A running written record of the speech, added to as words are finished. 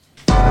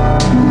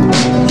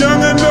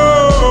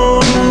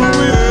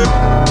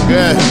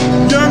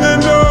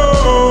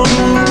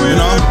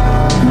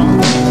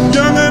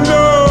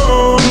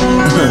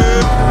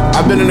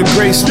been in a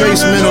great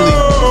space mentally.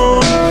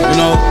 You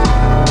know,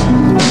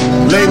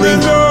 lately,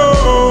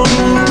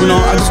 you know,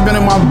 I just been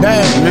in my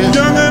bag, man.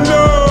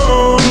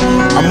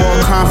 I'm more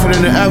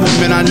confident than ever,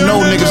 man. I know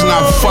niggas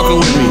not fucking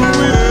with me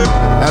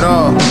at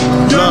all.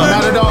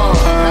 Not at all.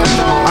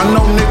 I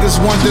know niggas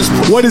want this.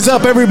 What is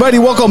up, everybody?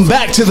 Welcome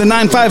back to the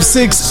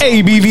 956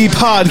 ABV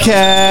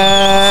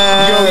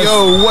podcast.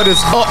 Yo, what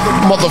is up,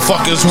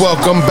 motherfuckers?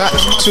 Welcome back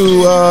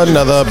to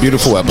another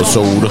beautiful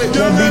episode.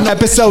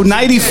 Episode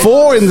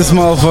 94 in this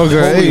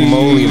motherfucker. Holy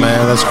moly,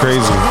 man, that's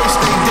crazy.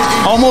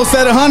 Almost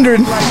at 100.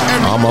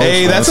 Almost.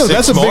 Hey, that's man. a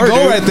big more,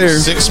 goal dude. right there.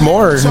 6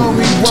 more to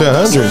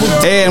 100.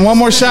 Hey, and one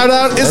more shout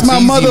out. It's That's my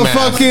easy,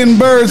 motherfucking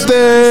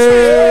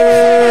birthday.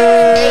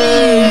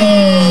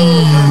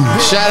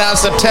 Shout out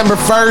September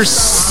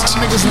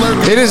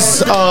 1st. It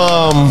is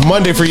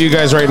Monday for you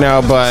guys right now,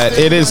 but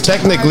it is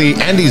technically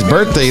Andy's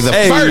birthday, the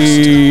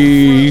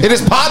 1st. It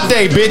is Pop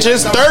Day,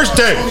 bitches.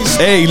 Thursday.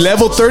 Hey,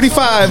 level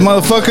 35,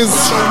 motherfuckers.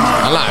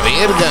 I like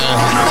it.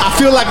 I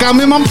feel like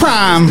I'm in my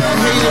prime.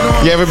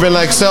 You ever been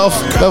like self?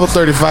 Level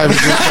 35.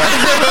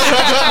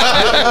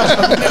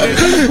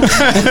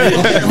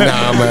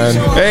 Nah, man.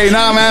 Hey,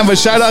 man, but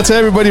shout out to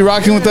everybody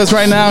rocking with us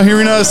right now,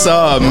 hearing us.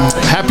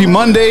 Happy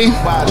Monday.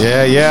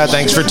 Yeah.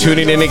 Thanks for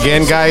tuning in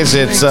again, guys.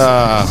 It's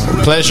a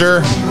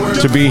pleasure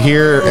to be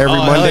here every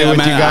Monday with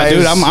you guys.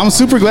 Dude, I'm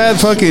super glad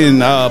fucking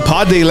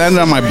Pod Day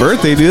landed on my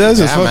birthday, dude. That's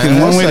just fucking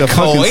man, one way to that's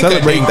fucking like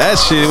celebrate that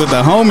shit with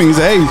the homies.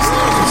 Hey.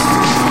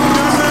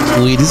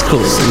 Weed is cool.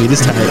 Weed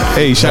is tight.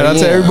 Hey, shout out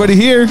to everybody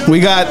here. We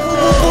got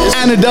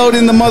Antidote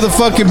in the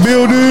motherfucking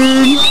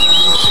building.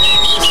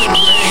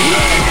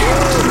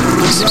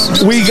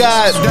 We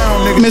got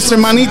Mr.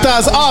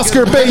 Manitas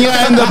Oscar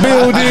Peña in the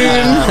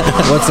building.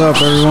 What's up,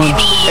 everyone?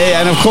 Hey,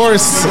 and of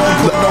course,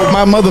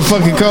 my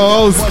motherfucking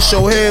co-host, Wash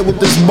your head with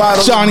this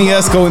bottle. Johnny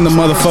Esco in the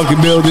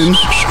motherfucking building. I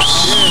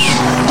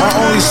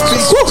only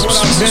speak what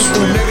I've been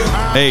through, nigga.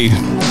 Hey,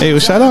 well,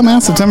 shout out, man.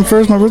 September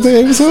 1st, my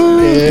birthday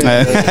episode.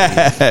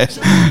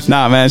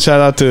 Nah, man, shout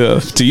out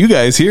to you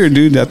guys here,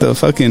 dude, at the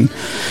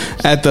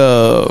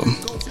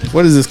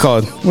what is this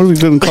called? What are we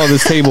going to call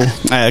this table?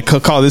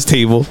 Call this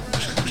table.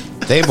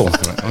 Table.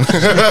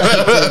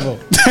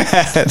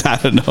 I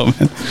don't know,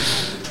 man.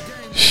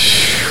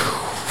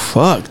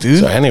 Fuck, dude.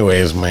 So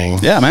anyways, man.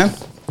 Yeah, man.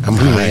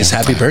 Anyways,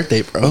 happy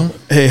birthday, bro.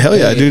 Hey, hell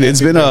yeah, dude.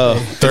 It's been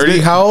 30.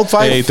 How old?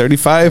 5? Hey,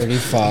 35.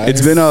 35.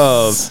 It's been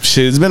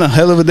it's been a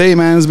hell of a day,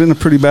 man. It's been a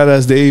pretty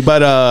badass day.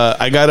 But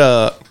I got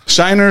a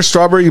Shiner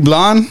Strawberry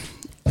Blonde,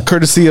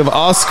 courtesy of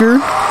Oscar.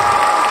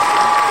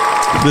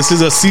 This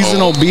is a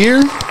seasonal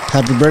beer.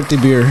 Happy birthday,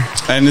 beer.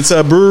 And it's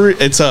a brewery.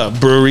 It's a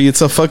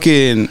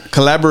fucking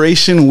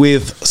collaboration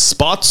with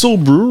Spotzel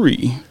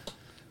Brewery.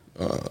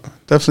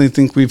 Definitely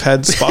think we've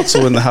had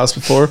Spotzel in the house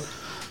before.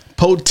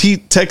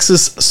 Poteet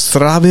Texas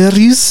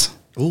Strawberries.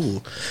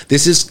 Ooh,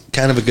 this is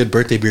kind of a good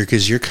birthday beer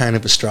because you're kind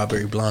of a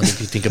strawberry blonde if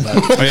you think about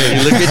it. Look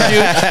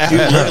at you.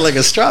 You look like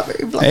a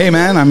strawberry blonde. Hey,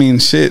 man. I mean,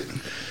 shit.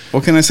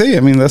 What can I say? I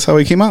mean, that's how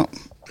he came out.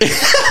 Hey,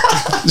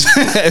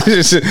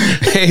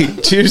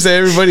 cheers to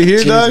everybody here,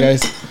 Cheers, dog.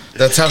 guys.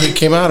 That's how he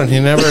came out, and he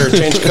never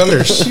changed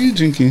colors. What are you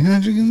drinking? Huh?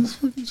 Drinking this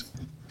fucking shit?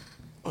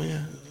 Oh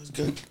yeah, that was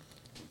good.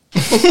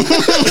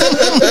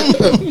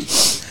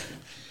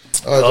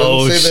 It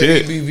Oh, doesn't say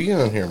shit. the ABV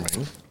on here,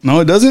 man. No,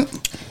 it doesn't?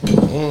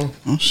 Oh,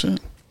 shit.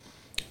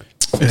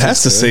 It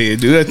has to say it,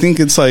 dude. I think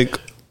it's like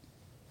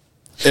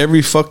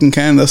every fucking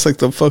can. That's like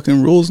the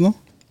fucking rules, no?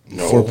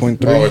 No.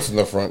 4.3. Oh, it's in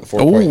the front.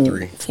 Oh,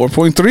 4.3.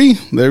 4.3.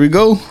 There we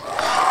go.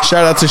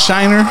 Shout out to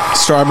Shiner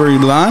Strawberry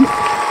Blonde.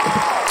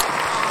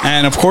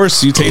 And of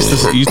course, you taste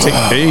this. You take.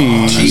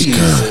 Hey,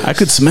 I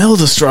could smell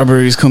the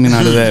strawberries coming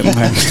out of that.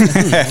 Man.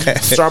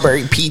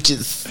 Strawberry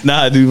peaches.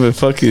 Nah, dude, but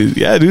fucking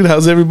yeah, dude.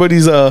 How's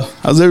everybody's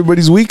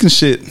week and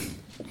shit?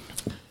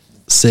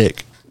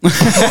 Sick. Doing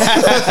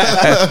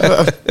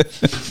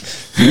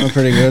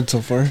pretty good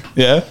so far.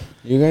 Yeah.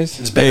 You guys?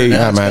 It's Hey,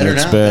 Yeah, man,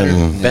 it's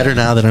been... better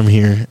now that I'm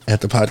here at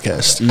the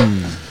podcast,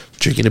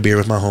 drinking a beer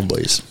with my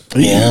homeboys.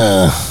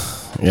 Yeah.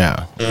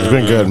 It's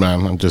been good,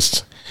 man. I'm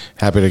just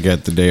happy to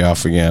get the day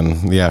off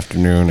again, the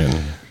afternoon,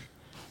 and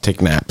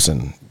take naps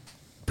and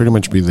pretty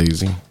much be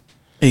lazy.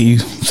 Hey,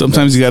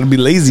 sometimes you got to be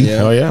lazy.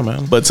 Hell yeah,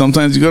 man. But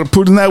sometimes you got to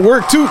put in that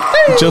work too.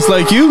 Just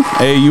like you.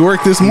 Hey, you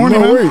worked this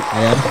morning, man.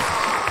 Yeah.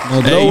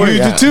 Hey, you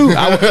did too.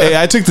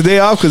 I took the day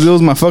off because it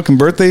was my fucking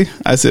birthday.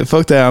 I said,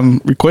 fuck that. I'm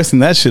requesting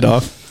that shit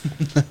off.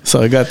 So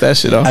I got that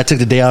shit off. I took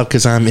the day off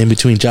because I'm in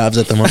between jobs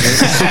at the moment.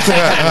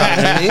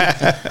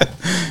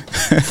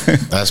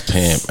 That's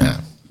pimp,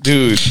 man.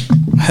 Dude,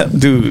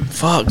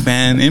 fuck,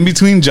 man. In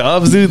between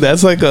jobs, dude,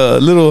 that's like a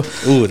little...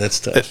 Ooh, that's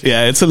tough.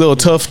 Yeah, it's a little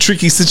tough,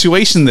 tricky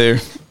situation there.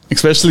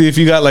 Especially if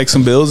you got like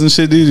some bills and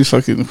shit, dude. You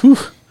fucking... Whew.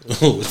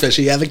 Ooh,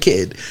 especially you have a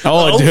kid.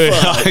 Oh, dude.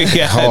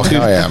 Yeah, Oh, dude.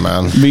 hell yeah,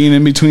 man. Being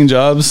in between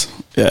jobs.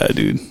 Yeah,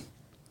 dude.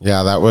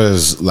 Yeah, that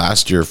was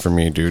last year for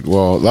me, dude.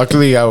 Well,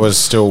 luckily I was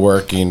still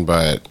working,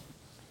 but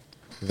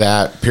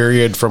that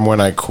period from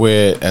when I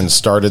quit and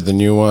started the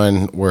new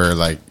one where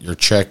like your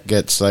check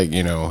gets like,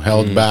 you know,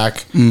 held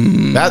back,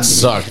 that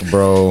sucked,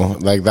 bro.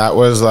 Like that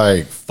was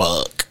like,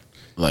 fuck.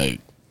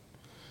 Like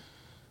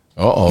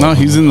Uh-oh. No,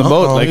 he's in the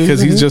boat, like,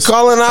 because he's just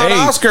calling out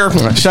Oscar.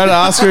 Shout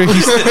out Oscar.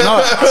 He's,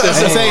 no,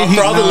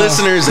 For all the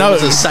listeners, that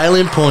was a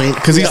silent point.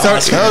 because he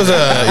started.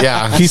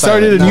 That was He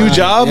started a new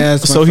job, Yeah,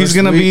 it's my so he's first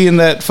gonna week. be in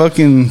that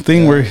fucking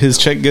thing where his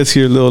check gets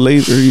here a little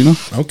later. You know,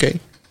 Okay.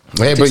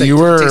 Hey, Takes but like- you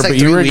were takes like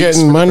 3 weeks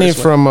getting for the money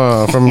first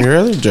one. from your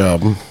other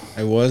job.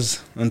 I was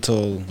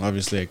until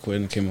obviously I quit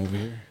and came over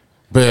here.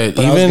 But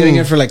But I was getting even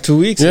it for like 2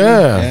 weeks.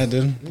 Yeah. Yeah,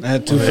 dude. I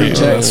had 2 free that's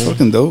checks.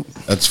 fucking dope.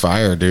 that's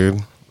fire, dude.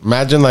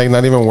 Imagine like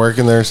not even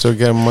working there, still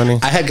getting money.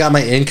 I had got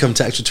my income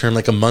tax return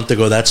like a month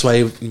ago. That's why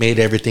it made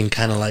everything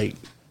kind of like.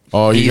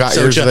 Oh, you got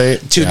yours late.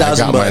 2,000 Yeah, I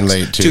got mine bucks.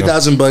 late too.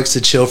 $2,000 to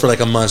chill for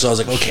like a month. So I was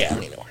like, okay, I don't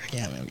need to work.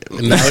 Yeah, man, I'm good.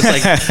 And now it's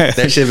like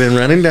that shit been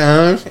running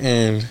down,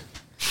 and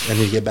I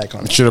need to get back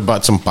on it. Should have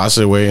bought some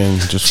pasta away and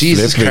just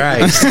Jesus flip it.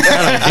 Christ, I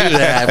don't do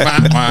that.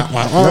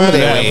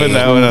 Yeah, put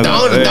that one on.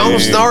 Don't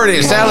start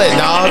it. Sell it,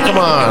 dog. Come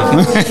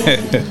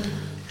on.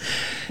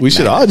 We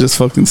should all just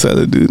fucking sell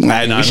it, dude.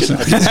 Nah, no,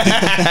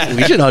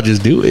 We should all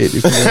just do it. If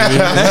you know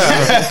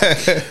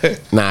what I mean.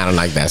 Nah, I don't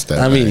like that stuff.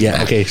 I mean,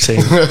 yeah, okay, same.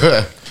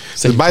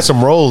 Just buy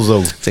some rolls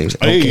though. Same.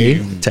 Okay,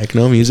 Hey.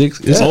 techno music.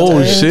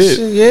 Oh shit!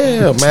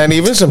 Yeah, man.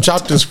 Even some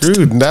chopped and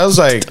screwed. That was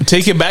like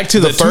Take it back to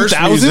the, first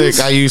 2000s? music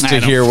I used to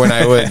Nah, hear when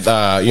I would,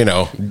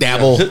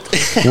 dabble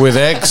with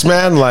X,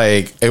 man.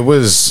 Like it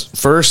was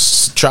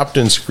first chopped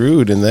and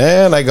screwed, and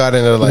then I got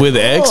into like with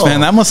X,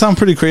 man, that must sound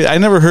pretty crazy. I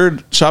never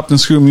heard chopped and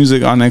screw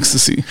music on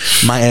ecstasy.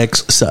 My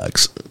ex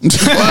sucks.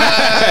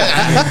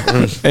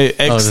 Hey,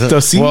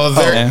 ecstasy. well,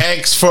 they're Oh, yeah.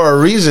 X for a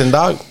reason,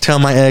 dog. Tell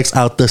my ex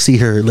I'll to see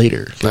her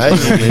later.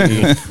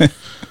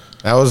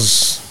 That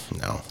was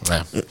no,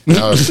 man.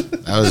 That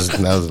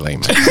was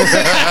lame. Man.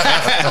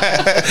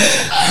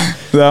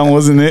 That one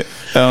wasn't it.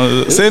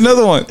 Say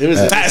another one. It was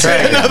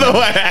Say another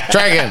one.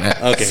 Try again.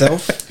 okay.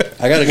 Self.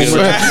 I got a good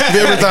one. Have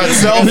you ever thought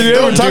self? You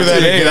Don't ever talk do that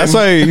to, hey, again. that's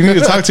why you need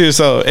to talk to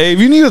yourself. Hey, if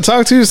you need to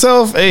talk to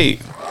yourself, hey,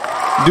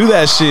 do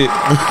that shit.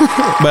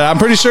 But I'm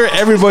pretty sure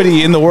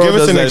everybody in the world Give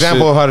us does an that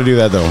example shit. of how to do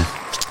that though.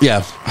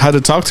 Yeah, How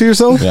to talk to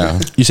yourself? Yeah.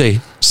 you say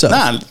so.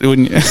 Nah,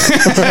 when you-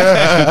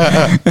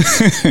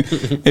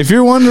 if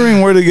you're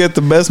wondering where to get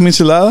the best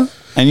michelada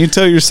and you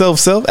tell yourself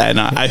self, I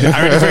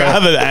already forgot how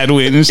the ad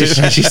went and shit.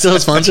 Is she still a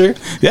sponsor?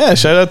 Yeah,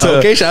 shout out to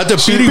Okay, shout out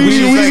to Petey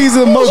Petey Weezy's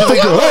and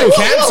motherfucker.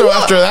 Cancel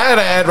after that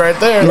ad right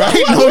there.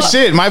 Right? No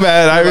shit. My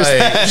bad. I was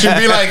Like, should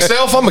be like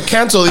self. I'm gonna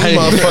cancel these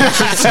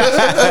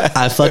motherfuckers.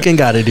 I fucking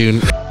got it,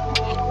 dude.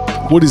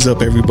 What is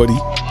up, everybody?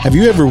 Have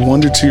you ever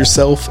wondered to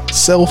yourself,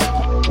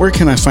 where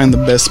can I find the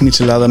best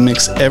michelada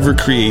mix ever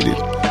created?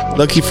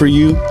 Lucky for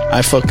you,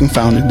 I fucking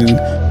found it, dude.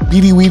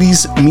 Petey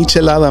Weezy's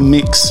Michelada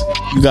Mix.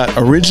 You got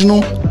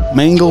original,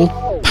 mango,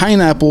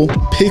 pineapple,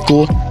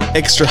 pickle,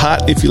 extra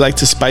hot if you like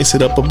to spice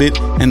it up a bit,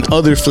 and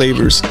other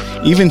flavors.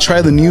 Even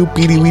try the new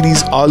Petey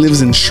Weezy's olives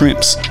and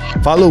shrimps.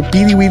 Follow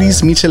Petey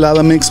Weezy's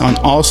Michelada Mix on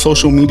all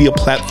social media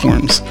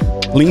platforms.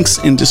 Links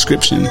in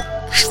description.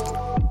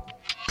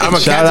 I'm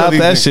Shout out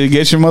that shit.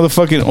 Get your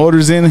motherfucking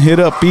orders in. Hit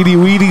up Petey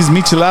Weezy's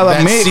Michelada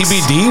That Mix.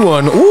 CBD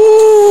one.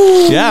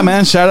 Ooh. Yeah,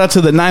 man. Shout out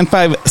to the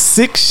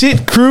 956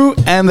 shit crew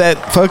and that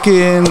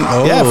fucking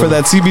for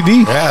that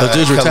CBD. Yeah, Those that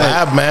dudes were tight.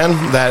 collab,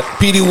 man. That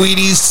Petey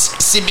Weedy's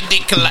CBD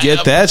collab.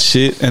 Get that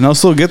shit, and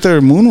also get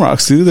their moon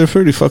rocks, dude. They're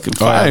pretty fucking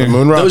Oh, yeah, fire. the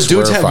moon rocks Those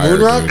dudes were have fire, moon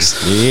dude.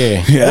 rocks?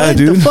 Yeah. Yeah, What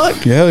dude. the fuck?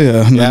 Hell yeah.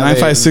 The Yeah,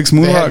 956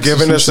 moon they rocks. had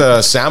given us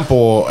a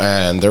sample,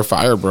 and they're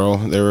fire, bro.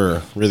 They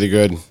were really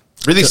good,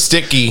 really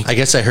sticky. I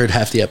guess I heard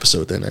half the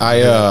episode then. I,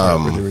 heard that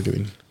part where they were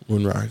doing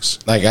moon rocks.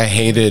 Like I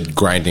hated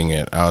grinding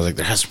it. I was like,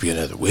 there has to be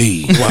another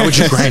way. Why would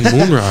you grind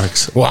moon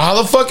rocks? Well,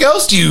 how the fuck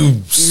else do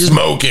you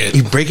smoke You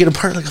it? break it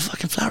apart like a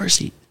fucking flower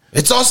seed.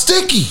 It's all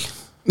sticky.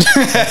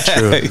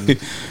 True.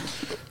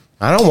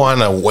 I don't want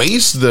to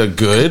waste the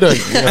good. Like,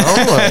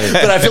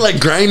 But I feel like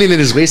grinding it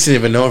is wasting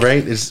it, but no,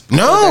 right? It's,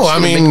 No, I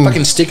make mean- a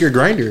fucking sticker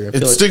grinder. I it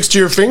feel like. sticks to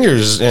your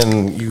fingers,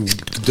 and you.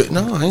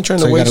 No, I ain't trying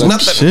to So you waste gotta-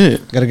 nothing.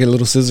 Shit. Gotta get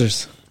little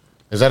scissors.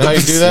 Is that how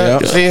you do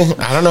that? Yeah. See,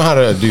 I don't know how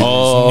to do.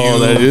 Oh,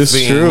 new that is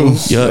things. true.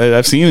 Yeah,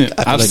 I've seen it.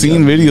 I've like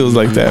seen videos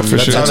like that for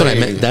sure. That's what I They-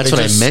 meant- that's they what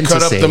I just meant to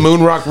cut up say. the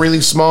moon rock really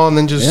small, and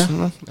then just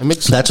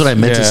mix. That's what I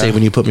meant to Yeah. say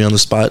when you put me on the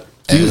spot.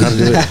 How to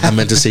do it. I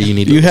meant to say you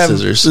need You little have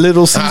scissors.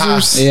 little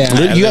Caesars. Yeah.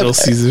 you You have have-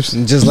 Caesars.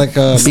 Just like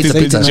a Stupid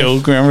pizza.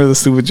 joke. Remember the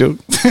stupid joke?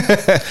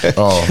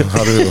 Oh,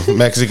 how do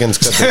Mexicans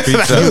cut their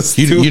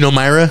pizza? You know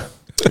Myra?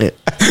 Man,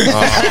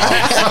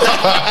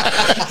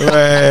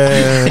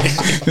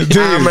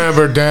 I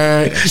remember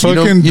that.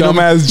 Fucking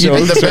dumbass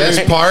jokes. The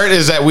best part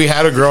is that we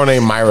had a girl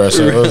named Myra,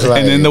 so it was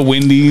like, And then the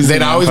Wendy's.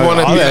 they'd always want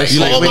to all be that like,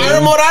 shit. "Oh,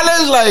 Myra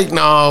Morales!" Like,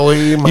 no,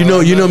 we.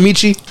 You know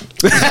Michi?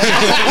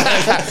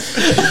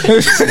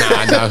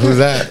 nah, who's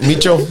that?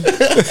 Micho.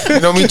 You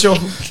know Micho?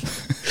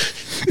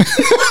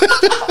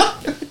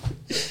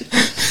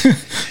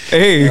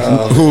 Hey,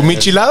 Who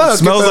Michilada?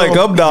 smells like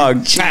up dog.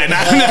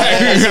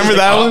 Remember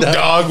that one?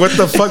 Dog. What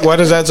the fuck? Why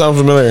does that sound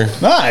familiar?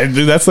 Nah,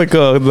 dude, that's like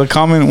the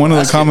common one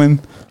of the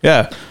common.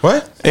 Yeah.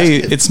 What? Hey,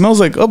 it smells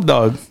like up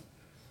dog.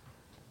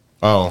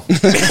 Oh.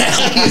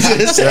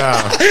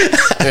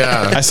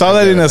 Yeah. I saw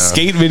that in a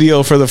skate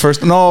video for the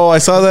first. No, I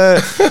saw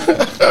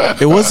that.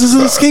 It was this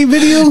a skate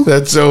video?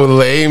 That's so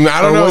lame.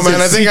 I don't Or know, was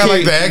man. it I think I CK?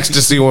 like the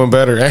ecstasy one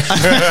better.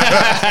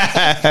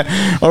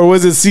 Or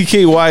was it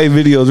CKY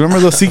videos? Remember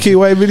those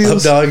CKY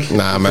videos? Dog.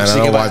 Nah, man. I Think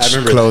don't about- watch I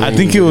remember clothing. I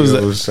think it was-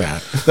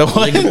 videos. The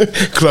one?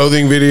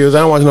 Clothing videos. I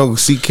don't watch no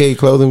CK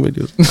clothing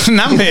videos.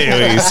 Name,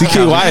 güey.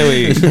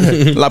 CKY,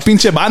 güey. La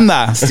pinche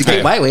banda.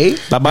 Why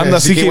wait? La banda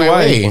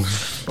CKY.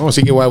 Oh,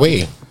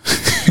 CKY.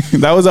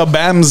 That was a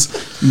Bam's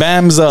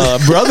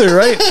brother,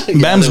 right?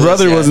 Bam's there was,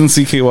 brother yeah. was in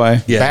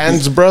CKY. Yeah.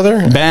 Band's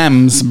brother?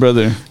 Bam's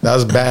brother. That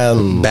was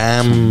Bam.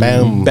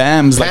 Bam.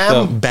 Bam's like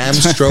the. Bam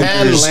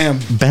Stoker's. Bam.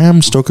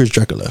 Bam Stoker's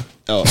Dracula.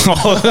 Oh, shit.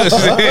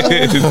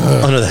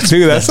 Oh no, that's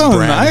Dude, that sounds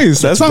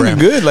nice. That That's sounds Bram.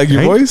 good. Like your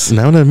Right? voice.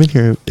 Now that I'm in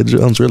here, it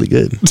sounds really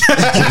good.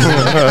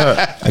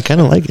 I kind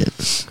of like it.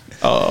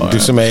 Do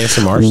some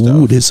ASMR Ooh,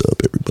 stuff. what is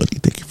up, everybody?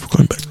 Thank you for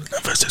coming back to the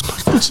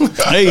Nefestis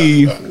podcast.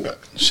 Hey,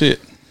 shit.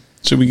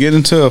 Should we get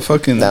into a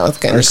fucking That was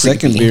kind Our of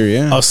second beer,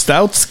 yeah. a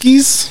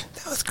Stoutskis?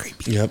 That was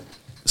creepy. Yep.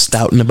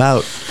 Stouting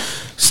about.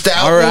 Stout.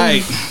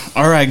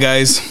 All right,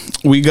 guys.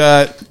 We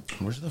got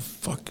Where's the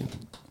fucking...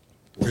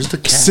 Where's the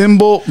cat?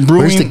 Symbol Where's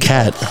Brewing the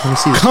cat? I want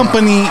to see the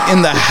Company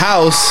in the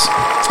house.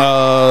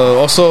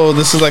 Also,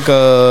 this is like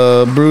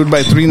a brewed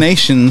by Three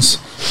Nations.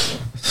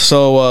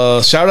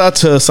 So shout out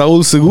to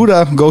Saul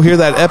Segura. Go hear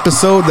that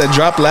episode that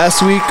dropped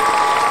last week.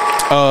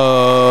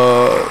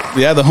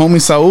 Yeah, the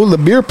homie Saul, the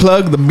beer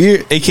plug, the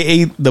beer,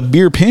 aka the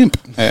beer pimp,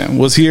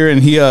 was here,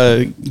 and he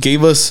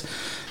gave us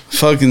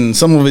fucking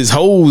some of his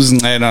hoes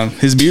and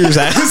his beers.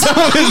 Some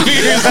of his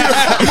beers.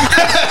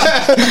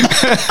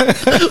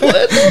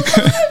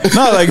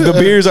 No, like the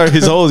beers are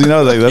his hoes. You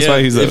know, like that's Yeah,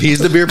 why he's. if he's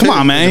the beer Come pimp,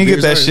 on, man, the you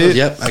get beers that are his shit. hoes.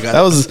 Yep, I got that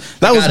it. was I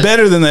got it.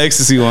 better than the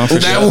ecstasy one for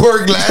That sure.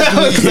 worked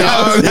last week,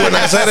 dog, when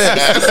I said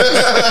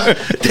it.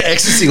 The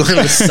ecstasy one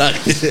was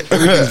sucked.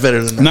 Everything's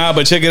better than that. Nah,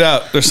 but check it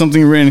out. There's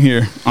something written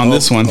here on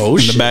this one in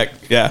shit. the back.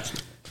 Yeah,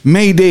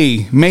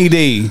 Mayday,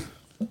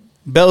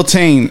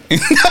 Beltane.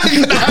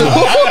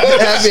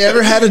 Have you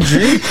ever had a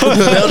drink?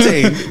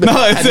 Beltane.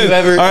 No, it Have says, you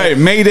ever? all right,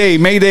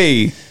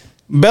 Mayday.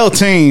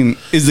 Beltane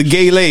is the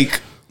gay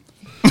lake.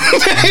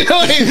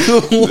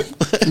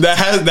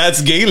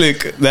 That's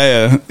Gaelic.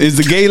 That is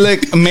the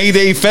Gaelic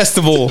Mayday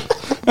Festival.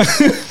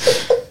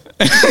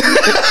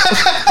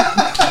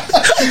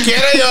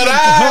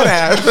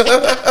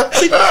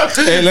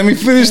 Hey, let me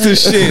finish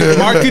this shit.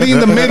 Marketing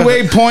the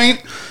midway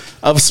point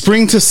of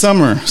spring to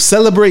summer.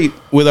 Celebrate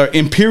with our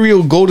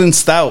Imperial Golden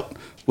Stout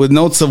with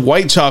notes of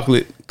white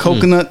chocolate,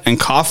 coconut, and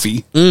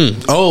coffee.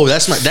 Oh,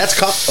 that's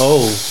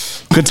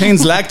oh.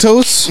 Contains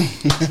lactose.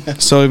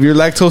 So if you're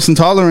lactose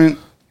intolerant,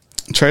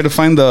 try to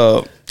find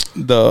the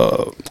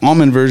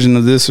almond version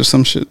of this or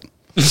some shit.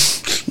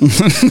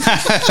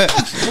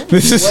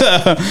 This is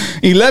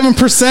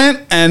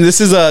 11%, and this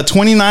is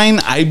 29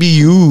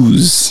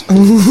 IBUs.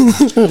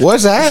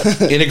 What's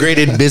that?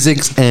 Integrated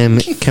physics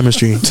and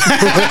chemistry.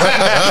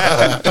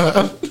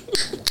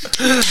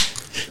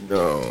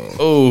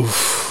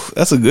 Oh,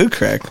 that's a good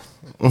crack.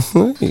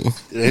 Did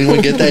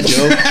anyone get that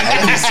joke?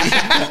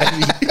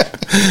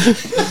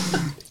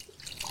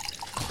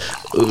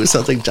 Ooh, it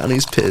sounds like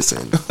Johnny's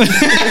pissing.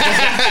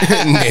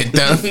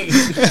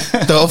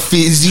 The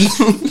fizzy.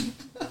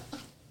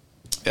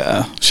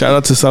 Yeah. Shout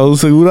out to Saul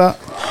Segura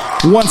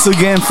once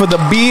again for the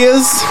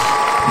beers.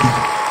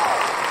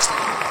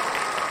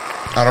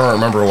 I don't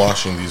remember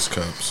washing these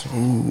cups.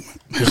 Oh,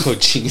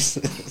 jeez.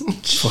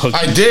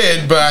 I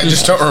did, but I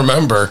just don't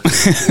remember.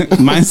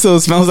 Mine still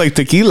smells like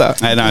tequila.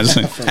 I know.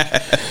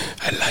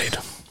 I lied.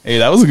 Hey,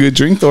 that was a good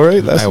drink, though,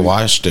 right? I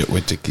washed it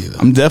with tequila.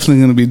 I'm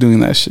definitely gonna be doing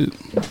that shit.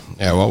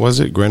 Yeah, what was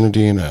it?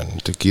 Grenadine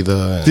and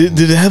tequila. And Did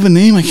it have a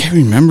name? I can't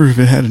remember if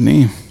it had a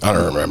name. I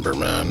don't remember,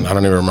 man. I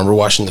don't even remember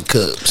washing the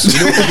cups.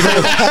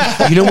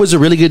 You know what was a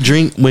really good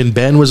drink when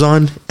Ben was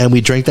on and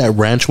we drank that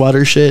ranch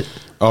water shit?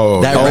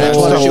 Oh, That ranch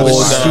water shit was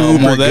the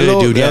super good,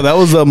 dude. Yeah, Yeah. that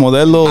was a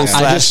Modelo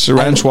slash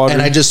ranch water.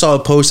 And I just saw a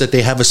post that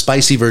they have a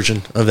spicy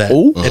version of that.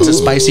 Ooh. It's a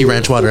spicy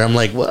ranch water. I'm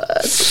like, what?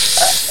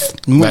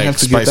 We might like have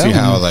to get spicy that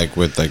how, one. like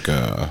with like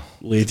a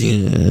With like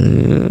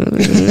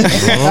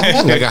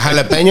a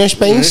jalapeno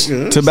space.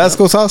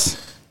 Tabasco sauce.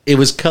 it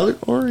was colored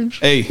orange.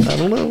 Hey, I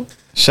don't know.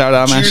 shout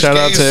out, man! Cheers, Shout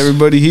out guys. to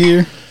everybody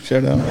here.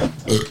 Shout out.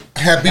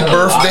 Happy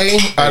birthday,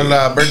 a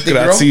la birthday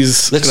girl.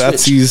 Gracias. Let's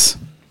Gracias.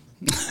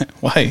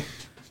 Why?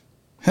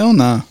 Hell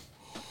nah.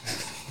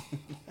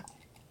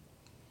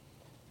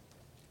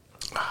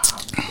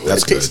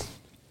 That's good.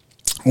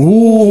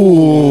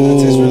 Ooh.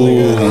 It's really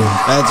good.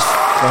 That's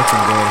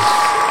fucking good.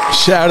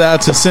 Shout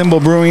out to Symbol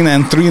Brewing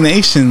and Three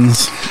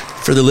Nations.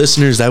 For the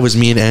listeners, that was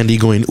me and Andy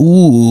going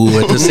ooh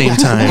at the same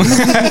time.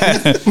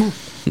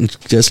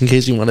 Just in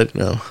case you wanted to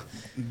know.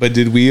 But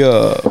did we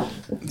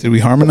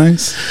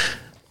harmonize?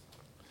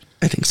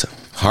 I think so.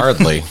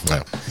 Hardly.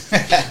 No.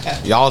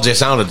 Y'all just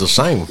sounded the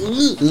same.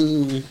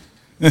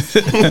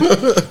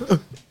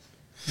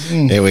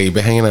 Anyway, you've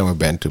been hanging out with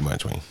Ben too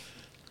much, man.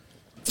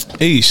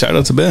 Hey, shout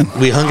out to Ben.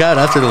 We hung out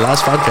after the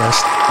last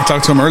podcast. I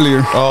talked to him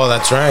earlier. Oh,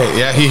 that's right.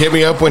 Yeah, he hit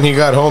me up when he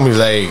got home. He's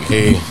like,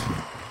 "Hey,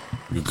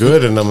 you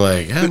good?" And I'm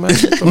like, "Yeah, man." What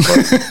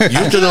the fuck?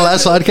 After the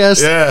last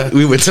podcast, Yeah.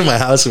 we went to my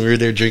house and we were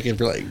there drinking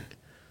for like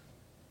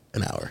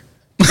an hour.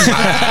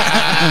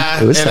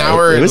 It was An tight.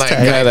 hour It and was like tight.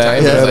 night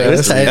Yeah, time. it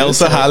was tight.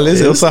 Elsa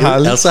Halles. Elsa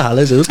Halles. Elsa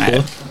Halles. It was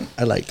cool.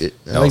 I liked it.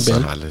 I like Elsa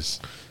Ben. Halles.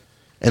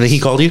 And then he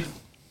called you.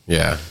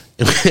 Yeah.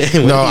 What No, did he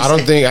I don't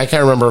say? think I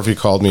can't remember if he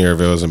called me or if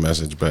it was a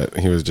message, but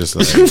he was just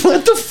like,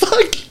 What the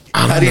fuck? I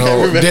How don't do you not know.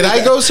 remember Did I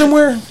that? go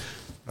somewhere?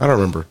 I don't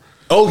remember.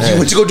 Oh, you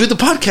went to go do the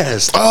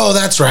podcast. Oh,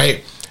 that's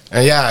right.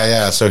 And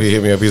yeah. So he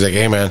hit me up. He's like,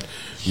 "Hey, man,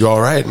 you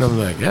all right?" And I'm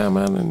like, "Yeah,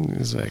 man." And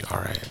he's like, "All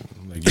right."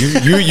 I'm like,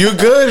 you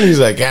good? And he's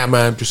like, "Yeah,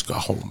 man, just go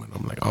home." And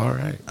I'm like, "All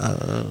right.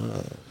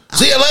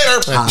 See you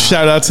later."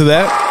 Shout out to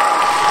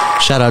that.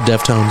 Shout out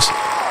Deftones.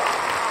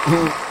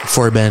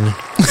 For Ben.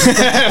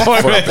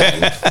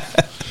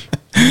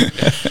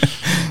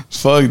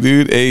 Fuck,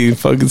 dude. Hey,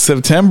 fucking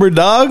September,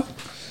 dog.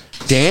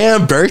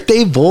 Damn,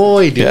 birthday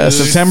boy, dude. Yeah,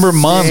 September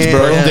month, bro.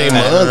 Birthday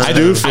month, I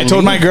dude, I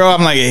told my girl,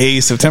 I'm like,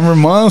 hey, September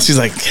month. She's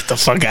like, get the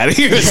fuck out of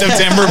here,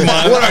 September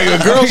month. What are you,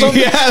 a girl or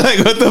something? Yeah, like,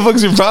 what the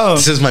fuck's your problem?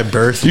 This is my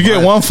birth. You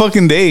get month. one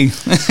fucking day.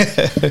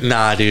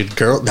 Nah, dude.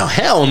 Girl. No,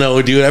 hell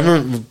no, dude. I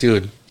remember,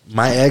 dude,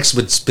 my ex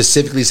would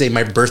specifically say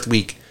my birth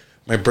week.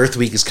 My birth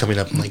week is coming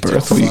up. I'm like,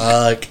 Birth dude, week.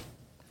 fuck.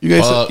 You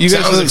guys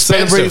Sounds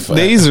celebrate expensive.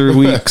 days or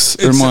weeks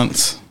or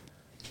months?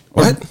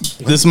 What?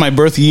 This is my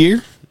birth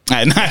year.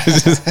 Time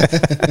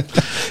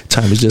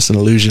is just an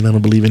illusion. I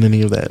don't believe in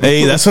any of that.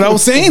 Hey, that's what I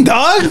was saying,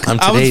 dog. I'm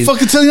I was today's-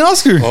 fucking telling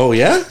Oscar. Oh,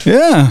 yeah?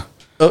 Yeah.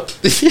 Oh.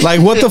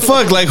 Like, what the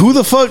fuck? Like, who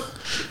the fuck?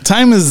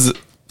 Time is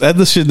that.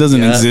 The shit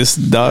doesn't Yeah.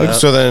 exist, dog. Yeah.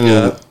 So then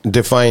Yeah.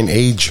 define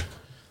age.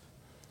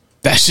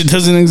 That shit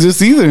doesn't exist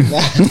either.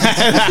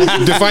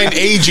 Define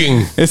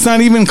aging. It's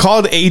not even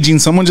called aging.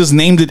 Someone just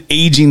named it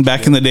aging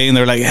back in the day, and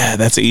they're like, "Yeah,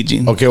 that's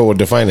aging." Okay, well,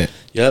 define it.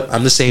 Yep,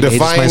 I'm the same age as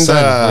Define my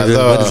son.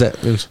 What is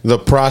that? the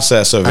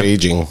process of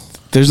aging.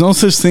 There's no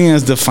such thing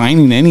as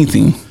defining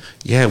anything.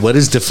 Yeah, what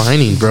is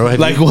defining, bro?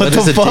 Like, what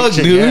is the fuck,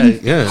 diction?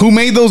 dude? Yeah, yeah. Who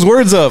made those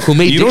words up? Who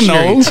made You don't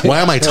know. dictionary?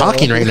 Why am I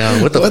talking right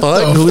now? What the What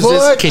fuck? the Who is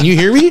this? fuck? Can you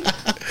hear me?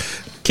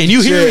 Can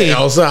you hear me?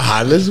 Elsa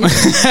Halles?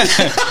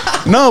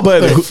 No,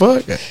 but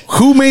Fuck.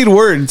 who made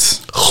words?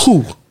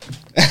 Who?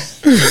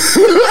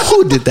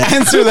 Who did that?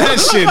 Answer that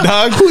shit,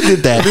 dog. Who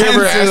did that? You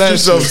ever Answer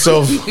asked that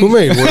yourself, who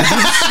made words?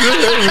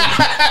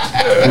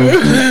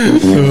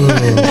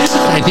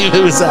 I knew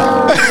it was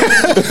that.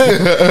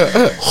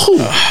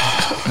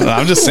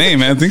 I'm just saying,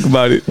 man. Think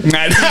about it.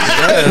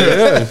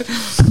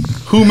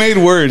 Who made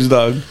words,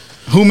 dog?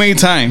 Who made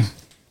time?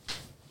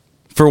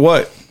 For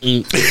what?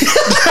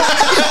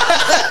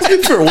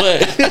 For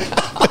what?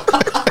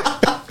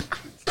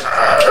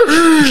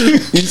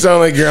 You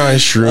sound like you're on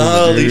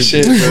shrooms. Holy dude.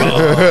 shit!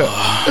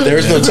 There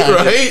was no time.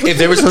 Right? If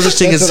there was no such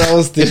thing as That's what I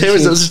was if there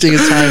was no such thing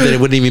as time, then it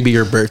wouldn't even be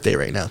your birthday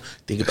right now.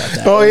 Think about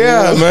that. Oh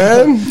yeah,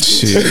 man.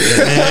 Shit.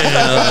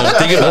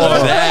 Think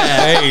about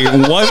that. Hey,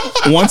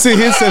 once it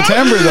hits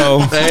September, though.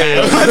 Once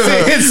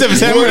it hits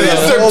September, What is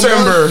though.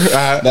 September?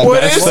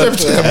 What is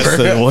That's September?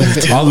 the one,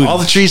 dude. All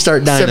the trees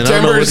start dying. And I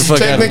don't know September what the is fuck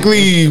happened.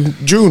 technically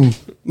June.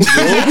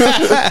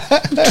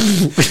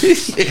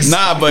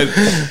 Nah, but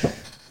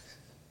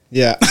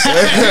Yeah.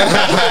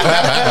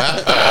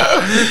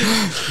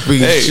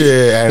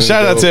 Hey,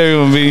 shout out to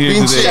everyone being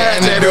here today.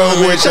 Shout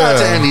Shout out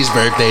to Andy's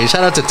birthday.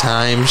 Shout out to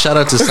time. Shout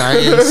out to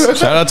science.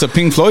 Shout out to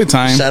Pink Floyd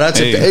Time. Shout out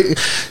to Hey,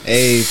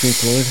 Hey, Pink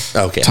Floyd.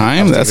 okay. Time.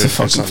 I was That's a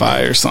thinking of fucking something.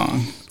 fire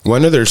song.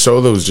 One of their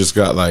solos just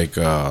got like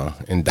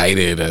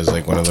indicted as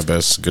like one of the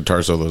best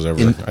guitar solos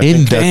ever. I think.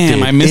 Inducted.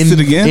 Damn, I missed it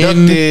again.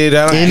 Inducted.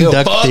 I don't give a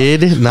fuck.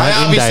 Inducted, not I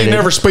obviously indicted.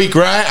 never speak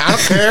right. I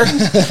don't care.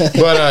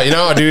 But you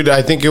know, dude,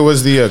 I think it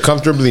was the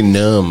Comfortably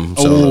Numb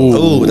solo.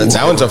 Oh, that's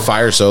that one's a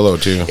fire solo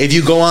too. If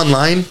you go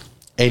online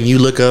and you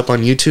look up on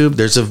YouTube,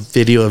 there's a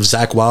video of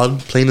Zach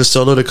Wild playing the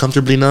solo to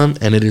Comfortably Numb,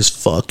 and it is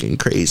fucking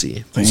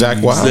crazy.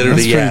 Zach Wild.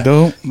 Literally, That's pretty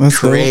dope. That's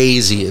dope.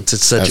 crazy. It's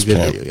such That's a good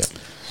pimp. video.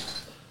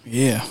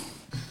 Yeah.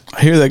 I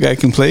hear that guy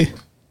can play.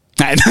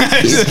 Nah,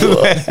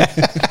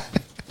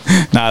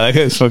 that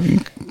guy's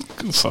fucking.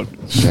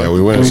 Yeah, we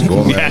went to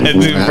school. Yeah, Man.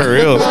 dude, for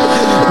real. We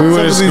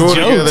went to Some of school these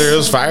together. jokes. It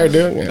was fire,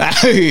 dude. Yeah.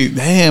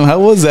 Damn, how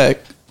was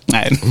that?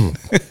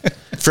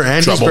 For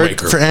Andy's,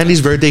 Troublemaker. for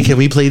Andy's birthday, can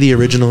we play the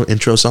original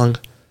intro song?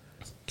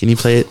 Can you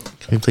play it?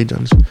 Can we play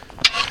John's?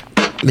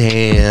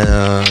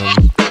 Damn.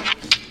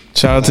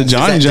 Shout out to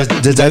Johnny. Does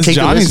that That's take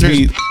the Johnny's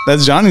listeners? beat.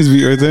 That's Johnny's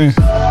beat right there.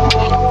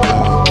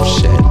 Oh,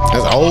 shit.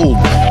 That's old.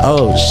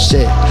 Oh,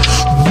 shit.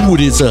 What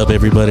is up,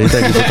 everybody?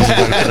 Thank you for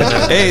coming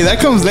back. Hey, that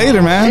comes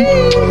later, man.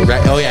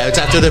 Right. Oh, yeah. It's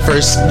after the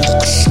first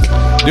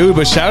Dude,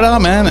 but shout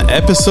out, man.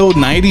 Episode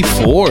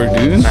 94,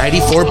 dude.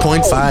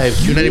 94.5.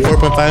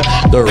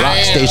 Q94.5. The Rock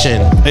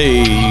Station.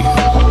 Hey.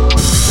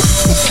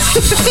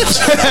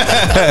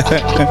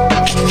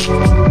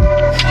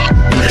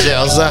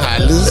 Elsa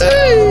Halles.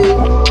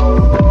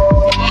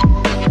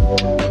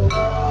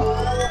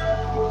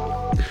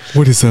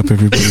 What is up,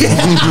 everybody?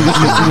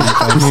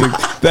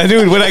 That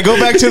dude, when I go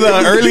back to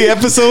the early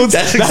episodes,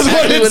 That's that's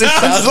exactly what it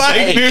sounds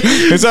like, dude.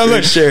 It sounds For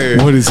like, sure.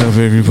 what is up,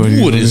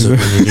 everybody? What is it?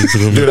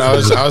 Dude, I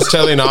was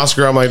telling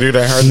Oscar, I'm like, dude,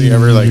 I hardly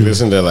ever like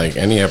listen to like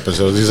any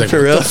episodes. He's like, For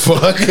what real? the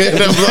fuck? And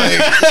I'm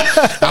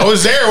like, I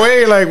was there,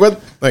 wait, like what?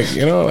 Like,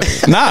 you know, like,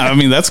 Nah, I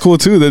mean, that's cool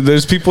too.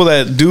 There's people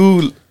that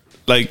do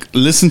like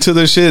listen to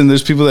their shit, and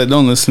there's people that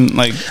don't listen.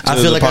 Like, I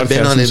to feel the like I've been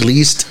podcast on and at shit.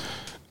 least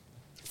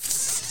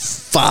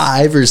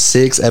 5 or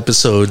 6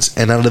 episodes,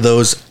 and out of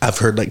those, I've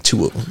heard like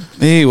 2 of them.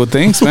 Hey, well,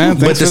 thanks, man.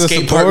 But Thanks the for the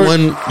skate support. park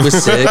one was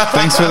sick.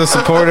 Thanks for the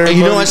support. And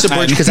you know I everybody.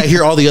 support you because I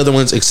hear all the other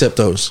ones except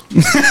those.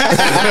 Yeah,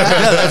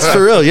 that's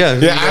for real. Yeah,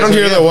 yeah, I don't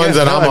hear the ones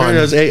that I'm I heard on.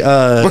 those. Hey,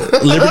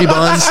 Liberty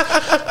Bonds,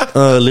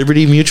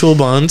 Liberty Mutual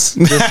Bonds.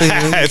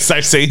 I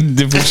start saying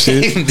different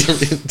shit.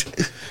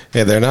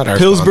 Yeah, they're not our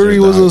Pillsbury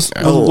sponsors,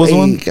 dog. was hey,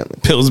 one.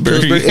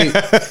 Pillsbury.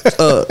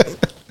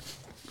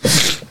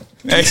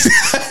 Hey.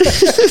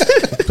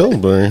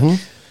 Pillsbury. Hmm?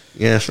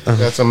 Yes.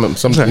 Got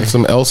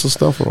some Elsa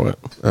stuff or what?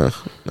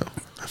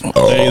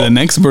 Hey, the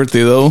next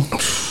birthday though,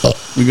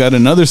 we got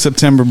another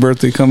September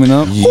birthday coming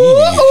up.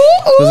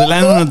 Does it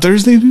land on a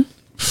Thursday, dude?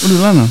 What does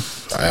it land on?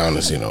 I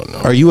honestly don't know.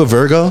 Are you a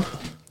Virgo?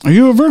 Are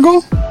you a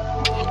Virgo?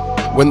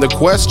 When the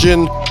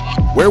question,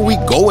 where we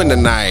going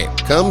tonight,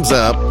 comes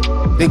up,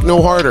 think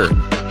no harder.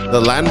 The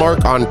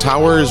Landmark on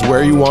Tower is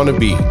where you want to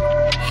be.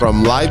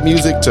 From live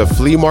music to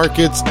flea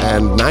markets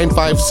and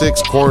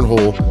 956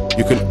 cornhole,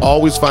 you can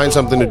always find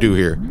something to do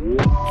here.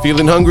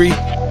 Feeling hungry?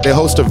 They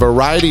host a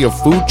variety of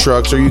food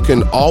trucks, or you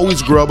can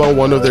always grub on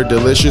one of their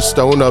delicious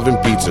stone oven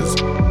pizzas.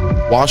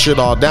 Wash it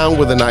all down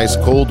with a nice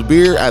cold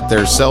beer at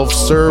their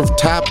self-serve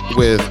tap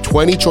with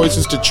 20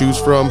 choices to choose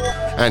from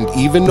and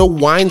even a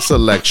wine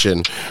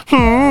selection.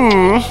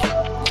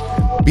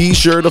 Be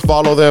sure to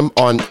follow them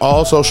on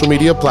all social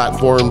media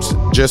platforms.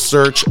 Just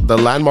search The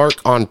Landmark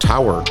on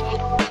Tower.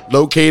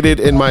 Located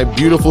in my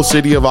beautiful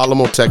city of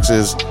Alamo,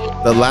 Texas,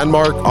 The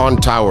Landmark on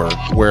Tower,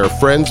 where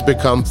friends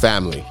become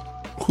family.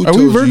 Who Are we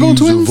told Virgo you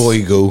twins? A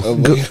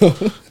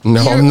Virgo.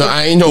 No, I'm not.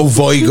 I ain't no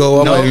Virgo.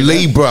 I'm a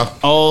Libra.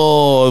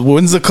 Oh,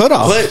 when's the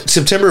cutoff? What?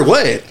 September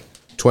what?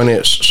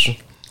 20.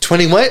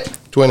 20 what?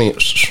 20.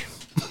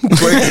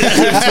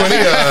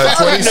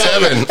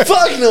 27.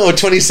 Fuck no,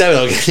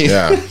 27. Okay.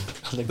 Yeah.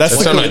 That's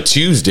That's on a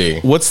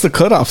Tuesday. What's the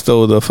cutoff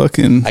though? The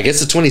fucking. I guess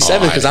the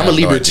 27 because Oh, I I'm a have no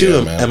Libra idea,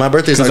 too, man. and my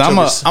birthday's Because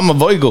October. I'm a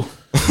Virgo.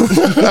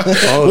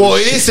 Well,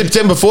 it is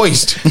September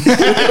 1st.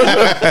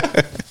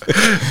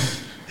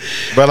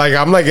 But like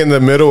I'm like in the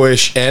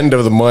middle-ish end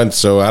of the month,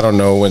 so I don't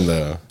know when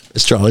the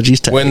Astrology's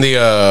tight.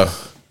 the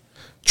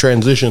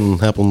transition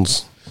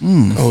happens.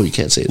 Oh, you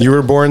can't say that. You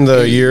were born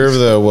the year of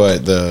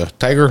the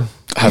tiger?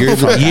 Year of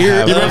the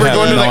year. You remember I have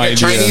going to no like a idea.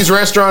 Chinese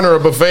restaurant or a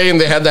buffet and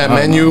they had that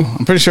menu?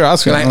 I'm pretty sure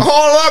Oscar. Like,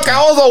 oh look,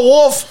 I was a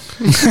wolf.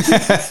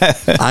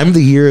 I'm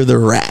the year of the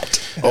rat.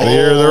 The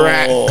year of the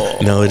rat.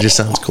 No, it just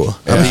sounds cool.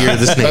 I'm the year of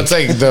the snake. That's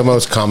like the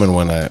most common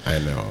one I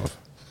know of.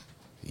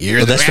 Year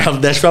of the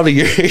rat. That's probably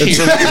your.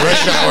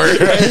 Rush hour.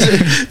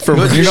 From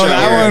You know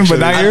that one, but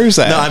not yours.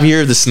 No, I'm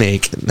year of the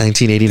snake.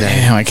 1989.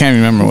 Damn, I can't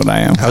remember what I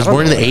am. I was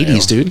born in the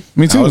 80s, dude.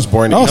 Me too. I was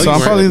born in- Oh, No, so you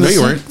I'm probably weren't. the No, you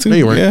same weren't. too. No,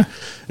 you weren't. Yeah.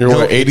 You're No,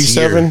 what, it's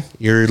 87?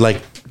 You're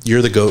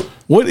the goat.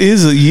 What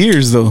is the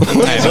years though?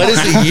 What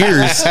is the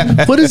years?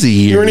 What is the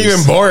years? You weren't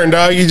even born,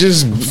 dog. You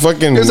just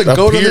fucking There's a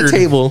goat on appeared. the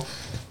table.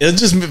 It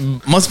just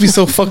must be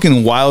so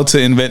fucking wild to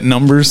invent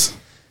numbers.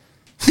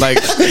 Like,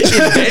 like,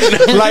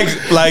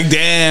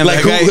 damn,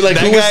 Like that who- guy, like that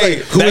who was guy, like-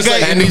 who that was guy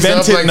like- And he's up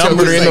invented like till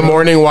numbers. 3 in the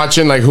morning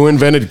watching like who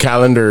invented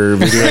calendar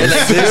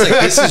videos.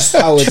 This is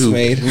How it's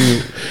made.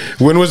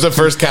 When was the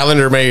first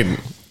calendar made?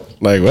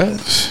 Like what?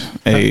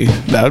 Hey,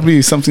 that would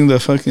be something to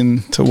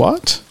fucking to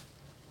watch.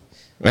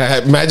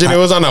 Imagine it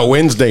was on a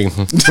Wednesday.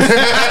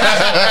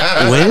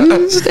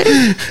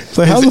 Wednesday.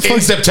 So how the in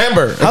fuck?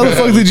 September. How the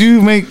fuck did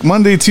you make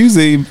Monday,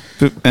 Tuesday,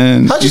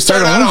 and How'd you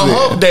start out on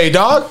Wednesday? hump day,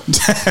 dog?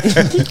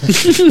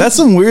 That's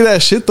some weird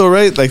ass shit though,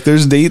 right? Like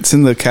there's dates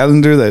in the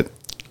calendar that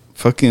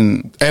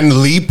fucking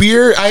And leap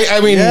year? I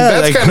mean, Yeah,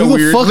 that's like, kind of who the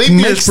weird. fuck Leap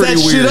makes year's pretty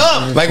that shit weird.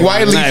 up? Like,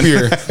 why leap Nah.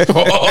 year?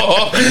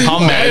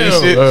 I'm mad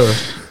as shit.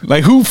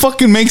 Like who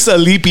fucking makes a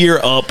leap year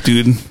up,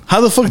 dude?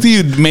 How the fuck do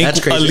you make That's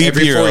a crazy. leap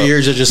Every year 4 up?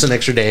 years is just an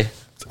extra day.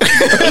 Like,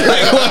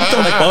 what the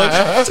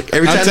fuck?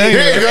 Every I'm time, telling you,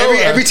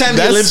 every time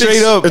the that's Olympics,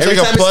 straight up. It's every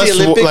like a time plus, it's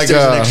the Olympics, like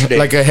there's an extra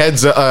day. a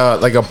heads,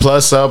 like a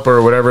plus up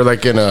or whatever,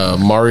 like in a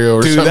Mario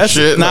or Dude, some that's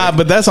shit. nah, like,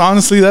 but that's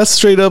honestly that's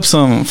straight up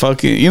some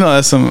fucking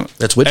that's some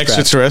That's witchcraft.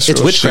 extraterrestrial.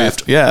 It's witchcraft.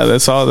 shit. Yeah,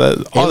 that's all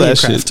that Alien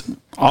shit. craft.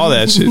 All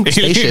that shit.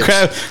 Spaceships.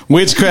 Aliecraft,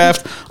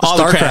 witchcraft, all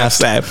the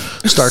crafts.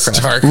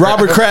 Starcraft.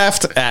 Robert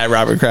Kraft.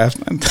 Robert Kraft.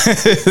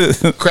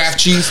 craft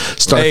cheese.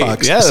 Star Hey,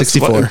 Fox. yeah, that's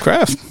 64. fucking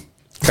Kraft.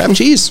 Crab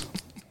cheese.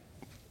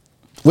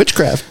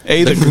 Witchcraft.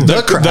 Hey, the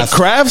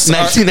crafts. are-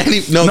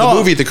 1990. No, No. the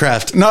movie The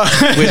Craft. No,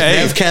 With hey.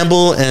 Nev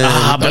Campbell and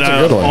But That's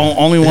a good one.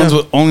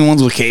 only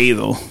ones with K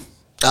though.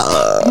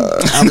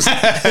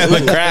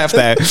 The Kraft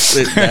that.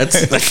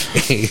 that's like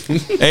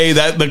Hey,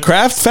 the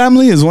Kraft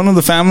family is one of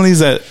the families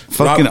that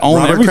fucking own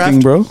Robert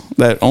everything, Kraft? bro.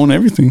 That own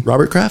everything.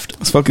 Robert Kraft.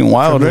 It's fucking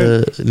wild,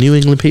 right? The New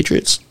England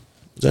Patriots.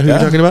 Is that who you're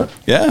talking about?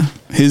 Yeah,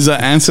 his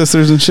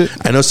ancestors and shit.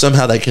 I know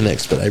somehow that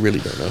connects, but I really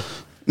don't know.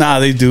 Nah,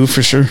 they do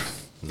for sure.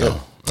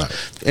 No.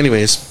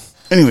 Anyways,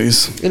 I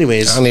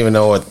don't even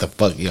know what the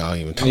fuck y'all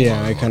even talking Yeah,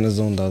 about. I kind of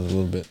zoned out a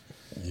little bit.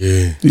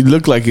 Yeah. You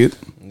look like it.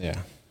 Yeah,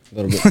 a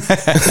little bit.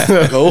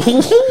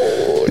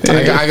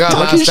 I got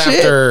Talking lost shit.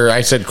 after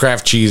I said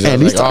craft cheese. I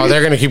And was he's like, talking-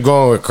 they're going to keep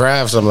going with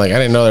crafts. I'm like, I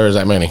didn't know there was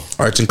that many.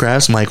 Arts and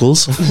Crafts,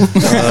 Michaels,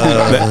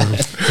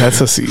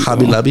 That's a seed.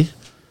 Hobby Lobby.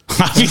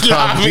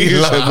 Hobby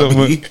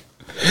Lobby.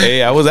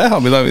 Hey, I was at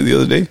Hobby Lobby the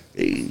other day.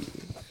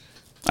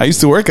 I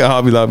used to work at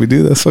Hobby Lobby,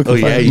 dude. That's fucking Oh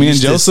yeah, fire. you Me and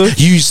used to- Joseph.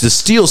 you used to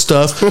steal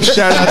stuff.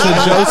 Shout out to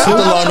the Joseph.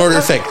 Law and Order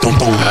effect. Dum,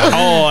 dum.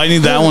 Oh, I need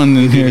that one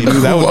in here,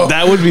 dude.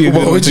 That would be a good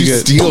What one would to you get.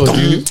 steal,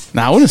 dude?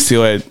 Nah, I wouldn't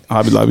steal at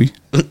Hobby Lobby.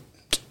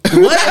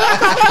 What?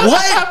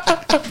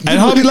 At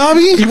Hobby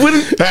Lobby? You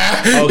wouldn't.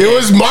 It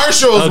was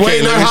Marshall's Okay,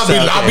 waiting let on me Hobby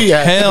stop. Lobby.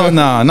 At. Hell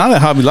nah, not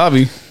at Hobby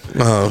Lobby.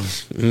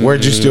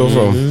 Where'd you steal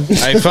from?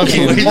 I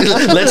fucking.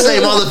 Let's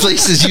name all the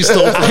places you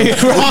stole from.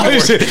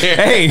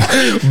 Hey,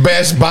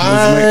 Best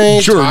Buy,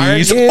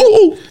 Journeys. Target.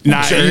 Oh,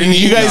 nah,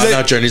 Journeys. you guys, no,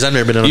 not Journeys. I've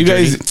never been on you a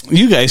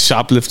Journey. guys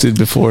shoplifted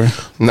before.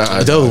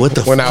 Nah, No, what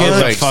the when I fuck? was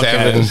Get like the fuck out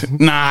 7. of here.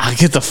 Nah,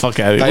 get the fuck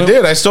out of here. I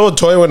did. I stole a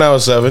toy when I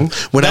was 7.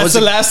 When I That's was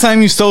the last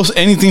time you stole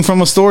anything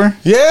from a store?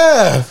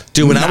 Yeah.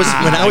 dude, when I was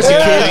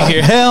Get a out of kid.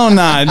 here. Hell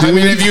nah, dude. I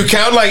mean, if you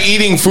count like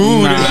eating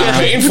food and not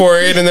paying for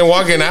it and then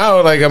walking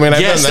out, like, I mean,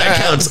 I've Yes, done that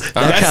that. counts. That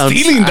That's counts.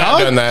 stealing, I've dog.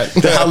 done that.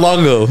 How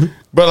long ago?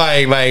 But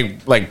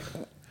like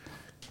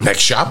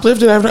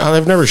shoplifted?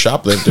 I've never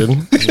shoplifted.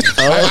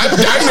 I've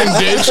dining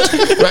ditched,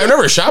 but I've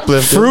never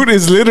shoplifted. Fruit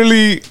is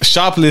literally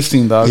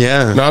shoplifting, dog.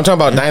 Yeah. No, I'm talking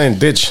about dine and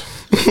ditch.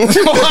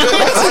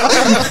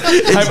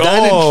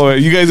 Oh,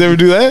 you guys ever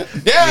do that?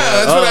 Yeah,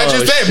 that's what I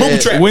just said. Booby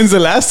trap. When's the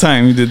last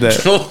time you did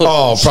that?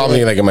 Oh,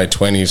 probably like in my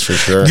 20s for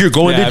sure. You're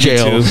going Yeah, to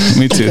jail.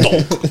 Me too.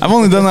 I've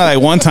only done that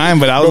like one time,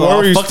 but I was But where all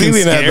were you fucking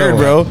stealing at, scared,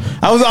 though? bro.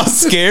 I was all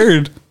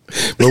scared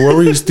But where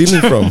were you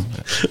stealing from?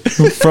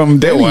 from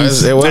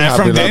Denny's. It was Nah,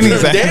 from Hobby Lobby.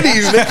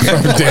 Denny's.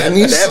 From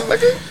Denny's?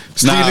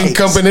 Stealing Nah.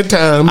 company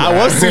time. I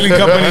was stealing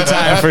company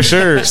time for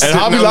sure. At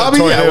Hobby Lobby,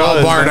 I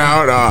was. barred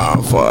out.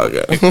 Oh, fuck.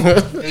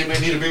 Anybody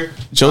need a beer?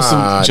 Joseph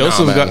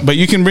no, got, man. but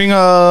you can bring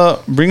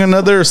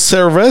another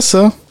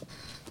cerveza.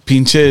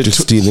 Pinche.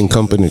 Just stealing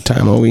company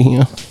time over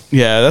here.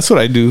 Yeah, that's what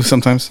I do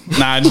sometimes.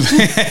 Nah, Man,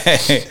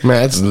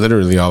 that's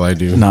literally all I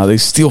do. nah, they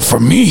steal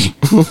from me.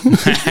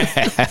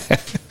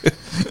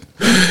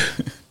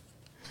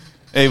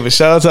 Hey, but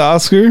shout out to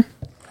Oscar.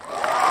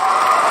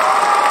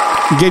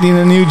 Getting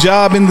a new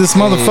job in this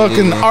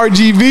motherfucking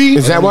RGV.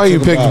 Is that why you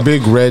picked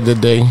Big Red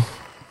today?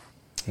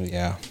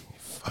 Yeah.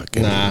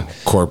 Fucking Nah.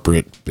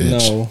 corporate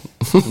bitch.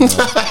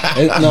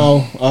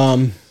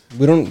 No.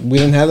 We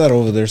didn't have that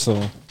over there,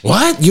 so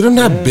What? You don't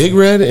have Big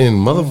Red in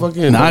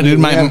motherfucking... Nah, dude,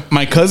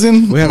 my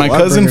cousin had from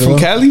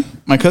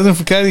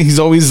Whataburger, Cali, he's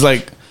always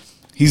like,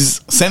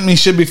 he's sent me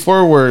shit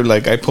before where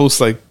like I post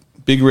like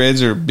Big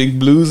Reds or Big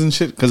Blues and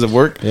shit because of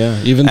work.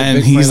 Yeah, even the and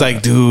big he's pineapple-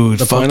 like, dude,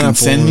 the fucking pineapple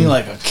send me one.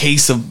 like a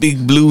case of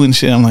Big Blue and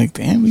shit. I'm like,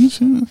 damn, it's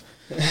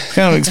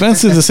kind of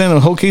expensive to send a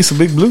whole case of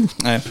Big Blue.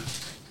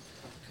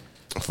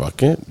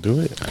 Fuck it. Do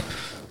it.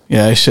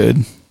 Yeah, I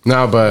should.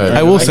 No, but...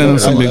 I will send him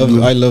some Big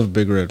Blue. I love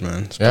Big Red,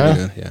 man. It's Yeah?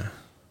 pretty good. Yeah.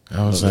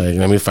 I was like,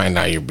 let me find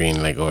out you're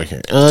being like over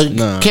here.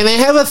 Nah. Can I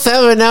have a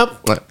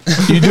 7-Up?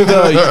 You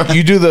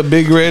do the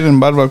Big Red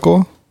and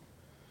barbacoa.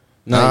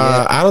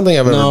 I don't think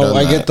I've ever done No,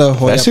 I that. get the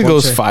Hoya That shit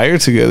goes ponche. fire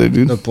together,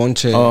 dude. The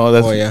ponche. Oh,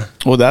 that's Hoya.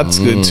 well, that's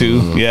good too.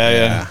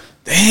 Yeah.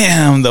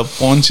 Damn, the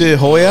ponche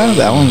Hoya,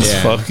 that one's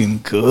Yeah.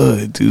 fucking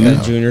good, dude.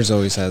 Yeah, Juniors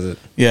always has it.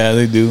 Yeah,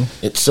 they do.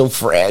 It's so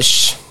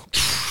fresh.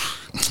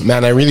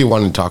 Man, I really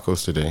wanted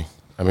tacos today.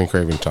 I've been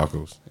craving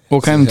tacos.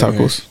 What kind of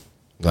tacos?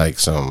 Like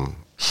some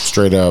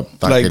straight up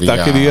Like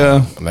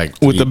taqueria, like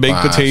with the baked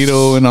tripas.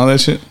 potato and all that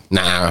shit.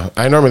 Nah,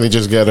 I normally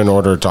just get an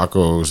order of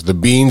tacos. The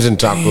beans and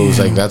tacos,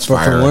 like that's But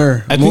fire. from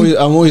where? I I'm think-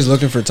 always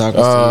looking for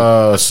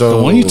tacos. So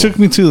The one you took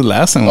me to the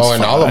last time was Oh,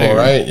 in fire. Alamo,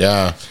 right?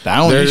 Yeah.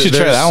 That one- you should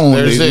try that one one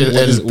There's day, dude.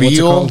 El What's it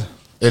Pio, called?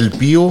 El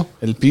Pio,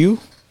 El Pio?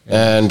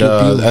 and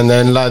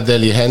then La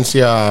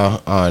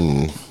Diligencia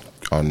on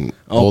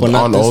Oh, but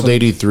not on this Old one.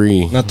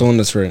 83. Not the one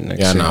that's right next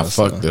Yeah, to nah, us,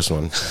 fuck so. this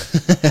one.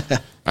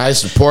 I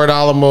support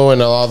Alamo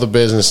and all the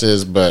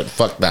businesses, but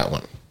fuck that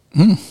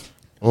one.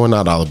 Well,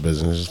 not all the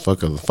businesses.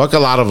 Fuck a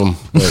lot of them.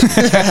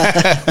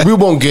 But we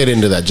won't get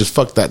into that. Just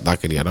fuck that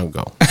taqueria. Don't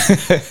go.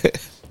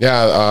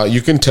 Yeah,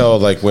 you can tell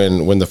like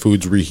when the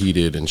food's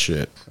reheated and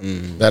shit.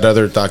 That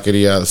other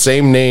taqueria,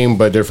 same name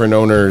but different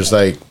owners.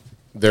 Like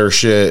their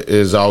shit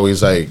is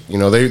always like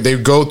they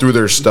go through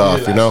their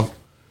stuff.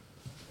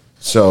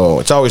 So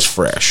it's always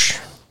fresh.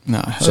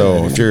 No.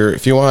 So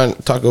if you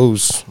want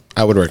tacos,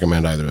 I would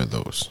recommend either of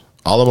those,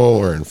 Alamo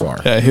or in Far.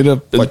 yeah, hit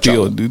up El What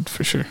Pio, job? dude,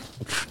 for sure.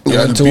 Yeah,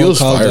 went the to one Beal's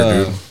called,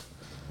 fire, dude.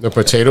 The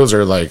potatoes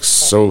are like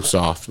so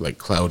soft, like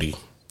cloudy.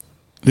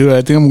 Dude,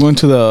 I think I'm going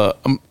to the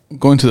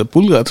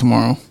Pulga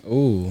tomorrow.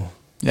 Ooh.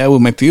 Yeah,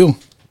 with my tío.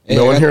 Hey,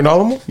 No I one got- here in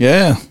Alamo?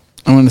 Yeah.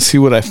 I'm gonna see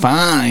what I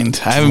find.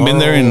 I haven't been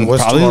there in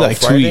What's probably tomorrow, like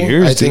 2 Friday?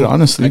 years, I dude. think-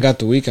 Honestly, I got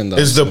the weekend. Though,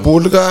 Is the so.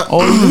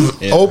 Pulga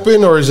Yeah.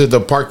 open or is it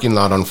the parking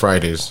lot on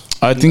Fridays?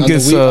 I think on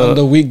it's on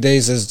the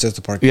weekdays is just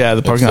the parking. yeah,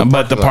 the parking lot.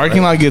 But the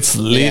parking lot gets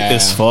lit Yeah.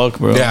 as fuck,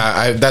 bro.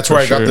 Yeah, that's where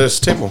I sure. got this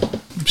table.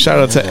 Shout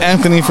out to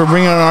Anthony for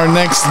bringing our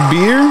next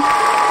beer.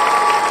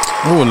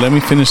 Oh, let me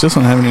finish this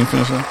one. I haven't even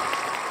finished that.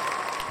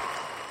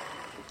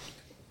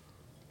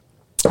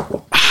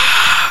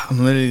 I'm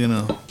literally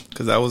gonna,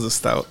 because that was a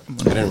stout.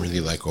 I didn't really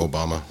like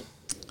Obama.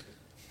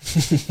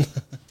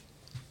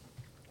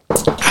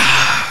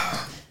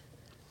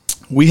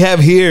 We have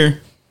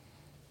here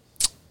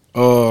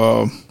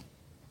Goose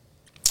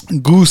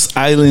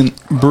Island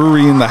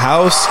Brewery in the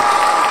house.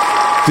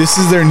 This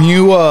is their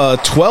new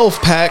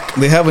 12 pack.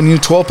 They have a new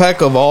 12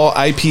 pack of all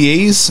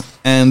IPAs,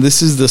 and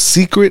this is the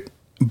Secret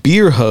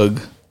Beer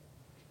Hug.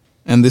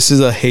 And this is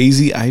a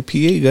hazy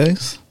IPA,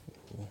 guys.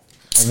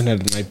 I haven't had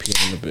an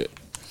IPA in a bit.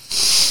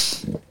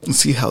 Let's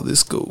see how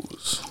this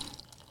goes.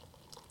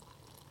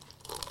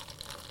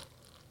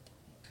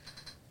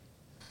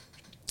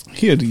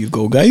 Here you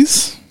go,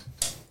 guys.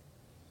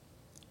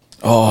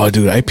 Oh,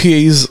 dude,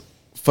 IPAs,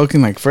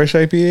 fucking like fresh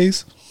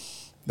IPAs,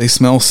 they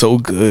smell so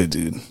good,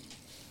 dude.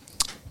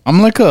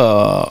 I'm like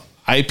a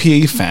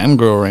IPA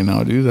fangirl right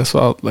now, dude. That's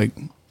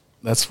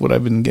what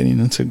I've been getting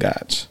into.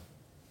 Gotch.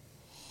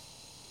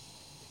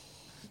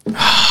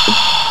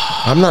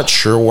 I'm not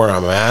sure where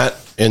I'm at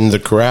in the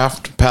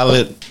craft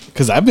palette.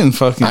 Because I've been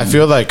fucking. I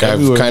feel like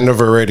everywhere. I've kind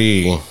of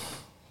already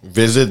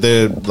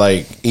visited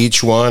like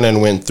each one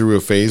and went through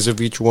a phase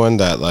of each one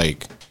that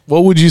like.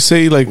 What would you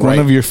say, like one Right.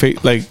 of your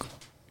like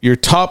your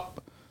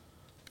top,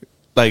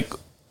 like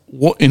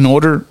what in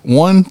order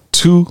 1,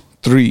 2,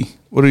 3?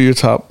 What are your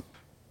top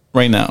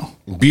right now?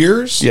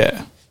 Beers?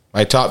 Yeah,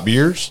 My top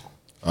beers?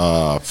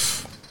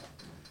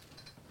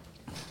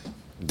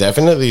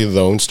 Definitely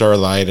Lone Star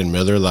Light and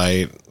Miller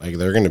Light. Like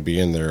they're gonna be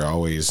in there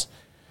always.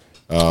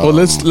 well,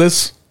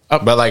 let's.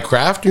 But like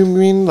craft, you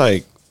mean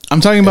like? I'm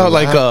talking about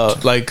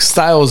Left. like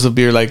styles of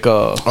beer, like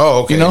Oh,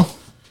 okay. you know,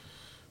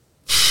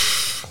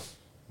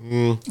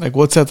 like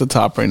what's at the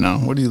top right now?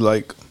 What do you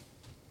like?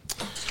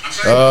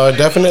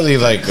 Definitely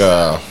like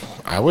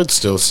I would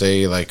still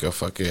say like a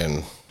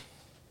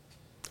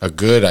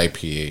good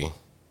IPA.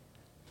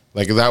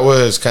 Like that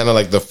was kind of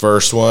like the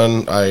first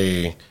one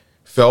I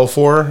fell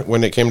for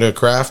when it came to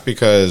craft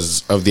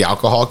because of the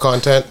alcohol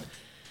content.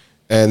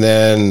 And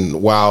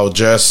then while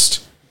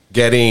just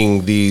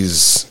getting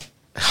these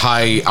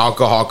high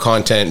alcohol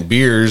content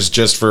beers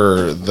just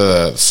for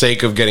the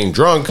sake of getting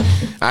drunk,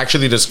 I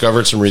actually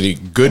discovered some really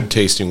good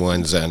tasting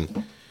ones. And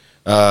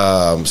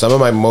some of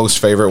my most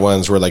favorite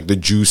ones were like the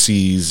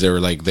juicies or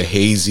like the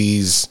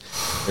hazies.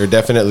 They're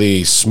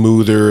definitely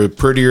smoother,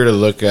 prettier to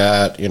look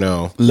at, you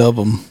know. Love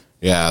them.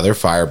 Yeah, they're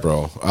fire,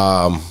 bro.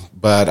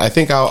 But I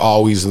think I'll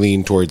always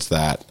lean towards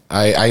that.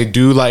 I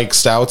do like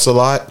stouts a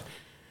lot.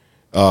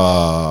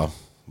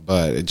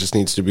 But it just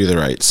needs to be the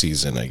right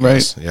season, I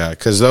guess. Right. Yeah,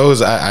 because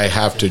those I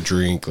have to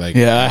drink like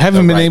Yeah, I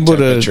haven't the been right able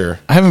temperature.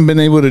 to. I haven't been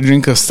able to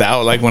drink a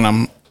stout like when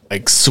I'm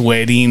like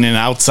sweating and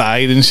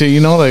outside and shit. You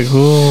know, like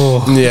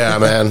oh. Yeah,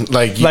 man.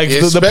 Like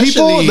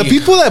the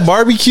people that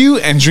barbecue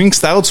and drink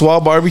stouts while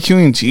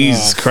barbecuing,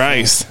 Jesus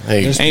Christ.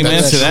 Hey, Amen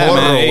that's to that,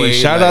 man. Hey, Chorro,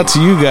 shout like- out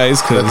to you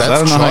guys because I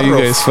don't know how you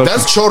guys fucking.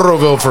 That's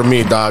Chorroville for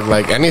me, dog.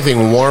 Like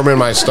anything warm in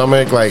my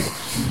stomach, like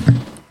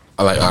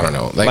I don't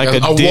know, like Like a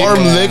a dick. warm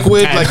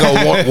liquid, like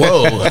a warm.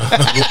 Whoa,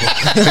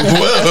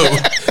 whoa,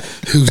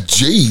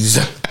 jeez.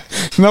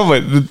 No,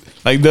 but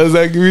like, does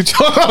that give you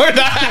chorro or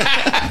not?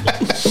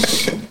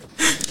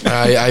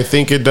 I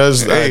think it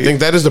does. I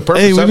think that is the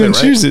purpose Hey, we of didn't it,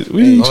 right? choose it.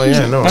 We didn't Oh, choose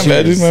yeah, it. no. My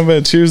bad, dude. My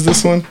bad. Cheers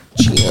this one.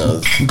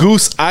 Cheers.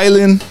 Goose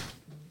Island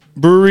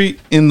Brewery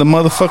in the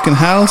motherfucking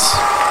house.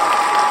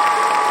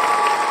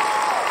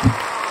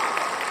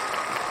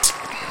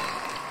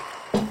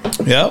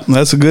 Yep,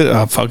 that's a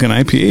good fucking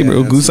IPA,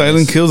 bro. Goose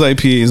Island kills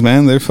IPAs,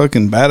 man. They're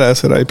fucking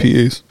badass at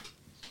IPAs.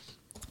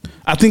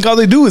 I think all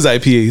they do is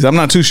IPAs. I'm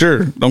not too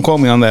sure. Don't quote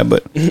me on that,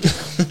 but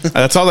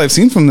that's all I've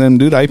seen from them,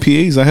 dude.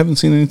 IPAs. I haven't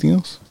seen anything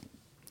else.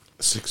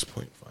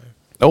 6.5.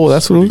 Oh,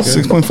 that's what it was.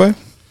 6.5.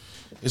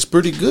 It's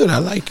pretty good. I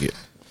like it.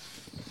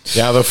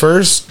 Yeah, the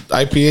first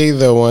IPA,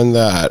 the one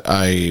that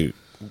I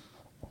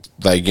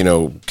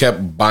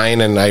kept buying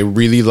and I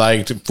really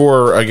liked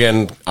for,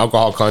 again,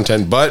 alcohol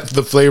content, but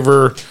the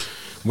flavor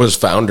was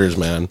Founders,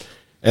 man.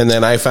 And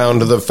then I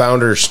found the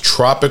Founders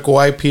Tropical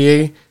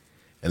IPA,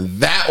 and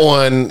that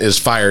one is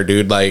fire,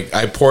 dude. Like,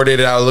 I poured it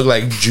out. It looked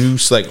like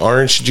juice, like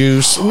orange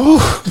juice. Ooh,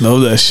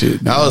 Love that shit.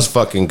 Dude. that was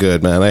fucking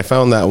good, man. I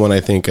found that one, I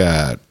think,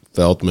 at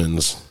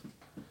Feldman's.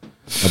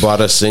 I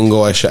bought a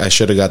single. I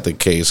should have got the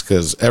case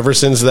because ever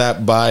since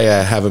that buy,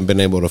 I haven't been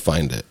able to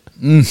find it.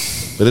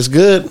 But it's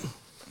good.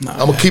 I'm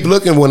going to keep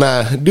looking when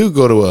I do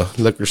go to a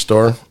liquor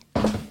store.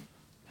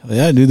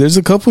 Yeah, dude. There's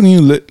a couple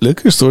new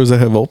liquor stores that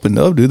have opened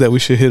up, dude, that we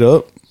should hit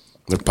up.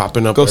 They're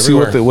popping up Go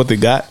everywhere. see what they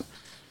got.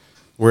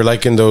 We're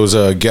like in those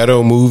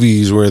ghetto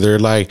movies where they're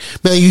like,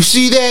 man, you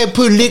see that?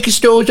 Put liquor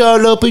stores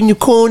all up in your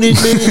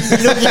corners, man.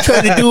 You know, they're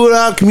trying to do it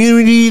our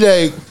community.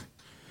 Like,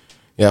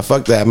 Yeah,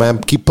 fuck that, man.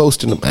 Keep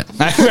posting them, man.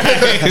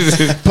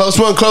 Post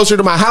one closer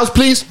to my house,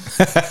 please.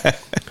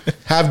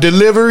 Have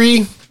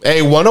delivery.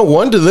 Hey,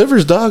 101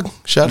 delivers, dog.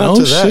 Shout out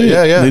to that.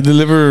 Yeah. They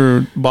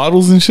deliver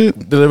bottles and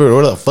shit. Deliver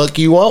what the fuck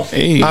you want.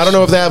 Hey. I don't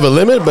know if they have a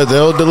limit, but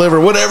they'll deliver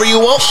whatever you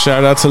want.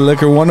 Shout out to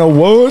Liquor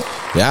 101.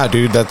 Yeah,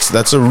 dude,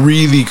 that's a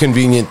really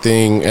convenient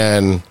thing,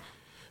 and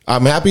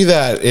I'm happy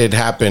that it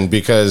happened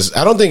because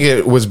I don't think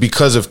it was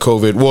because of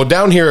COVID. Well,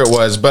 down here it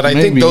was, but I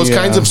think Maybe, those yeah.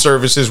 kinds of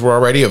services were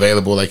already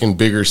available, like in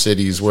bigger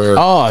cities where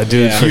Oh,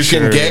 dude, for you sure,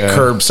 can get yeah.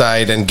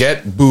 curbside and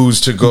get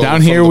booze to go. Down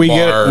from here the we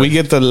bar.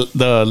 get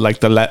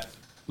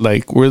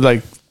we're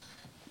like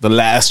the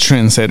last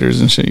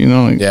trendsetters and shit, you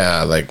know? Like,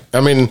 Yeah, like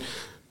I mean,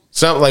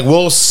 some like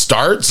we'll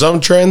start some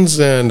trends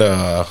and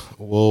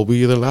we'll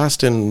be the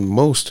last in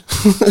most.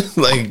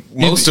 Like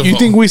most of you them.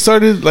 think we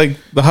started like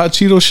the hot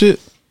Cheeto shit?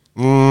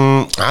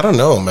 I don't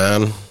know,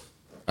 man.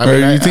 I Or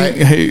mean, you think?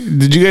 Hey,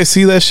 did you guys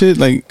see that shit?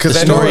 Like, because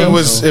the I know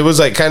story? it was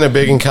like kind of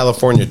big in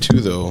California too,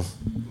 though.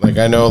 Like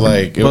I know,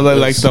 like it But was,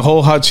 like the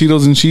whole hot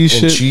Cheetos and cheese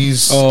and shit.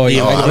 cheese. Oh,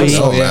 yeah, I don't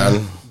know, yeah.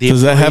 man.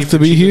 Does that have to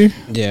be here?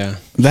 Yeah.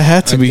 That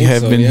had to I be think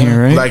have so, been yeah.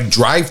 here, right? Like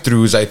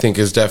drive-throughs, I think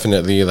is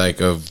definitely like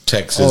of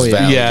Texas Oh, yeah.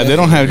 Valley. yeah, they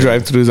don't have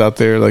drive-throughs out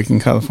there like in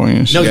California.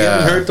 And shit. No, you Yeah.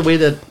 haven't heard the way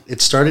that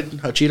it started,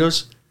 Hot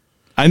Cheetos?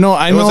 I know,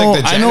 was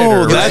like the I know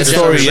janitor, that right?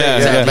 story. Yeah,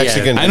 Yeah,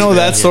 Mexican. I know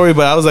that story,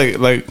 but I was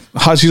like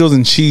hot Cheetos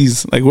and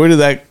cheese. Like, where did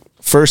that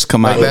first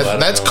come out? Like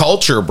that's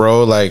culture,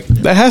 bro. Like,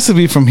 That has to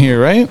be from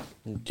here, right?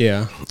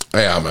 Yeah.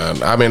 yeah,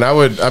 man. I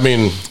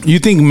mean, You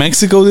think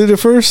Mexico did it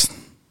first,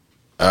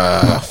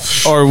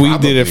 or we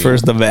did it probably.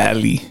 first? The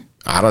Valley.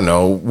 I don't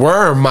know where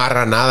are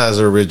maranadas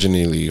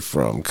originally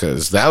from,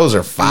 because those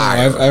are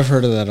fire. I've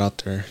heard of that out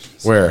there.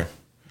 Where?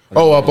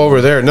 Oh, up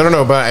over there.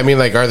 No. But I mean,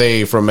 like, are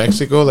they from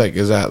Mexico? Like,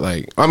 is that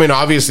like? I mean,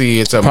 obviously,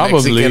 it's a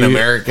Probably Mexican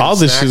American. all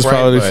this snack, shit's right?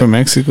 probably But- from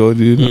Mexico,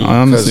 dude.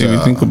 Honestly, if you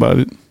 'Cause, think about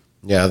it.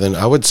 Yeah, then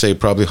I would say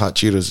probably hot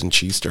Cheetos and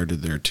cheese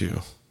started there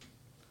too.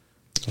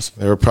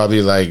 They were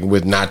probably like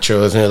with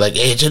nachos, and they're like,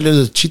 "Hey, échale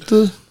los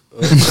Cheetos."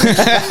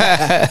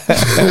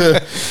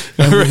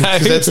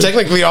 Right? That's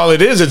technically all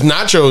it is. It's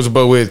nachos,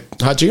 but with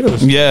hot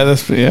Cheetos. Yeah,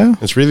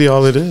 That's really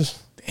all it is.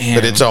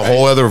 But it's a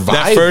whole other vibe.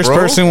 That first bro.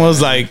 person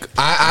was like,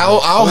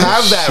 I'll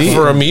have that shit.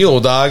 for a meal,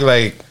 dog.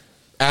 Like,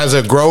 as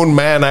a grown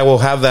man, I will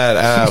have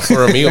that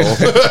for a meal.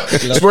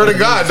 Swear to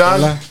God,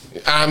 dog.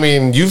 I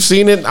mean, you've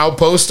seen it. I'll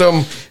post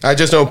them. I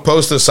just don't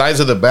post the size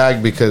of the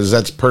bag because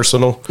that's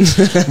personal.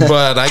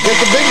 But I get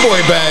the big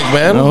boy bag,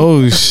 man.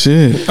 oh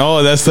shit.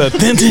 Oh, that's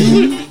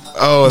the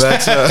Oh,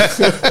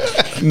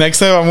 that's next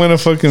time I'm gonna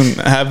fucking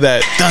have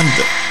that dun,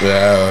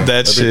 yeah. that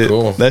that'd be shit.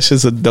 cool. That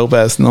shit's a dope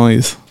ass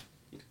noise.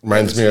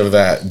 Reminds me of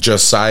that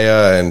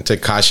Josiah and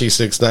Tekashi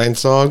 6ix9ine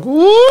song.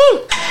 Woo!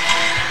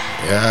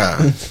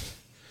 Yeah.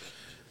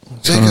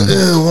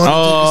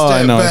 Oh,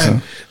 I know.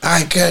 Back.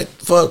 I can't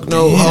fuck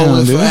no hoe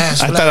with dude.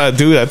 fast. I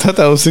thought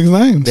that was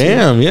 6ix9ine.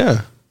 Damn,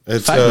 yeah.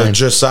 It's 5'9".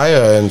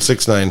 Josiah and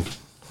 6ix9ine.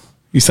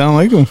 You sound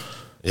like him.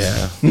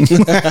 Yeah.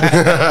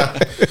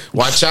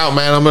 Watch out,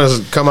 man. I'm gonna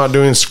come out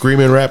doing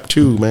screaming rap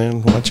too,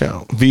 man. Watch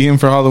out. Be him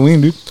for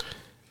Halloween, dude.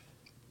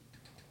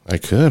 I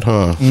could,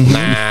 huh?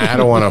 Nah, I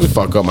don't want to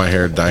fuck up my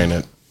hair dyeing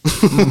it.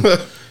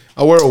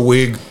 I'll wear a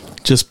wig.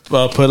 Just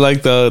put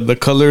like the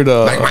colored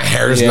Like my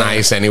hair is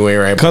nice anyway,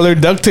 right?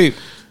 colored duct tape.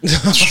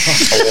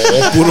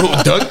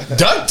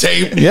 duct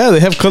tape. Yeah, they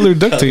have colored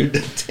duct tape.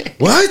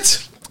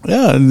 What?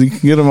 Yeah, you can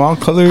get them all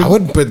colored. I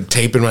wouldn't put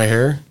tape in my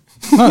hair.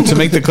 No, to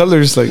make the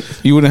colors like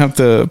you wouldn't have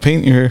to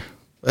paint your hair.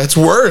 That's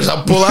worse.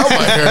 I'll pull out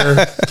my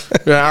hair.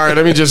 Yeah, all right,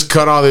 let me just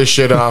cut all this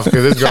shit off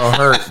because it's gonna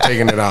hurt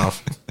taking it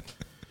off.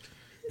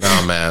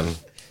 No, man,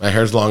 my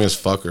hair's long as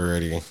fuck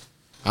already.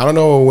 I don't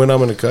know when I'm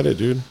gonna cut it,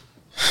 dude.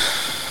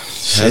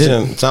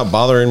 It's not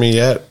bothering me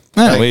yet.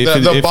 Yeah, wait, if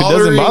it doesn't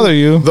bother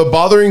you. the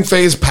bothering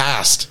phase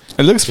passed.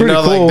 It looks pretty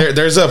cool. Like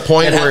there's a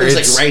point It where happens,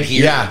 it's like, right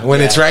here. Yeah,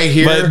 when it's Yeah. right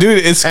here. But,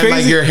 dude, it's and like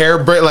crazy. your hair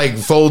like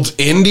folds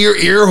into your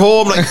ear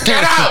hole. I'm like,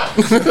 get out.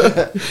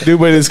 Dude,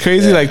 but it's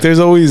crazy. Like, there's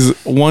always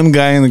one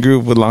guy in the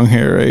group with long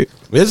hair, right?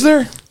 Is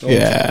there?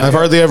 Yeah, I've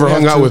hardly ever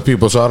hung out with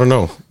people, so I don't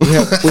know.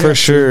 for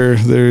sure.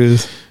 There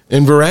is.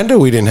 In Veranda,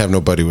 we didn't have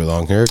nobody with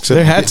long hair. Except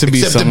There had to be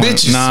except someone. the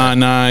bitches.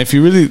 Nah. If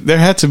you really, there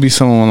had to be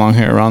someone with long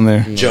hair around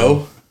there.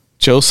 Joe?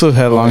 Joseph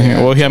had long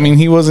hair. Well,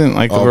 he wasn't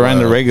like the Oh,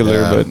 veranda well, regular,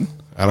 yeah. but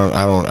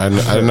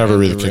I never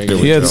really kicked it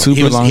with he had Joe.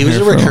 super long He was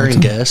hair. a for long recurring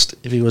time. guest.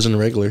 If he wasn't a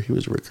regular, he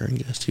was a recurring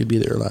guest. He'd be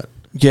there a lot.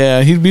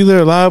 Yeah, he'd be there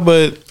a lot,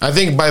 but I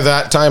think by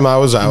that time I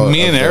was out.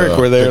 me and of Eric the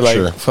were there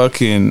picture. like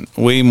fucking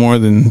way more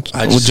than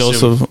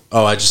Joseph.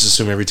 I just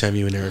assume every time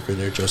you and Eric were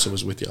there, Joseph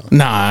was with y'all.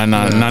 Nah,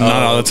 not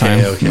all the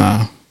time. okay.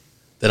 Nah,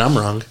 Then I'm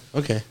wrong.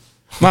 Okay.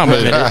 nah,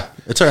 but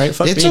It's all right.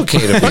 Fuck It's me. okay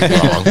to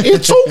be wrong.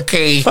 It's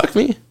okay. Fuck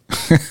me.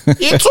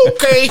 It's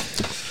okay.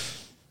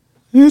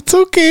 it's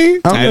okay.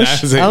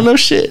 I don't know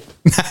shit.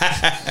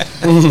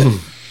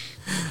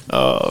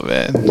 Oh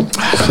man,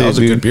 That was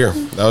a good beer.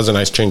 That was a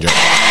nice change up.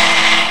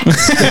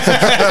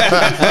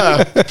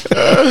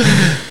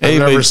 Hey, I've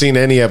never but seen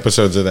any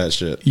episodes of that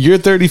shit. you're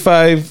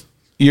 35.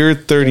 You're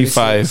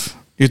 35.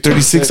 You're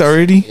 36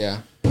 already. Yeah.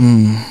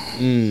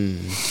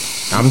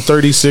 I'm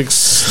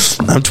 36.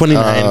 I'm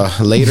 29.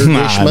 Later this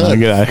month.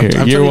 Get out of here.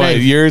 I'm You're 29. what?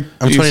 You're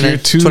I'm 29. You're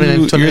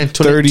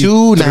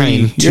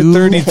 29. You're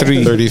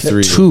 33.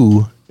 33.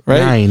 2 Right?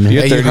 9.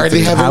 You're Hey, you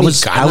hardly 33. have I any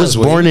was ganas,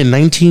 born in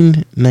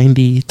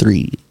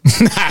 1993.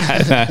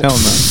 Hell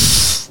no.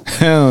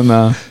 Hell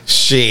no.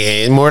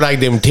 Shit, more like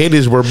them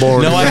titties were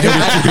born. No, I no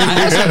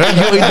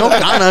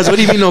ganas. What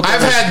do you mean no ganas?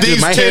 I've had these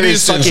Dude, my hair titties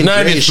is since fucking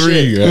gray as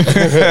shit.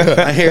 93.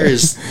 My hair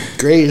is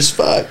gray as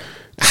fuck.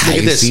 Look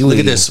at this. Look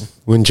at this.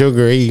 When you're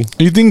gray,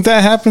 You think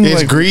that happens? it's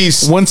like,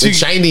 grease. Once you It's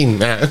shining.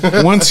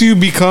 once you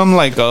become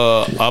like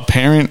a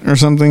parent or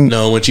something.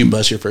 No, once you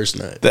bust your first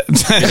nut.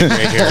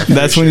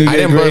 That's when you I get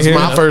didn't gray bust hair.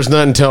 my first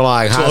nut until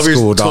like high 12 years,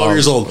 school, 12 dog.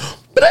 years old.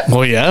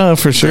 Well, yeah,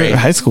 for sure. Right.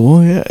 High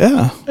school, yeah.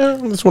 Yeah,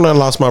 that's when I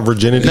lost my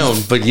virginity. No,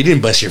 but you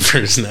didn't bust your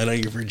first nut on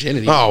your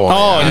virginity. Oh,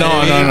 Oh yeah.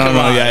 no,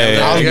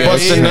 yeah. I was Yeah,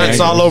 busting yeah, nuts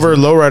yeah. all over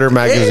lowrider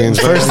magazines.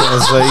 First, I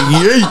was like,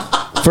 yay.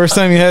 First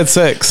time you had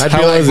sex. I'd How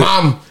be like, was it?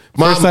 Mom.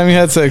 First time you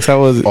had sex,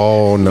 how was it?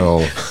 Oh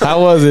no. How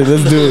was it?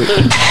 Let's do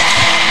it.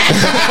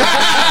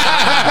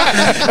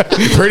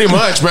 Pretty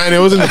much, man. It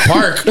was in the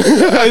park. In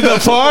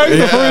the park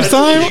the first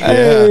time?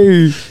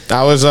 Hey.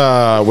 I was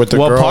with the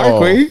What girl.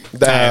 park were you?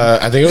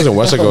 I think it was in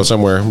Westaco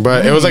somewhere,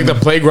 but it was like the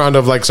playground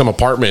of like some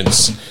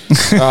apartments.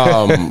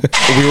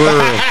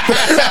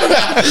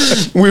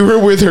 We were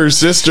with her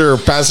sister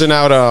passing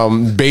out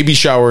baby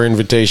shower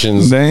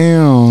invitations,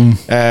 Damn.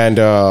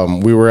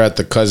 and we were at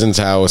the cousin's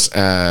house,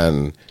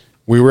 and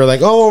we were like,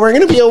 "Oh, we're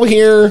gonna be over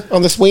here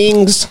on the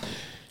swings,"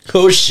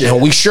 Oh, shit.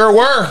 and we sure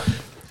were.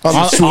 On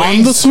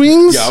On the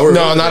swings? Yeah, we're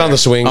No, over not there. on the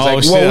swings.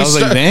 Oh, shit. I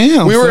was like,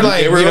 damn, We were son.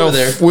 like, They were you know, over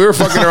there. we were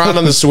fucking around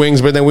on the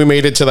swings, but then we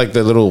made it to like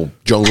the little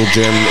jungle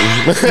gym.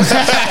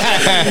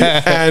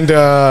 And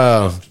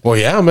well,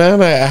 yeah, man,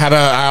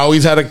 I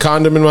always had a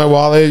condom in my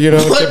wallet. You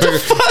know,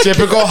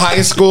 typical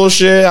high school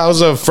shit. I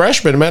was a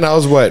freshman, man. I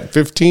was what,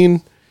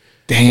 15?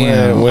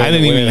 Damn. When- I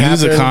didn't when even it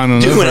use a happened. condom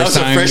Dude, the when I first was a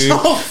time, freshman.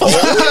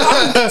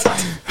 dude.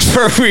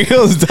 For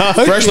reals, dog.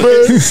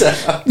 Freshman.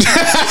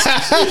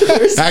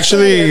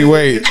 Actually,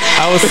 wait.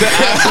 I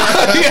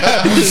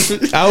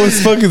was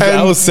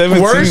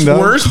 17, dog.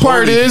 Worst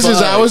part is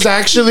I was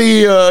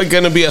actually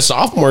gonna be a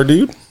sophomore,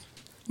 dude.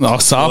 Oh,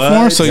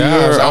 sophomore? What? So Yeah,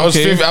 you were, I was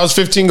okay. I was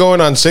 15 going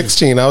on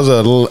 16. I was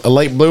a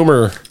late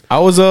bloomer. I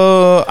was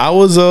I'm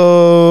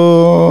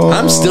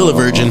still a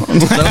virgin. I don't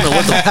know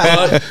what the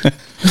fuck.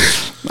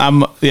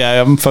 I'm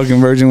fucking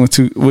virgin with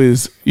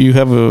you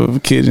have a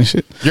kid and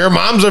shit. Your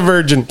mom's a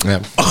virgin.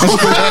 Yeah.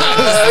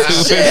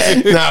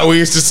 No, we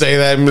used to say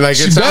that. and like,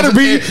 it better sounds,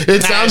 be.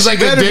 It sounds like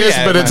a diss,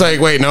 but it's like,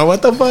 wait, no,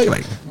 what the fuck?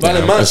 Like,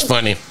 it's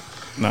funny.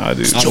 Nah,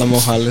 dude. Alamo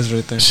Hollis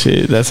right there.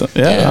 Shit, that's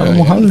Yeah,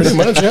 Alamo Hollis. pretty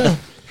much, yeah.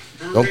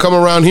 Don't come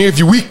around here if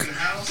you're weak.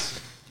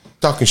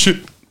 Talking shit.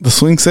 The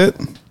swing set.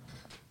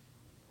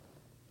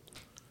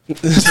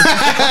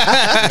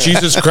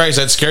 Jesus Christ,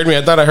 that scared me.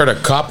 I thought I heard a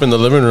cop in the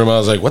living room. I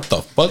was like, what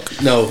the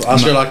fuck? No,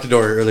 Oscar locked the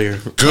door earlier.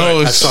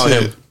 Oh, I saw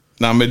him.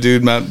 Nah, but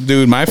dude,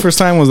 my first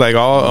time was like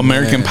all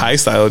American Pie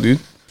style, dude.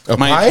 A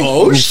pie?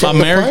 Oh, shit.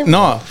 American?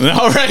 No,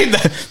 right.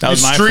 That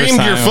was my streamed first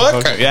time. your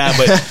fuck? Fuck, yeah,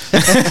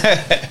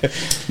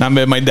 but nah,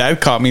 but my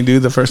dad caught me,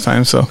 dude, the first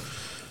time. So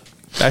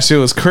that shit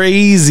was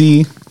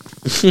crazy.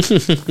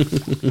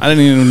 I didn't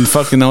even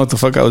fucking know what the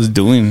fuck I was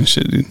doing and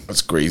shit, dude.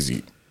 That's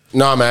crazy.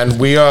 Nah, man.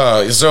 We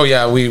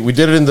we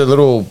did it in the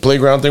little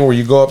playground thing where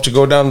you go up to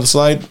go down the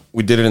slide.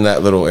 We did it in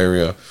that little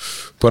area.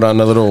 Put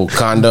on a little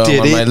condom Did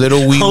on it? my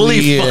little wee Holy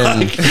wee fuck.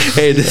 and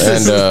Hey, this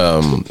is.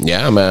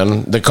 yeah,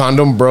 man. The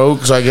condom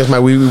broke, so I guess my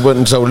wee wee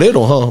wasn't so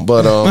little, huh?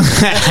 But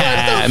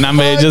Nah,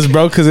 man, it just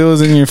broke because it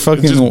was in your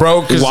fucking just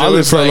broke 'cause it wallet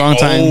was, for a like, long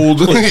time. old.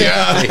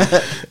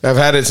 Yeah, I've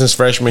had it since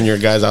freshman year,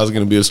 guys. I was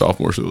gonna be a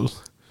sophomore, so.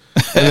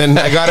 And then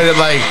I got it at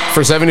like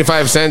for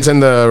 75 cents in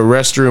the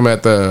restroom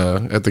at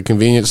the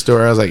convenience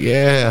store. I was like,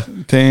 yeah.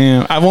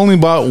 Damn, I've only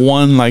bought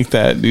one like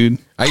that, dude.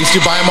 I used to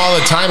buy them all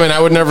the time, and I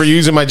would never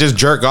use them. I just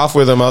jerk off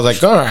with them. I was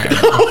like, all right, wait,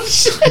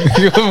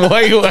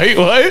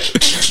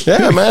 what?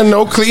 yeah, man,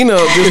 no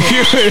cleanup.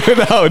 Just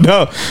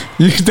No,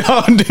 you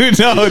don't, dude.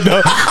 No.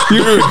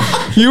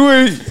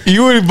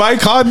 You would buy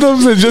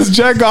condoms and just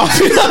jack off.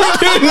 Dude,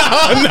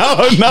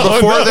 no.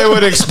 before they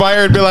would expire,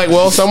 it'd be like,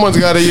 well, someone's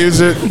got to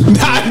use it.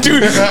 Nah,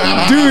 dude,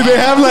 they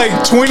have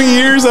like 20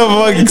 years of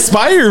like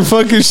expired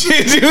fucking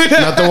shit, dude.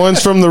 Not the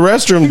ones from the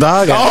restroom,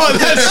 dog. Oh,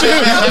 that's true.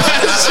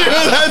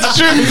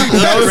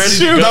 That's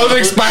true. Those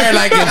expired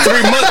like in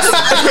 3 months.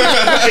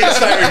 It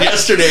expired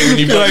yesterday when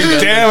you You're like,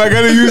 damn, I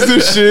gotta use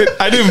this shit.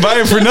 I didn't buy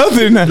it for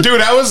nothing.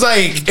 Dude, I was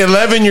like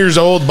 11 years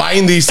old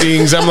buying these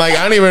things. I'm like,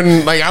 I don't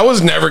even, like, I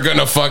was never going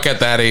to fuck at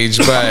that age,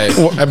 but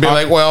I'd be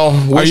like, well,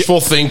 wishful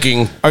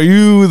thinking. Are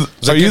you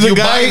Like, the if you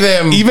guy? buy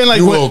them, even like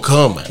you when, will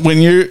come. when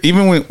you're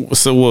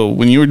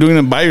when you were doing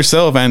it by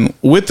yourself and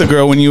with the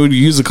girl when you would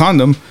use a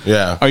condom.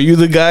 Yeah. Are you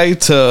the guy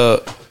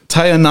to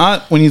tie a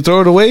knot when you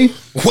throw it away?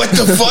 What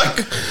the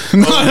fuck?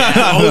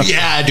 Oh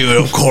yeah, dude.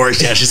 Of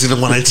course, yeah. She's gonna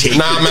want to take.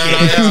 Nah, man.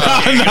 No.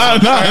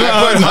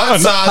 I put hot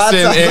sauce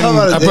in.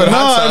 I put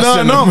hot sauce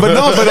in.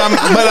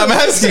 But I'm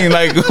asking,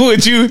 like,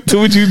 would you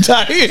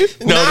tie it?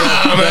 No,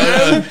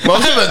 man.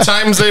 Most of the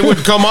times they would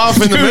come off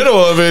in the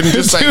middle of it and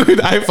just like, Dude,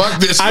 fuck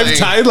this I've thing.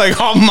 tied like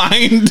all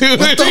mine, dude.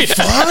 What the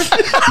fuck?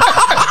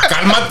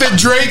 Calmate,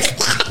 Drake.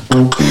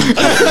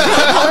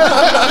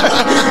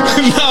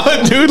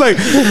 No, dude, like,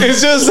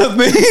 it's just a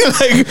thing.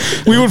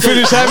 Like, we would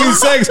finish having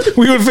sex.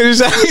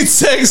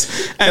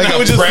 And Like I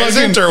would a just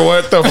present fucking, or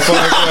what the fuck?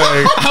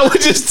 Like, I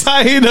would just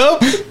tie it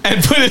up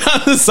and put it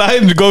on the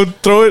side and go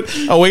throw it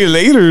away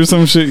later or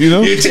some shit, you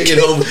know? You take it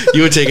home.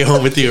 You would take it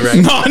home with you, right?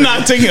 No, I'm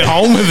not taking it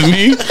home with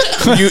me.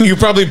 you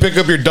probably pick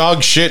up your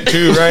dog shit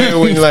too, right?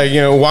 When you're like,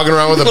 walking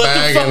around with a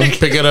bag and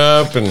pick it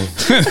up and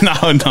No,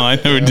 I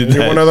never did that.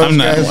 You're one of those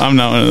guys? I'm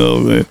not one of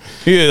those.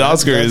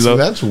 Oscar is though.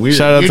 that's weird.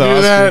 Shout out You to do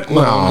Oscar. that?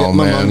 No,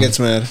 My man. mom gets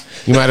mad.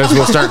 You might as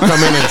well start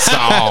coming and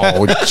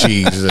oh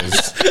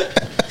Jesus.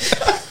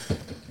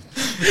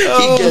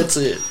 He gets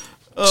it.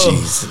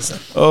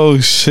 Jesus. Oh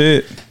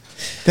shit!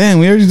 Damn,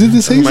 we already did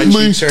this. My Asian?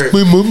 cheeks hurt.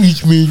 My mom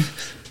eats me.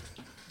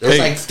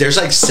 There's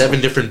like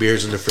 7 different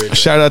beers in the fridge.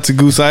 Shout out to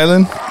Goose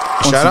Island.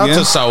 Once Shout out again.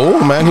 to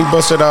Saul, man. He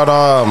busted out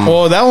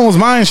Well, that one was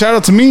mine. Shout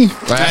out to me.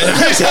 Solo.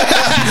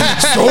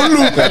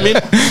 I mean,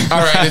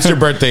 all right, it's your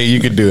birthday. You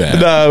could do that.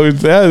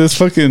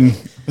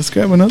 Let's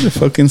grab another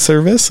fucking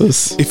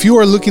cervezas. If you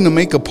are looking to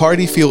make a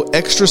party feel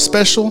extra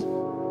special,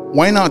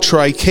 why not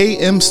try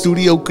KM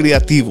Studio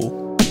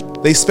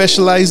Creativo? They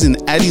specialize in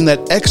adding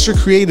that extra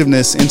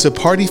creativeness into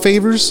party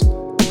favors,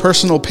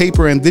 personal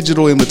paper and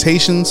digital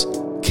invitations,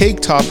 cake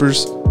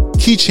toppers,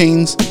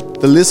 keychains,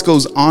 the list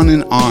goes on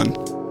and on.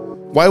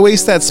 Why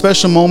waste that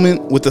special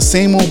moment with the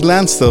same old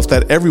bland stuff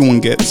that everyone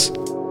gets?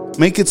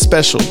 Make it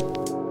special.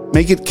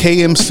 Make it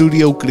KM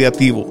Studio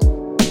Creativo.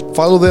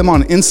 Follow them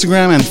on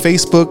Instagram and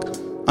Facebook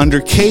under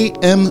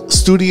KM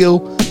Studio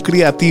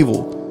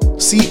Creativo.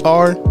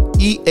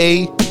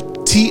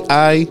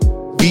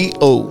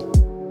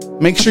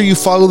 CREATIVO. Make sure you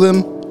follow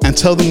them and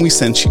tell them we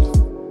sent you.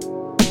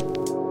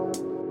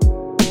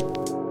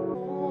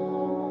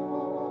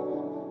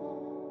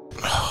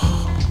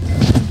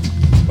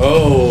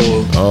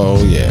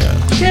 Oh yeah.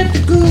 Get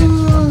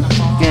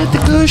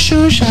the good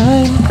shoe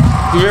shine.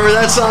 You remember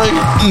that song?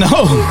 No.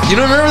 You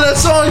don't remember that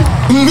song?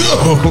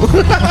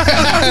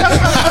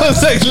 I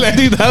was like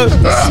letting out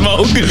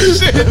smoke and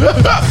shit.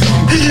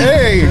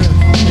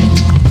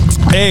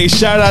 Hey,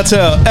 shout out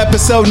to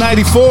episode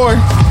 94.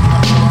 Man,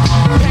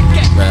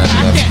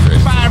 that's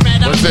crazy.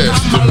 What's this?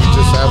 Did we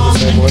just have the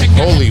same one?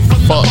 Holy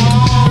fuck.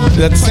 Is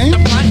that the same?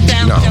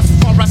 No.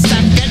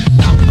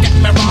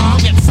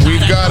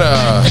 We've got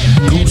a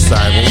Goose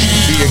Island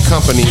beer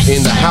company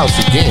in the house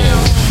again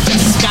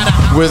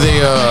with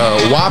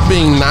a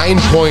whopping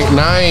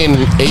 9.9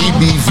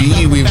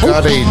 ABV. We've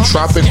got a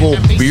tropical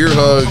beer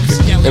hug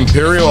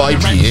Imperial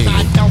IPA.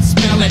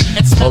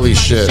 Holy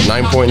shit,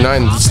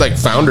 9.9. It's like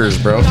Founders,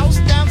 bro.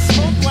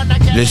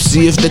 Let's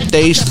see if the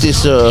taste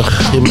is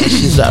it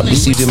matches up. Let's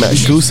see if it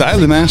matches. Goose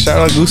Island, man. Shout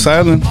out Goose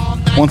Island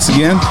once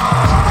again.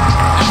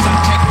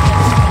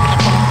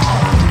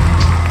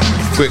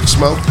 Quick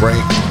smoke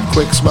break.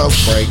 Quick smoke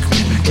break.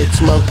 Quick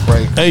smoke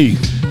break. Hey,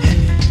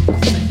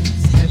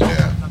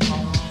 Yeah.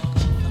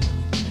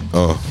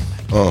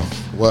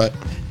 What?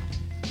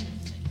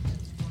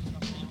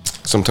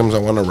 Sometimes I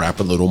want to rap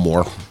a little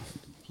more.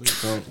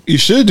 you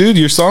should, dude.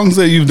 Your songs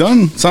that you've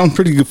done sound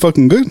pretty good,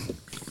 fucking good.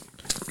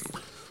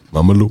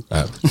 Mamalu.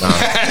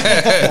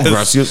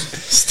 Gracias.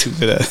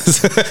 Stupid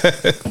ass.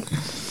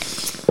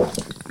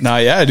 Nah,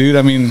 yeah, dude.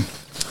 I mean,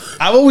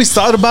 I've always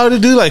thought about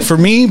it, dude. Like for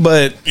me,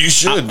 but You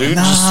should, dude.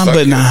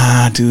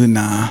 nah, dude,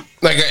 nah.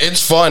 Like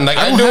it's fun. Like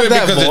I I, don't do have it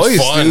that because voice,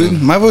 it's fun.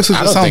 dude. My voice would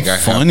I just don't sound think I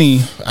have-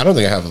 funny. I don't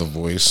think I have the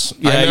voice.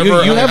 Yeah, I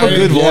you have a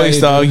good voice,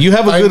 dog. You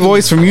have a good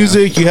voice for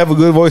music. You have a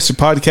good voice for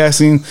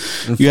podcasting.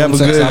 You have a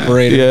phone sex good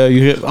operator. Yeah,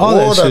 you have all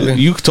that Whatever. shit.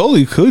 You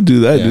totally could do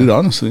that, Yeah. dude.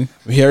 Honestly,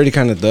 He already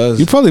kind of does.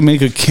 you probably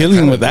make a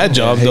killing with that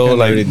job, he though. kinda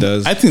Like, already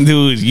does. I think,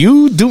 dude,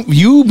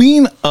 you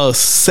being a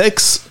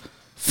sex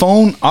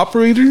phone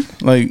operator,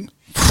 like,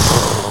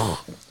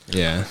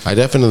 Yeah. I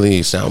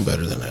definitely sound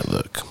better than I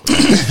look.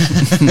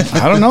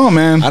 I don't know,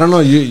 man. I don't know.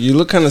 You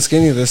look kind of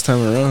skinny this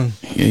time around.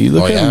 Yeah, you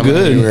look man,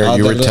 good.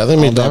 You were telling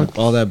me, dog.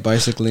 All that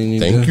bicycling.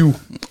 Thank do. you.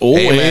 Oh,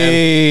 Hey, man.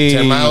 hey.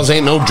 10 miles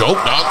ain't no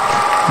joke,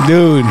 dog.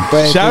 Dude.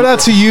 Thank Shout you. out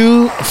to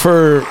you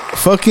for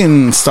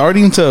fucking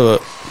starting to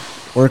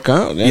Work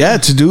out. yeah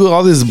to do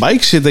all this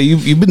bike shit that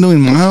you've been doing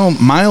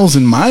miles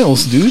and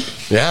miles, dude.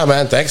 Yeah,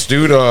 man. Thanks,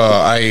 dude.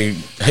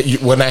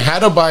 When I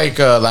had a bike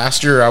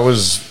last year,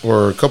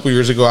 or a couple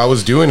years ago, I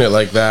was doing it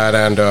like that.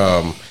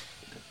 And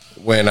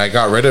when I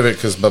got rid of it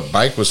because the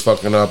bike was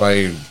fucking up,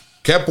 I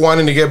kept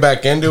wanting to get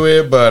back into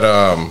it, but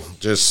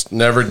just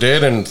never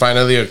did. And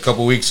finally, a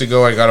couple weeks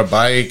ago, I got a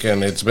bike,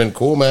 and it's been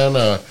cool,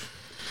 man.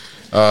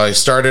 I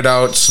started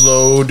out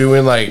slow,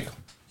 doing like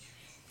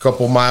a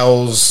couple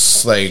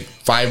miles, like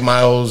 5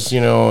 miles,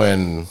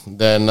 and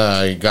then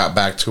I got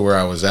back to where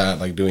I was at,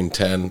 like doing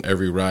 10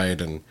 every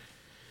ride. And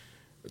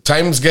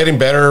time's getting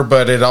better,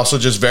 but it also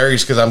just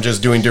varies because I'm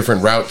just doing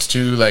different routes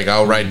too. Like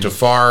I'll ride to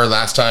far.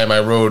 Last time I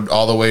rode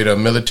all the way to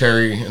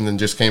Military and then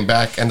just came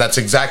back. And that's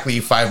exactly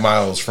 5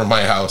 miles from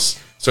my house.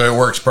 So it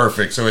works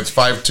perfect. So it's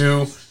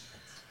 5.2,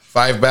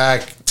 5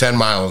 back, 10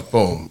 miles.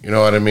 Boom. You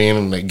know what I mean?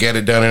 And like get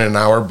it done in an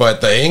hour. But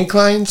the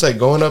inclines, like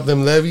going up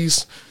them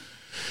levees,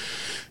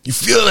 you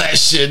feel that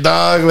shit,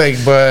 dog. Like,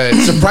 but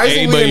surprisingly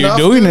Hey, but enough,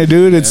 you're doing it,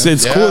 dude. It's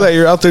Yeah. cool that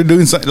you're out there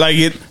doing something. Like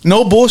it,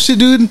 no bullshit,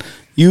 dude.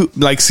 You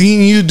like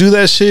seeing you do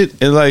that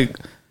shit. It like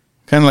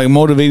kind of like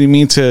motivated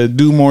me to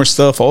do more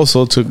stuff.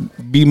 Also to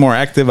be more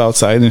active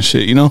outside and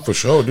shit. For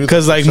sure, dude.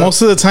 Because like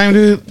most of the time,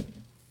 dude,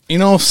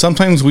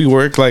 sometimes we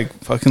work like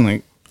fucking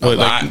like what,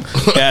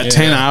 like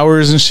 10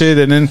 hours and shit,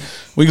 and then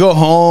we go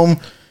home.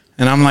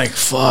 And I'm like,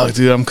 fuck,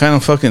 dude, I'm kind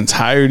of fucking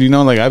tired,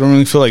 like I don't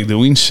really feel like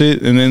doing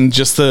shit. And then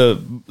just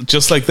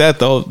like that,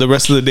 though, the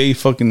rest of the day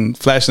fucking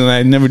flashing, and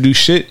I never do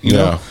shit, you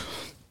know.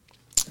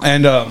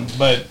 And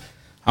but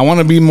I want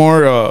to be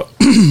more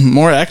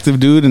more active,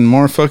 dude, and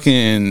more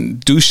fucking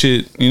do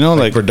shit,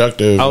 like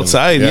productive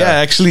outside. and- Yeah,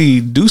 actually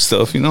do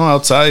stuff,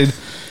 outside.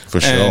 For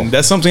sure. And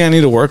that's something I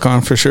need to work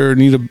on for sure.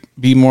 Need to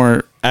be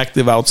more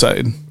active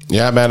outside.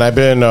 Yeah, man. I've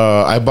been.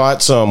 I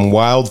bought some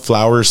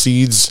wildflower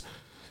seeds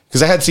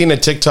because I had seen a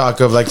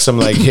TikTok of like some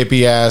like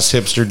hippie ass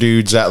hipster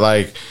dudes that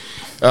like,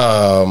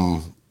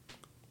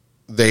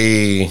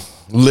 they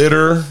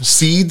litter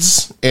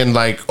seeds in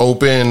like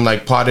open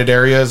like potted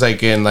areas,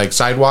 like in like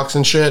sidewalks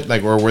and shit,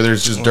 like where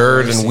there's just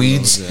dirt and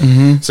weeds.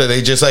 So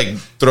they just like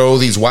throw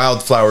these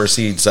wildflower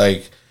seeds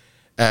like.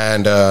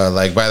 And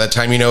like by the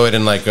time you know it,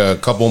 in like a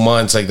couple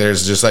months, like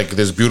there's just like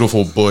this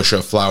beautiful bush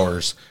of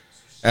flowers.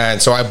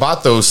 And so I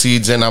bought those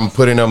seeds and I'm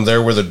putting them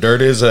there where the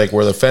dirt is, like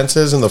where the fence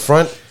is in the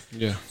front.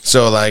 Yeah.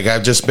 So like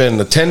I've just been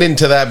attending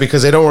to that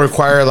because they don't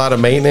require a lot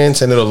of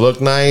maintenance and it'll look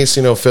nice,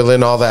 fill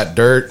in all that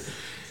dirt.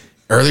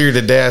 Earlier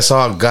today I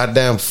saw a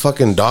goddamn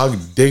fucking dog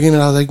digging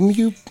and I was like,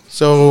 you.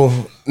 So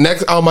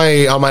next on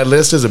my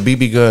list is a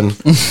BB gun.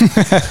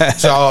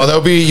 So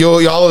there'll be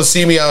y'all will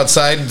see me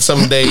outside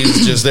some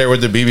days just there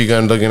with the BB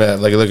gun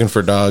looking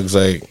for dogs.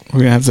 Like We're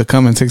gonna have to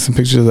come and take some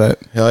pictures of that.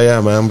 hell yeah,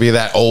 man! Be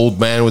that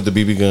old man with the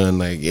BB gun.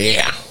 Like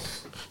yeah,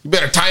 you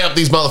better tie up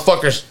these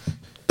motherfuckers.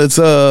 Let's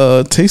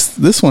taste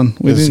this one.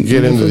 Let's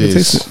get into this.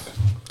 Taste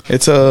it.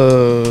 It's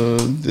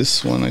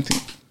this one, I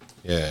think.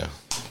 Yeah.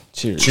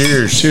 Cheers.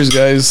 Cheers. Cheers,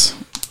 guys.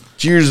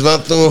 Cheers,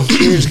 Vato.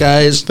 Cheers,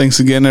 guys. Thanks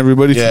again,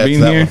 everybody, Yeah, for it's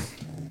being that here. one.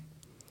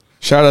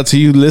 Shout out to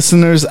you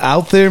listeners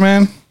out there,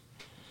 man.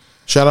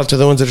 Shout out to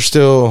the ones that are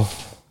still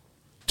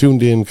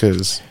tuned in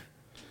because,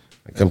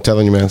 like I'm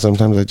telling you, man,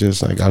 sometimes I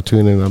just like I'll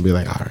tune in and I'll be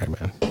like, all right,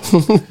 man.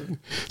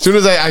 As soon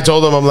as I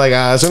told them, I'm like,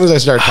 as soon as I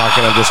start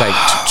talking, I'm just like,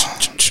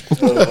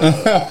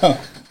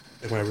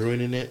 Am I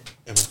ruining it?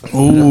 Am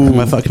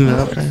I fucking it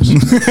up, guys?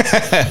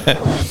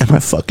 Am I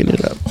fucking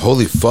it up?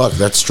 holy fuck,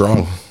 that's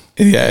strong.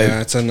 Yeah,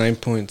 It's a 9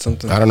 point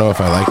something. I don't know if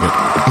I like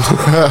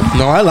it.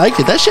 No, I like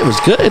it. That shit was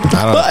good.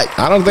 But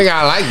I don't think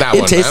I like that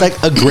one. it tastes man.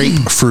 like a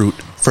grapefruit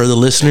for the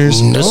listeners.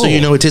 Just so No.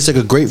 you know, it tastes like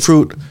a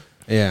grapefruit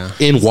Yeah.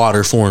 in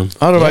water form.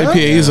 a lot of Yeah?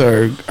 IPAs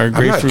are I'm not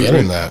grapefruit.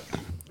 getting Right? that.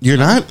 You're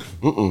not?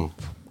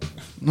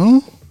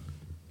 No,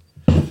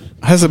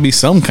 has to be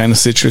some kind of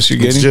citrus you're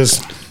It's getting.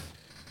 just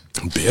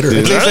bitter.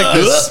 It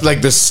tastes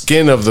like the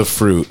skin of the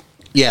fruit.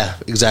 Yeah,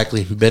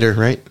 exactly. Bitter,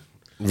 right?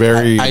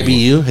 Very.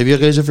 IBU. Have you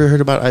guys ever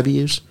heard about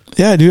IBUs?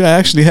 Yeah, dude, I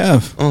actually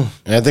have.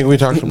 I think we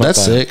talked about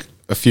That's that sick.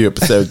 a few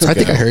episodes ago. I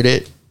think I heard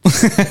it.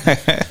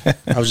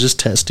 I was just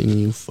testing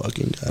you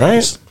fucking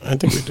guys. Right? I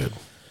think we did.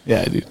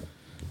 Yeah, dude.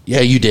 Yeah,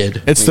 you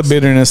did. It's the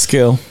bitterness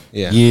scale.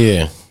 Yeah.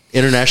 Yeah.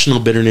 International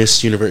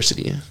Bitterness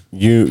University.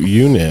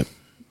 Unit.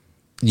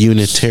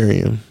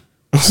 Unitarium.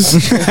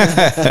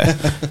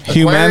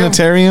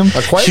 Humanitarium.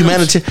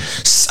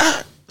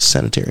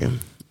 Sanitarium.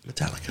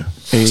 Metallica.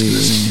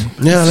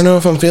 Yeah, I don't know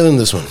if I'm feeling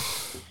this one.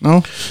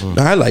 No,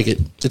 No, I like it.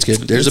 It's good.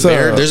 There's It's a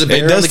bear. a- There's a it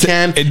bear does on the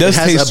can. it does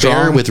has taste a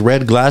bear strong. with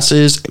red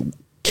glasses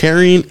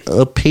carrying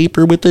a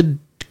paper with a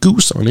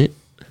goose on it.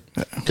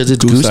 Because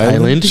it's Goose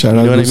Island. Shout you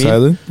out know Goose what I mean?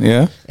 Island.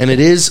 Yeah. And it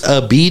is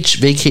a beach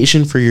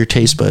vacation for your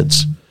taste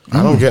buds.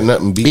 I don't get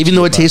nothing beat. Even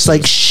though it tastes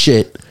like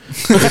shit.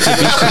 No,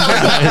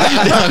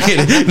 I'm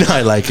kidding. No,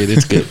 I like it.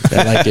 It's good.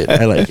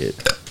 I like it.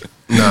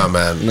 Nah,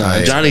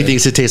 man. Johnny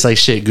thinks it tastes like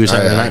shit, Goose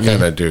Island. I not me.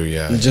 kind of do,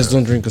 yeah. Just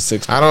don't drink a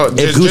 6. I don't.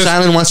 If Goose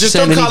Island wants to just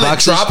send don't any call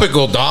boxes- it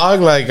tropical,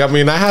 dog. Like, I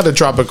mean, I had a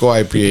tropical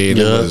IPA. And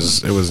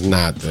Yeah. it was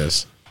not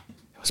this.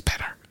 It was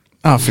better.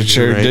 Oh, for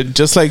sure. Right.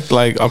 Just like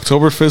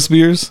Oktoberfest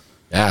beers.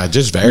 Yeah,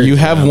 just very. You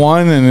have yeah.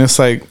 one, and it's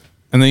like,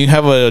 and then you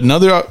have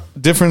another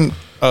different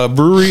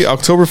brewery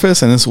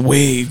Oktoberfest, and it's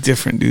way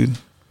different, dude.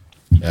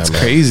 Yeah, It's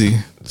man. crazy.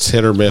 It's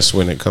hit or miss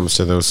when it comes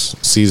to those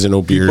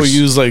seasonal beers. People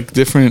use like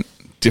different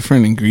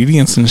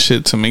ingredients and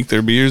shit to make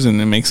their beers, and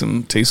it makes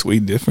them taste way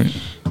different.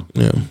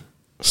 Yeah.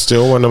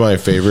 Still, one of my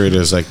favorite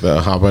is like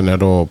the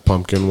habanero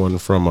pumpkin one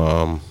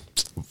from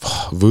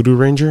Voodoo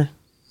Ranger.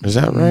 Is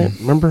that right?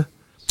 Remember?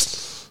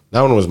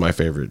 That one was my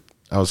favorite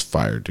That was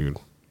fire, dude.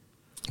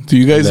 Do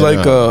you guys And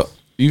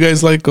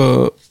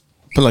then,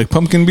 like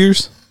pumpkin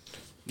beers?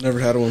 Never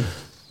had one.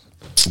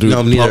 Dude,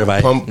 No, neither have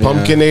I.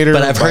 Pumpkinator.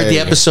 But I've heard the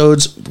by-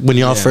 episodes when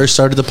y'all first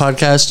started the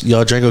podcast.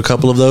 Y'all drank a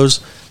couple of those,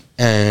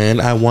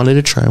 and I wanted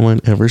to try one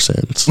ever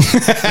since.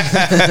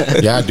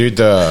 Yeah, dude.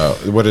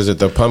 What is it?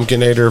 The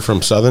Pumpkinator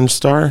from Southern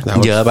Star. That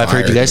was Yeah, I've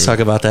heard you fire, guys dude. talk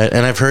about that,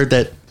 and I've heard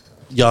that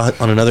y'all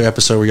on another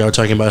episode where y'all were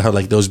talking about how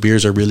like those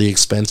beers are really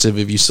expensive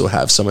if you still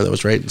have some of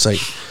those, right? It's like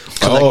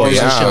collectors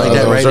and shit like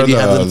that, those right? are If you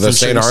have them the from St.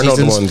 certain Arnold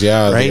seasons, ones.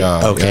 Yeah, right?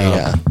 Okay, yeah.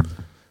 yeah.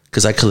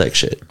 Because I collect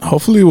shit.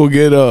 Hopefully, we'll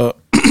get I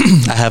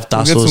have get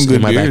Tassos some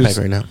in my good beers.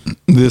 backpack right now.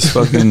 this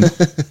fucking.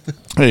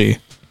 Hey,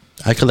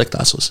 I collect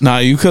Tassos. nah,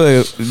 you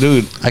could,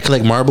 dude. I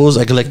collect marbles.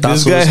 I collect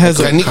Tassos.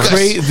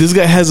 This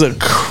guy has a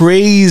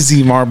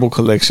crazy marble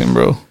collection,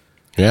 bro.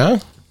 Yeah.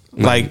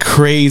 Like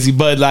crazy,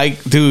 but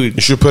like, dude,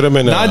 You should put them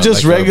in Not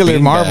just regular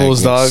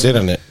marbles, dog. Sit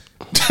on it.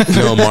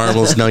 no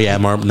marbles. No, yeah,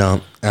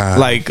 no.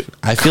 like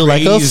I feel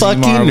like a crazy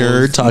fucking marbles.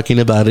 nerd talking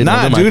about it.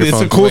 Nah, on the dude, it's a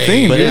microphone. cool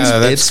thing, But dude. Yeah,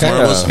 that's it's kinda-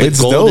 marbles with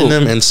it's gold in dope.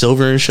 them and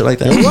silver and shit like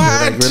that. What?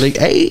 Like really,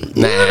 hey,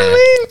 you know what I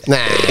mean? Nah.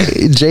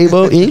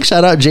 Javo Inc.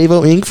 Shout out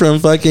Javo Inc. from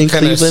fucking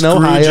Kinda Cleveland,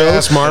 Ohio.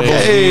 Scrooge-ass marbles.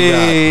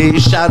 Hey,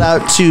 shout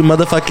out to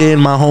motherfucking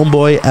my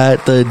homeboy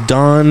at the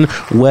Don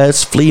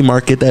West Flea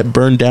Market that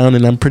burned down,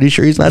 and I'm pretty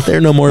sure he's not there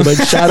no more. But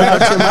shout out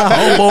to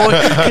my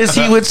homeboy because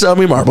he would sell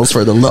me marbles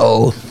for the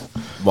low.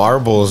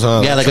 Marbles,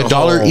 huh? Yeah, like There's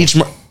 $1 each.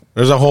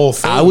 There's a whole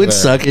thing. I would there.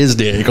 suck his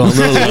dick on the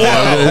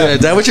low. Is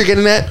that what you're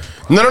getting at?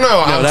 No.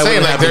 I'm that saying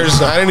wouldn't like happen.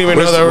 there's. I didn't even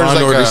Where's know there was Law and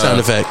like Order a sound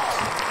effect.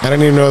 I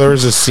didn't even know there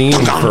was a scene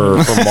for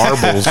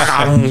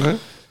marbles.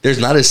 There's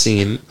not a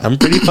scene. I'm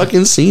pretty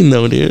fucking seen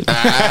though, dude.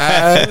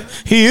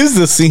 he is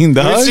the scene,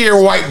 Let me dog. see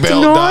your white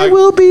belt, No, dog. I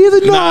will be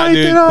the Nah, night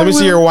dude. that I Let me see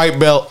will. your white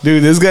belt.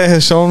 Dude, this guy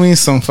has shown me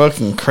some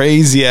fucking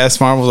crazy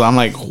ass marbles. I'm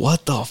like,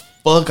 what the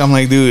fuck? I'm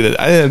like, dude,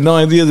 I had no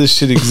idea this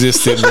shit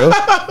existed, bro.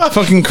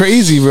 Fucking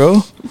crazy,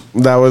 bro.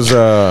 That was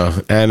I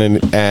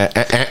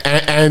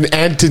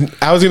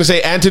was gonna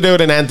say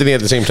antidote and Anthony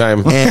at the same time,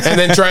 and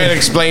then try and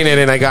explain it,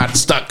 and I got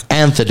stuck.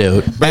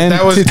 Antidote. But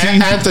that was Entity.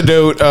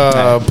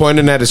 antidote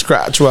pointing at his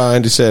crotch while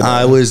Andy said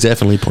I was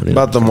definitely pointing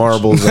about the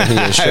marbles that he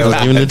was I showing. was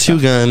giving the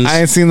two guns. I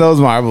ain't seen those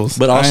marbles.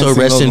 But I ain't also,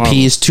 seen rest those in marbles.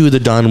 peace to the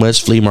Don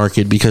West Flea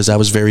Market because I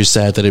was very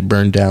sad that it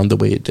burned down the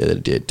way it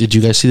did. Did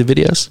you guys see the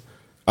videos?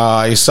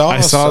 I saw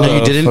I saw No, you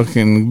the didn't?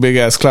 fucking big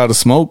ass cloud of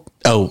smoke.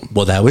 Oh,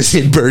 well, that was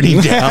it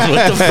burning down.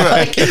 What the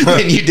fuck?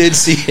 And you did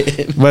see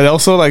it. But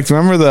also, like,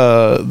 remember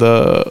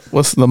the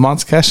what's the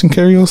Mott's Cash and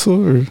Carry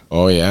also? Or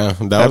Oh yeah,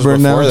 that was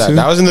burned before down that. too?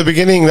 That was in the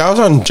beginning. That was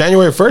on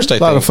January 1st, I a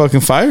lot of think.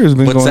 fucking fires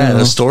been What's going that?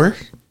 on. A store?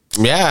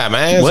 Yeah,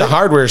 man, it's What? a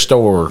hardware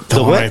store.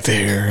 The what? right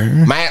there.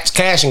 Matt's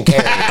Cash and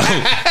Carry.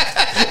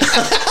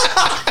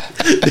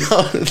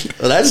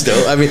 Well, that's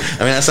dope. I mean,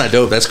 that's not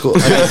dope. That's cool.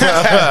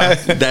 I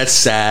mean, that's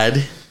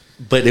sad.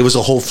 But it was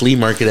a whole flea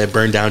market that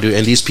burned down, dude.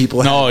 And these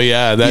people, No,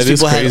 yeah, that these is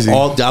people crazy. had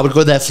all. I would go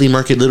to that flea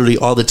market literally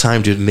all the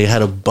time, dude. And they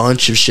had a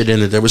bunch of shit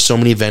in it. There was so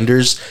many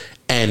vendors,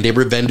 and they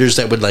were vendors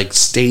that would like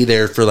stay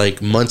there for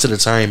like months at a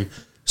time.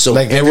 So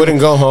Like, they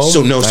wouldn't go home?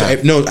 So no,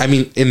 I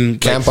mean in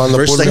Camp like, on the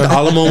versus like Pulga? the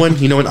Alamo one.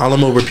 You know, in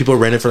Alamo where people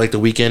rent it for like the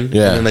weekend,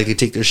 Yeah. and then like they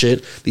take their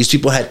shit. These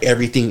people had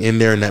everything in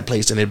there in that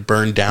place, and it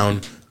burned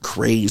down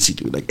crazy,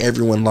 dude. Like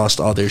everyone lost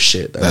all their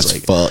shit. That's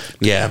like fucked.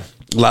 Yeah,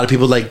 a lot of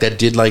people like that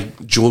did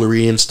like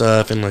jewelry and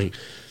stuff, and like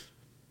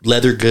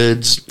leather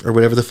goods or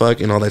whatever the fuck,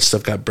 and all that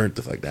stuff got burnt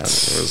the fuck down.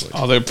 It was like,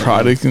 All their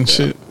product and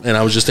shit. and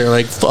I was just there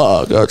like,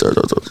 fuck.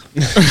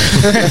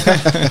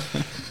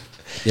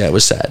 Yeah, it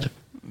was sad.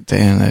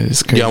 Damn, that is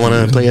Do crazy. y'all want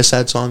to play a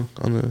sad song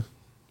on the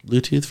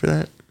Bluetooth for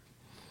that?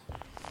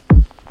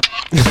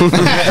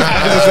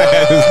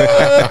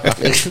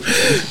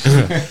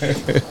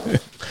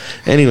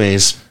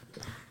 Anyways,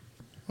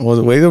 Well,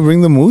 the way to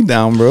bring the mood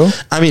down, bro.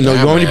 I mean, no,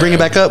 you want me to bring it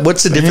back up?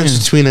 What's the difference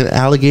between an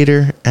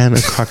alligator and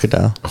a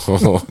crocodile?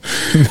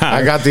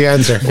 I got the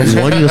answer.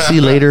 One you'll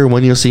see later,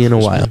 one you'll see in a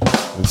while.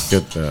 Let's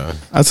get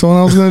That's what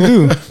I was gonna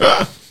do.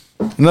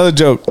 Another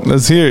joke.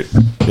 Let's hear it.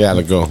 yeah,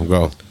 let's go.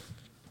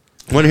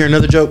 Want to hear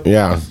another joke?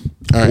 Yeah,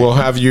 All right. we'll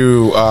have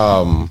you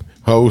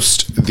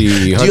host the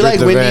 100th Do you like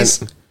event.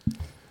 Wendy's?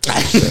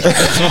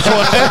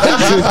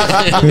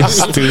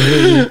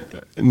 Stupid.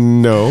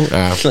 No,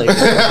 Like,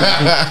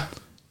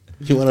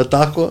 you want a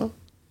taco?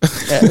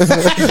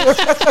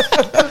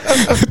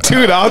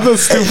 Dude, all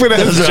those stupid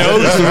ass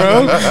jokes,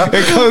 bro.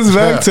 It comes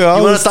back to all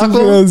You want those a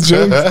taco?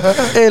 stupid ass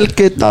jokes. El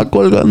que está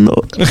colgando.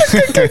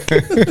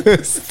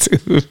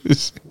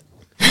 Stupid.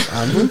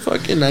 I'm in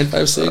fucking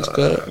 956,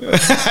 but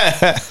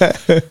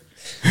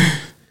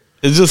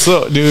It's just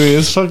so, dude.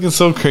 It's fucking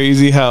so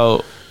crazy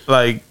how,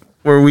 like,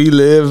 where we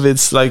live,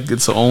 it's like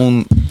its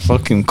own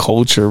fucking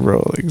culture,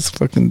 bro. Like, it's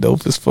fucking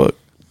dope as fuck.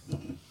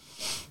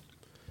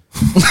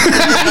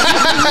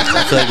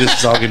 I feel like this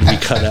is all going to be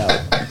cut out.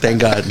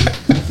 Thank God.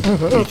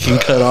 You can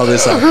cut all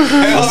this out.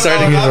 I'll start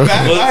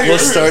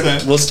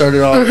again. We'll start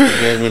it all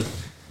again when,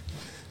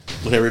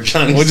 whenever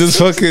Johnny. We'll just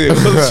start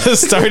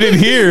it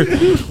here.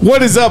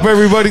 What is up,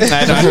 everybody?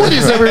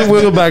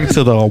 We'll go back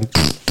to the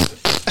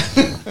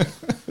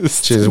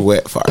Just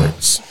wet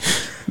farts.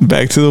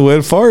 Back to the wet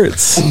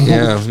farts.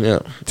 Yeah.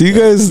 Do you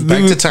guys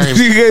Back to time.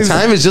 Do you guys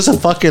Time is just a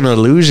fucking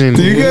illusion.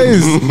 do you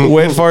guys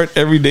wet fart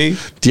every day?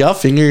 Do y'all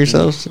finger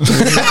yourselves?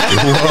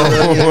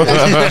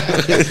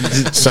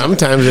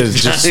 Sometimes it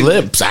just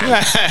slips.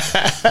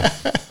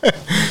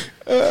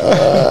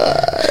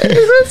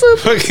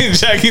 Fucking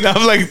jacking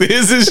off like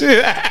this and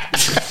shit.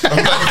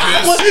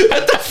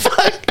 What the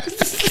fuck?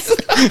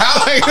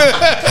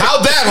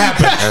 How'd that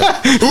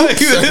happen? Like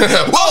this.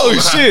 Whoa,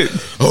 shit.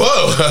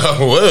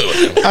 Whoa.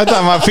 I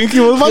thought my pinky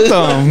was my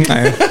thumb.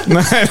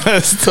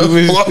 That's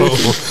stupid. Whoa.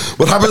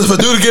 What happens if I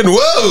do it again?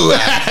 Whoa.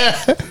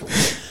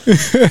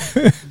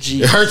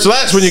 It hurts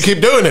less when you keep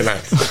doing it,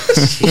 man.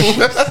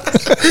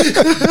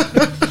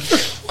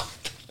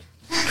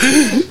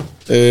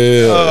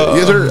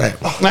 Yes, sir.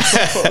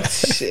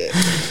 Shit.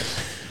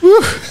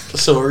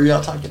 So what were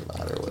y'all talking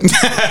about or what?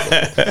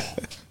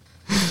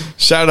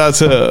 Shout out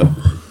to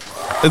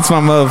it's my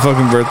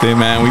motherfucking birthday,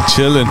 man. We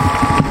chilling.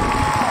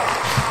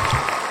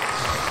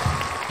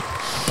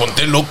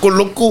 Ponte loco,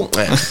 loco.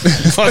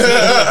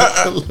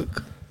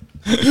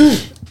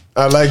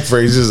 I like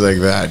phrases like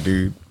that,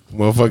 dude.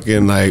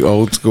 Motherfucking like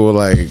old school,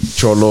 like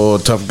cholo,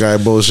 tough guy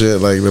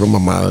bullshit, like little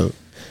mama.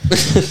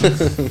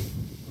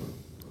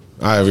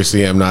 I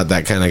obviously am not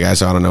that kind of guy,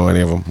 so I don't know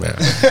any of them. Yeah.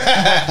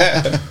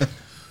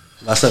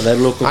 Vas a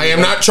verlo con I am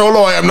not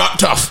cholo, I am not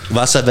tough.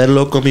 Vas a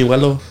verlo con mi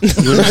abuelo.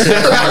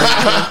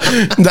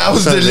 That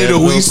was the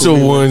little Weasel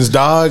ones,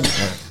 dog.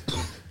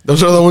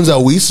 Those are the ones that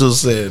Weasel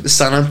said.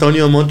 San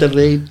Antonio,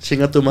 Monterrey,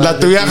 chinga tu madre. La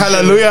tuya,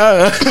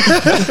 hallelujah.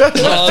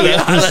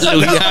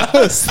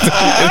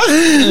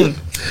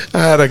 I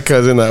had a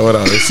cousin that would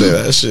always say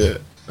that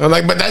shit. I'm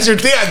like, but that's your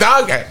tia,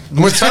 dog. I'm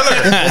gonna tell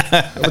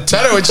her. I'm gonna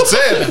tell her what you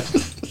said.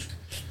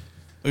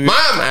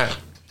 Mom.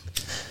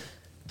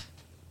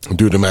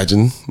 Dude,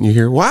 imagine you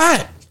hear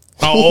what?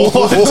 Oh,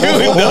 dude,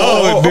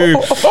 no, dude.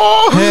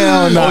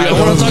 Hell no. you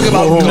wanna talk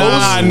about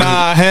ghosts?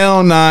 Nah,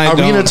 hell nah. Are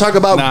we gonna talk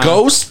about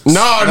ghosts?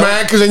 No,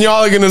 man, because then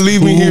y'all are gonna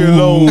leave me here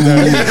alone.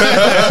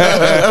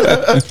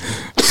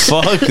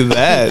 Fuck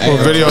that. Or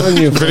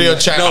video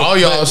chat all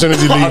y'all as soon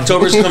as you leave.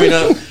 October's coming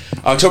up.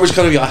 I'll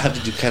have to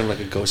do kind of like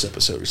a ghost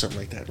episode or something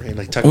like that, right?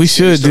 Like talk We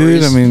should,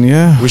 dude. I stories. mean,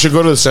 yeah. We should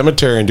go to the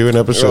cemetery and do an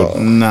episode.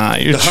 Nah,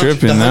 you're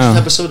tripping the 100th now.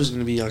 episode is going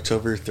to be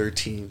October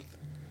 13th.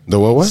 The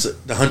what?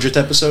 The 100th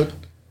episode.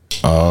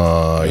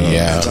 Oh,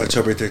 yeah. It's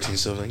October 13th.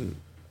 So like,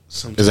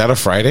 sometime. Is that a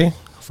Friday?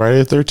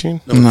 Friday the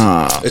 13th?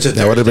 Nah. It's a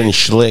That would have been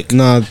schlick.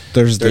 No,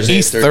 Thursday. Thursday.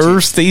 East 13th.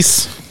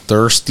 Thursdays.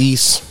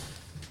 Thirsties.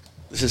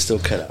 This is still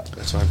cut out.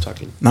 That's why I'm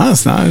talking. No,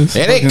 it's not. It's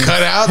It ain't fucking-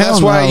 cut out. Hell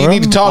That's why no, you bro.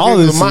 need to talk All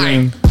into the this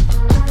mic. is-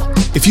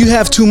 If you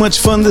have too much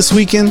fun this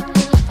weekend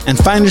and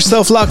find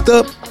yourself locked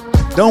up,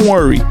 don't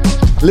worry.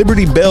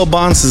 Liberty Bail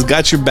Bonds has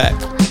got your back.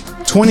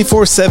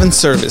 24/7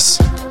 service.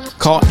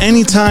 Call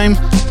anytime,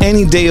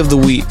 any day of the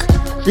week.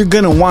 You're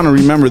going to want to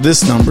remember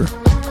this number.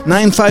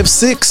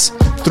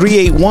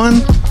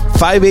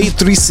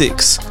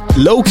 956-381-5836.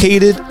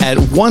 Located at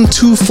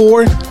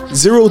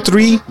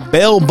 12403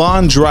 Bail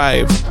Bond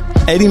Drive,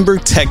 Edinburgh,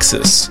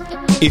 Texas.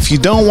 If you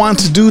don't want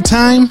to do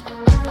time,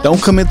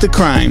 don't commit the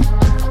crime.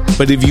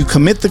 But if you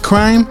commit the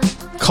crime,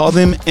 call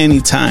them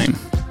anytime.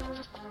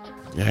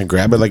 Yeah,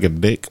 grab it like a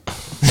dick.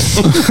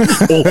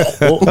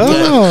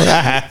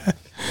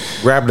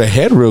 Grab the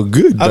head real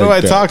good. How do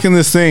like I talk in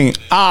this thing?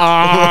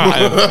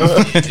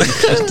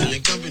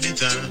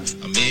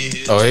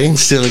 Oh, hey?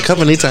 Still in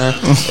company time.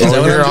 Is that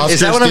Oh, what you're I'm- is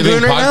that what I'm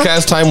Oscar-stealing doing right now?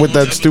 podcast time with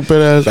that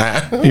stupid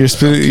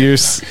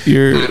ass.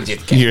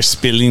 You're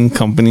spilling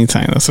company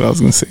time. That's what I was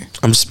gonna say.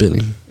 I'm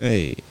spilling.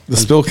 Hey, The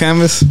spill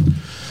canvas.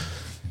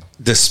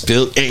 The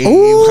spill. Hey,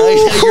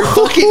 you're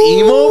fucking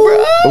emo,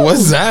 bro.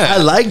 What's that? I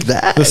like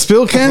that. The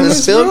spill The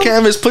canvas. spill bro?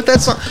 canvas. Put that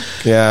song.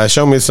 Yeah,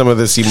 show me some of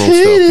this emo stuff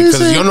because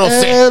you know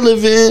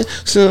Relevant.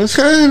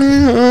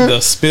 The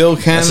spill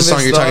That's canvas. the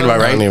song you're talking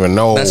about, I right? don't even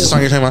know. That's the song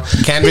you're talking about.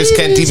 Canvas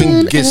can't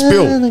even get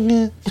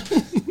spilled.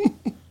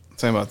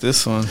 Talking about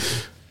this one.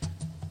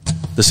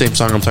 The same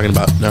song I'm talking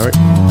about. No, right?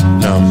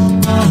 No.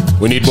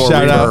 We need more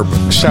Shout reverb.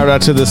 out! Shout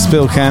out to the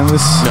spill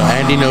canvas. No,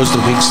 Andy knows the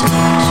weak songs.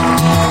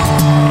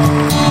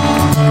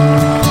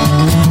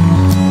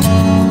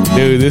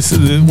 Dude, this is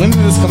when did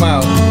this come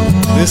out?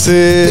 This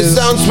is.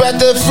 sounds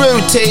rather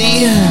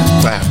fruity.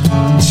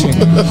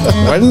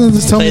 Why didn't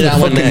this tell Play me the that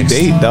one fucking next.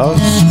 date, dog?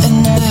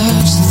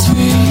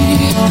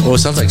 Oh, it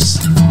sounds like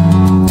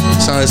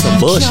some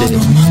bullshit.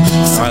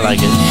 I like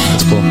it.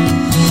 That's cool.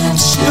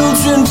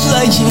 Children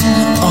playing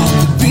on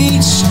the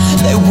beach,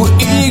 they were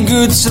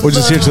eager to We'll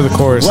just hear to the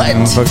chorus. What?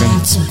 And fucking.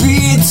 to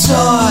be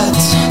taught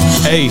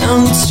Hey.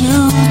 and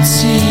to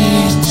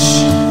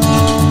teach.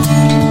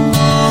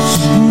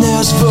 And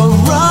there's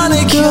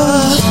Veronica.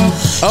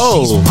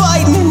 Oh,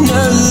 Biting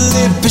her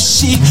lip as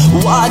she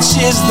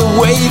watches the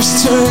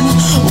waves turn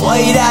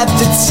white at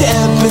the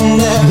tip,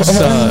 and there's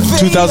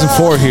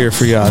 2004 here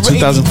for y'all.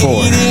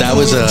 2004. That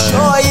was a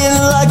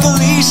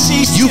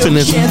euphemism.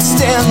 euphemism. Can't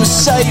stand the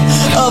sight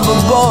of a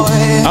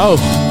boy. Oh,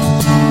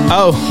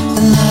 Oh,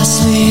 And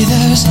lastly,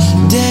 there's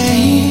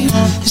Dave.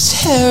 His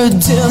hair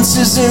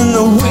dances in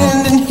the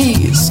wind, and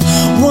he's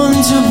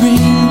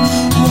wondering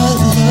what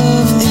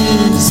love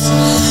is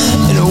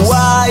and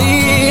why.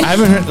 I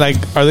haven't heard. Like,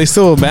 are they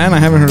still a band? I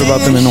haven't heard about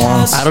them in a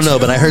while. I don't know,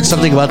 but I heard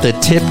something about the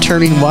tip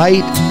turning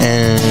white,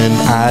 and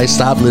I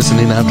stopped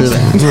listening after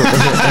that.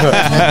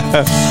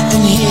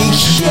 And he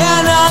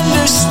can't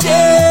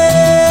understand.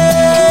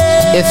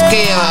 Es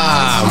que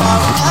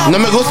no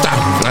me gusta.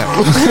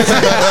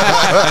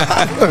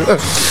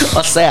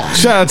 O sea,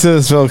 Shout out to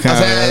this Phil Count.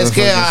 O sea, es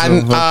que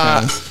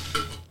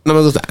no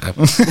me gusta.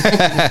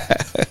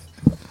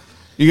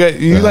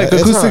 You like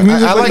acoustic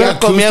music? I like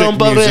that? acoustic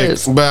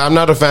music, but I'm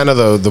not a fan of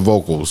the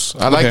vocals.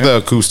 I like Okay. the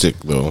acoustic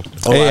though.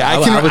 Hey,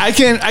 I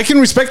can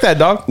respect that,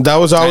 dog. That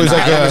was always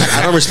like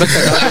I don't respect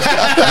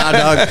that. Nah,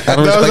 dog. I don't that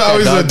was respect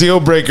always that, a dog. deal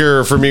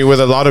breaker for me with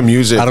a lot of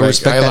music. I don't Like,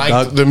 respect I that, like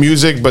dog. the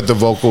music, but the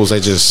vocals, I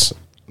just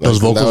Those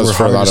vocals that was were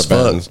for a hard lot as of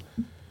fuck. bands.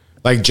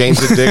 Like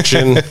Jane's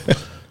Addiction,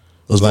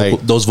 Those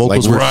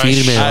vocals like were Rush.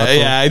 feeding me.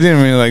 Yeah, I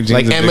didn't really like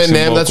like Jane's Addiction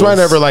Eminem. That's why I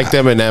vocals. never liked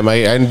Eminem.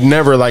 I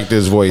never liked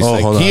his voice. Oh,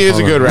 Like, hold on, he is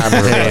a hold good on. rapper.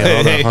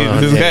 Hey,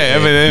 this guy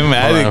Eminem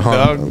addict,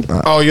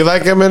 dog. Oh, you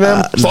like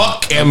Eminem?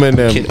 Fuck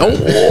Eminem.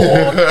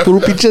 Puro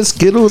pinche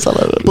Skittles. I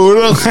love it.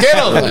 Puro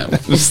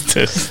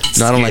Skittles.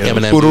 No, I don't like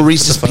Eminem. Puro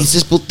Reese's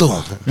Pieces, puto.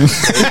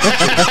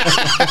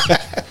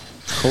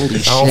 Holy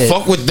I don't shit.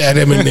 fuck with that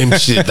Eminem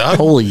shit, dog.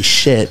 Holy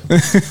shit. I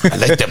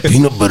like that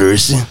peanut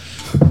butters.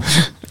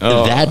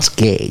 That's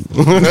gay.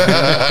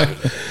 I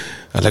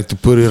like to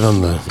put it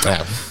on the.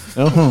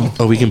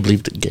 Oh, we can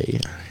bleep the gay.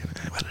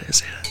 Why did I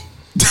say that?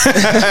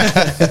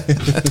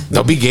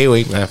 Don't be gay,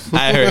 wait. I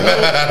heard.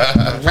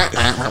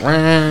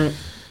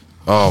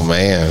 Oh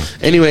man.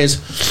 Anyways,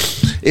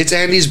 it's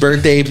Andy's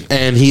birthday,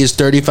 and he is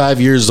 35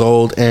 years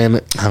old,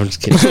 and I'm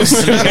just kidding.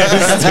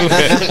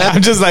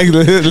 I'm just like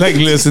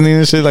listening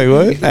and shit. Like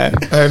what?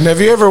 And have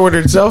you ever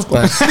ordered self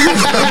class?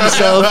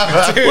 So,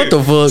 what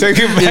the fuck? Take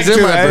it back Is it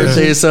to my that.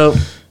 birthday? So,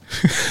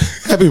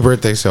 Happy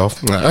birthday,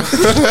 self.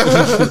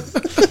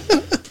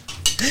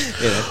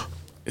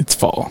 It's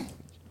fall.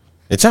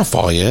 It's not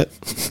fall yet.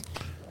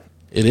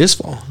 it is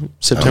fall.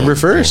 September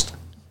 1st.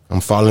 I'm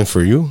falling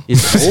for you.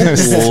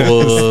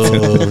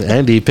 Oh,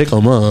 Andy, pick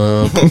him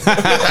up.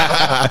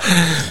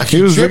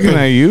 He was looking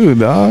at you,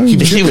 dog. He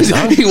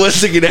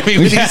was looking at me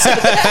when he said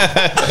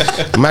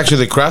that. I'm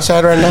actually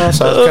cross-eyed right now,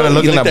 so I'm kind of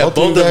looking looked at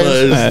both of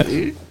you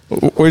guys.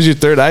 us. Where's your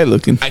third eye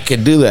looking? I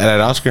could do that at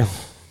Oscar.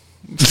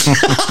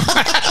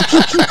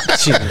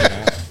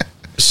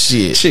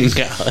 Shit.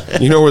 Chinga.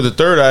 You know where the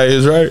third eye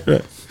is, right?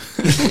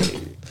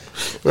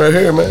 Right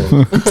here, man.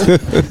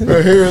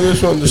 Right here,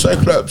 this one, the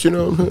Cyclops, you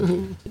know.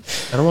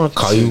 I don't want to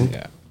call you.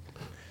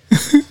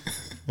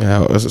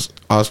 Yeah,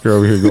 Oscar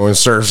over here going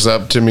surfs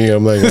up to me.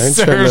 I'm like, I ain't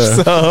trying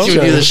Surfs to. up.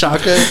 Should we do the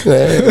shotgun?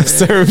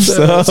 Surfs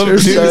up,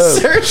 Surfs dude.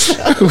 up. Surf's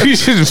up. We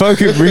should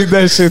fucking bring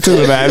that shit to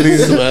the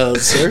baddies, Well,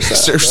 surf's up.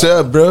 Surfs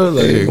up, bro.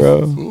 Like,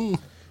 bro.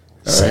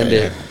 Send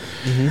it.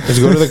 let's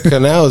go to the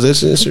canals.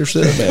 This is surfs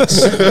up, man.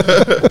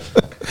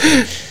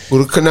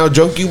 What a canal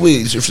junkie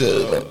with surfs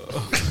up, man.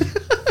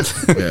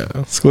 Yeah.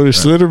 Let's go to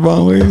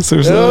Schlitterbahn way.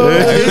 Surfs up.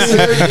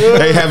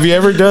 Hey, have you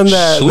ever done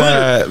that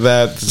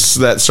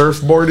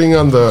surfboarding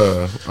on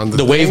the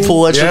The wave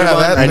pool at Yeah, Sugar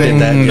that I did thing.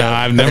 that. No, Yeah.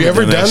 I've never you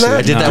ever done shit. that?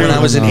 I did that when I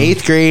was in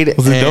 8th grade, it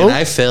and dope?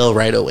 I fell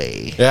right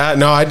away. Yeah,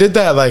 no, I did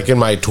that like in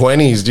my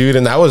 20s, dude,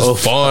 and that was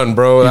fun,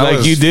 bro. That Like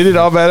was, you did it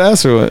all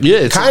badass or what? Yeah,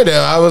 it's kind of.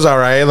 I was all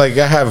right. Like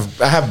I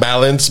have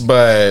balance,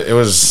 but it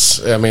was.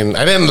 I mean,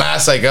 I didn't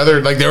last like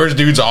other. Like there was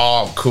dudes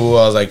all cool.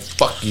 I was like,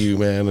 "Fuck you,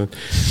 man." And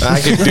I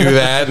could do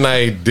that, and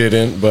I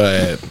didn't.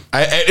 But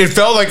it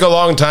felt like a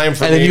long time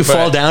for and me. then you but-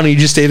 fall down and you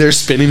just stay there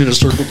spinning in a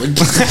circle. Like,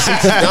 No,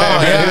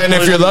 yeah, and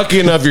if you're lucky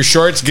enough, your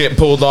shorts get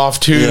pulled off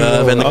too.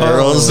 Yeah, and the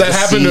girls that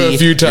happened to a few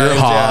see your times.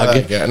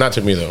 hog. Yeah, not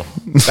to me though.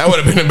 That would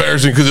have been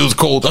embarrassing because it was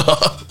cold.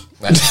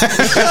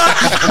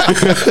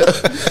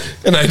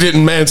 And I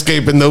didn't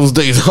manscape in those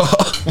days.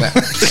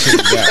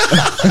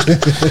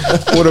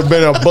 Would have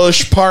been a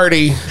bush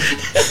party.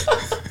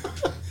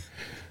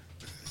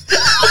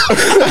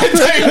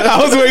 I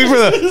was waiting for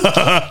the.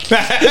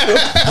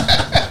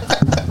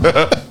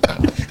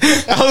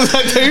 I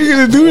thought you were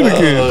gonna do it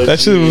again. Oh, That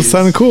shit was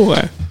sounding cool,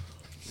 man.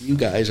 you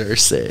guys are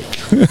sick.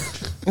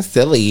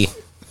 Silly.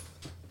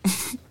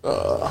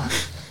 I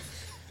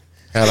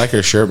like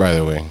your shirt, by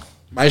the way.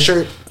 My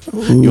shirt.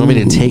 You want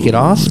me to take it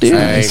off, dude?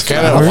 I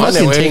kinda I'll want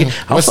fucking it, take Wayne. it.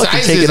 I'll What fucking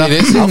size take is it off.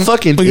 it? Is it- I'll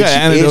fucking. We got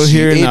antidote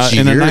here in a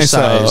your nice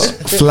size.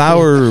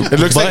 flower. It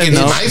looks like it's button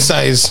up. my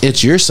size.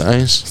 It's your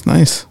size. It's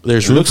nice.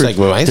 There's It room looks for like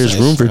my there's size.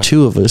 room for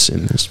two of us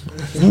in this.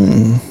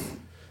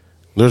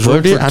 There's Well,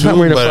 room dude, for I'm two, not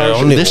worried but about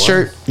only this one.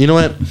 shirt. You know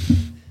what?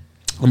 I'm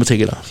gonna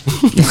take it off.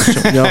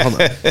 Yo,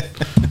 hold on.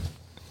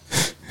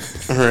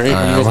 All right,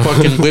 I'm gonna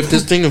fucking whip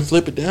this thing and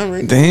flip it down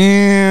right.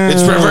 Damn.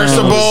 It's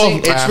reversible.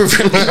 See, it's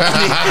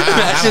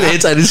imagine the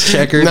inside is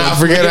checkered. Nah,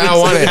 forget it. I don't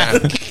want it.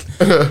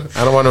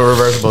 I don't want a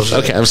reversible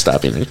shirt. Okay, I'm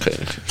stopping. Okay.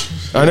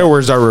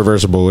 Underwears are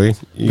reversible. You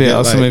get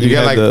also like, maybe you get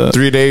had like the-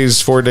 3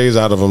 days, 4 days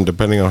out of them,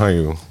 depending on how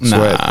you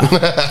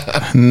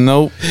sweat.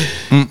 Nope.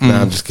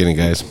 Nah, I'm just kidding,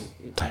 guys.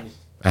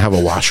 I have a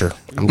washer.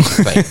 I'm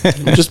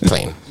just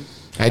playing.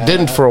 I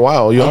didn't for a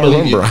while. You all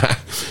remember?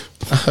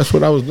 That's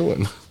what I was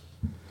doing.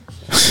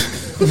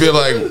 Be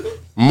like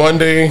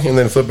Monday and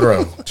then flip it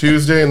around.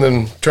 Tuesday and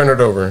then turn it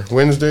over.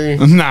 Wednesday.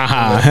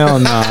 Nah, hell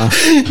nah.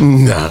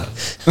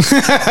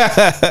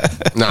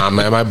 Nah,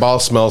 man. My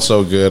balls smell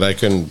so good. I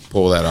couldn't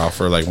pull that off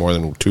for like more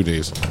than 2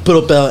 days.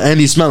 Put up,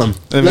 Andy, smell him.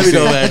 Let me see.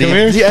 know, Andy. Come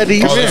here. Yeah, Andy,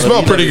 you Oh, they smell smell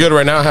him. pretty good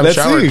right now. I haven't Let's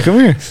showered. see. Come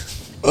here.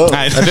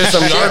 I did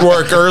some yard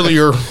work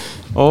earlier.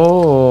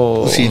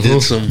 Oh. She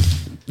did some.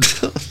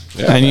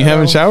 And you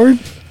haven't showered?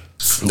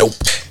 Nope.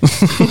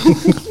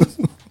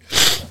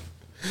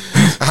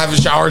 I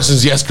haven't showered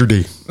since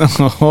yesterday.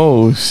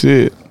 Oh,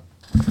 shit.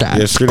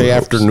 Yesterday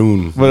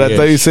afternoon. But I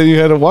thought you said you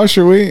had a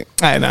washer. Wait.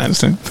 I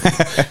understand.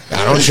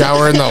 I don't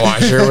shower in the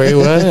washer. Wait,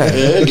 what?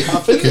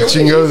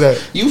 Chingo that.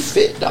 You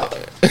fit, dog.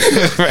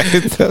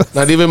 Right.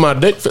 Not even my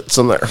dick fits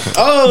in there.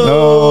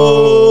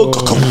 Oh.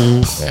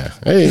 Yeah.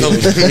 Hey,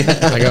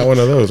 I got one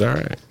of those. All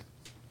right.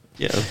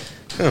 Yeah.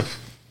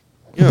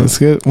 Let's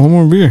get one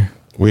more beer.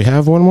 We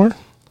have one more?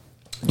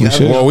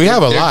 Well, we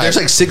have a lot. There's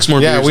like 6 more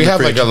Yeah, beers we in the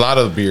have like fridge. a lot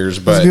of beers,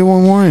 Let's but get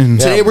one more in.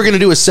 Today we're going to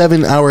do a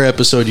 7-hour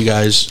episode, you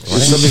guys.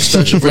 It's something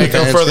special for make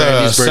up fans for the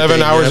Andy's 7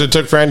 birthday. hours Yep. it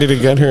took for Andy to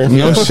get here.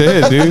 No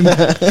shit, dude.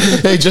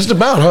 Hey, just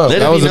about, huh? Let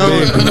That it, was be a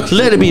big. known,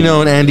 let it be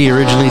known, Andy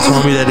originally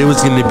told me that it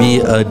was going to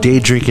be a day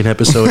drinking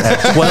episode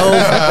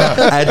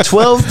at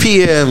 12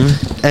 p.m.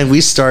 and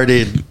we stared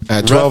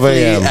At 12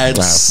 roughly a.m.. at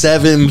Wow.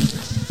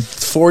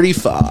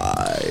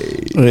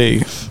 7:45.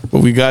 Hey,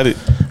 but we got it.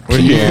 We're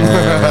here.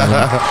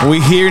 We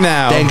here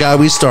now. Thank God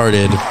we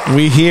started.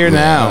 We here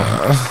now.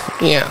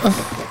 Yeah.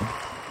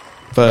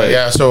 But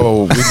Yeah,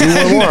 so we do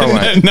one more. or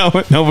what? no,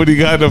 nobody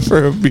got up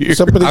for a beer.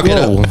 Somebody I'll get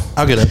go. up.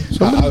 I'll get up.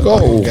 Somebody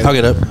go. I'll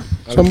get up.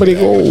 Somebody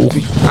go.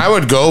 I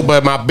would go,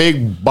 but my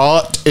big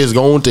butt is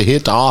going to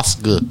hit the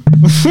Oscar.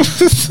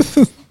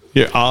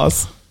 Your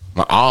ass.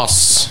 My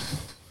ass.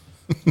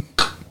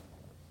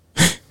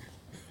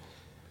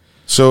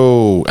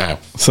 So,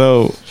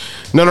 So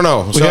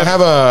no. So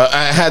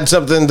I had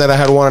something that I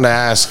had wanted to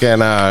ask,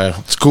 and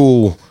it's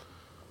cool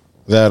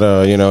that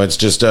it's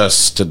just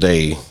us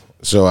today.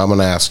 So I'm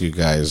gonna ask you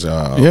guys.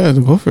 yeah,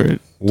 go for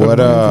it.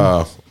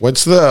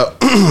 What's the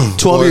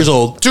 12 years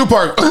old.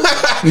 2-part?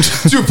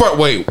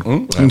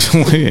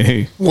 2-part.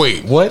 Hey,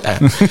 Wait. What?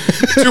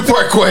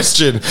 2-part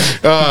question.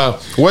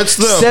 What's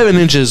the 7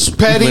 inches.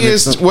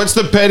 pettiest? What's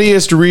the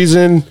pettiest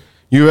reason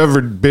you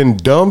ever been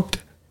dumped?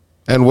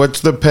 And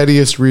what's the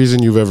pettiest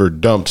reason you've ever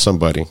dumped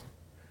somebody?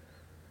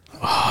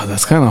 oh,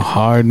 that's kind of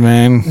hard,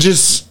 man.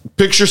 Just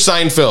picture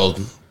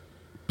Seinfeld.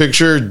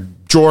 Picture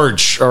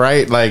George, all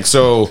right? Like,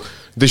 so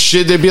the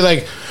shit, they'd be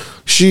like,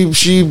 she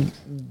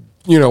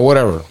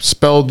whatever,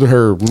 spelled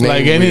her name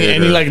Like weird any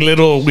or- like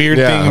little weird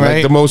yeah, thing, like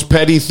right? the most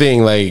petty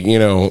thing, like,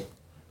 Oh,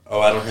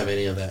 I don't have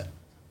any of that.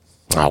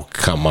 oh,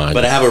 come on.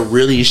 But I have a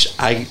really.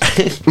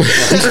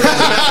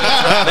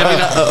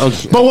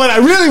 But what I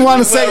really want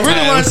to say, What I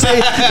really want to say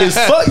is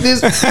fuck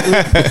this.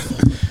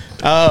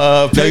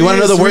 You wanna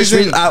know the worst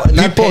reason- not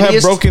people have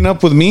pettiest? broken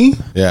up with me,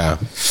 yeah.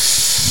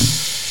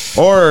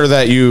 Or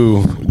that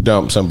you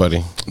dump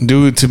somebody.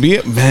 dude. To be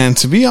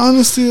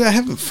honest, dude, I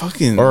haven't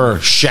fucking. Or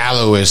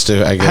shallowest,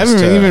 I guess. I haven't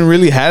to- even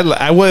really had. Like,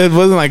 it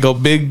wasn't like a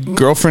big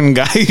girlfriend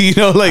guy,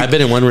 Like I've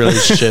been in one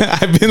relationship.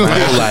 I've been like,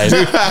 whole life.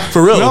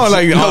 For real. no,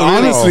 like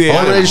honestly,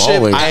 One relationship.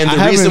 always. And I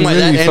the reason haven't why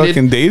really that fucking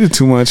ended, dated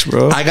too much,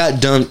 bro. I got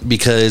dumped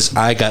because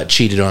I got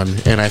cheated on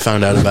and I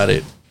found out about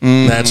it.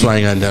 That's why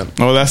I got dumped.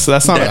 Oh, that's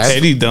not That's- a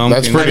petty dump.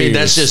 that's you know? I mean,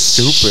 that's just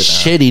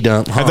shitty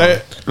dump. Huh? I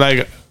thought,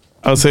 like,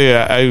 I'll say,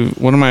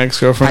 one of my ex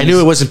girlfriends. I knew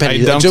it wasn't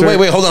petty. I dumped her.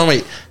 Wait, hold on,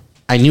 wait.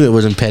 I knew it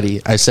wasn't petty.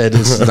 I said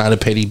this is not a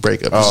petty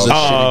breakup. This is a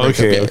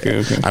shitty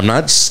breakup. okay. I'm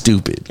not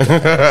stupid.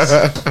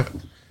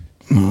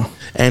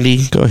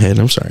 Andy, go ahead.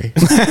 I'm sorry.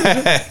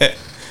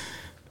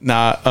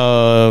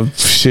 Nah,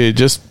 shit,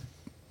 just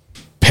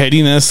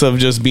pettiness of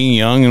just being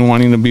young and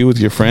wanting to be with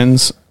your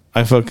friends.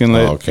 I fucking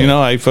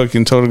I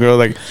fucking told a girl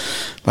like,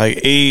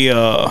 hey,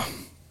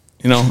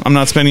 I'm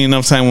not spending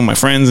enough time with my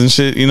friends and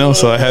shit,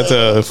 so I had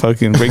to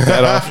fucking break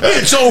that off.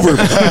 It's over.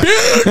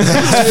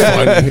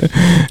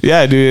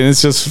 Yeah, dude, and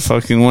it's just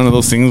fucking one of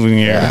those things when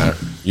you're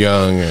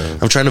young.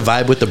 And I'm trying to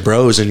vibe with the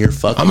bros and you're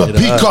fucking I'm a it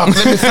up. peacock.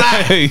 Let me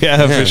fly.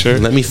 yeah, for sure.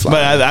 Let me fly.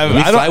 But Let me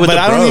I fly don't. with But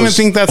the I don't even bros.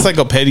 think that's like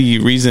a petty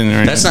reason or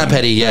anything. That's not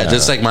petty. Yeah,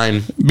 that's like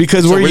mine.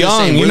 because So we're we're the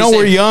young. same. We're the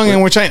We're same. young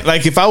and we're trying.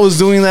 Like if I was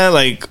doing that,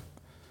 like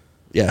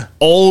Yeah.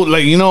 old,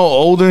 like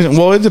older.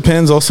 Well, it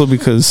depends also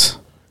because.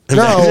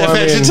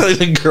 Imagine telling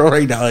the girl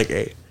right now, like,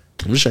 hey,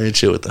 I'm just trying to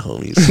chill with the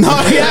homies.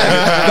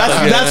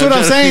 That's what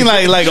I'm saying.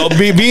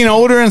 Like being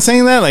older and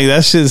saying that, like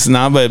that's just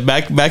not. But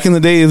back in the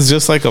day, it's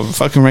just like a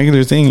fucking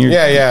regular thing.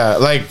 Yeah.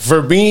 Like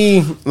for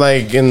me,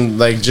 like in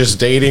like just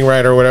dating,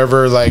 right, or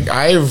whatever. Like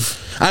I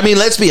mean,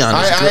 let's be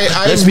honest.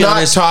 I've Let's be not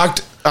honest.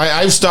 talked.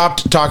 I've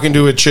stopped talking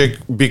to a chick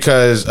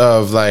because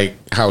of like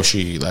how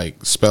she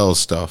like spells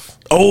stuff.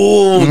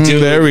 Oh,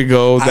 dude. There we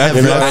go. have-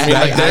 There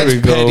That's we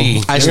go.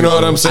 petty. You know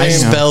what I'm I saying?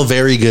 spell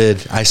very good.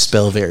 I'm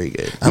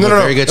No, a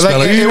very good speller.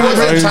 Like, it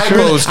wasn't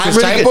typos. I'm Because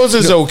really good. typos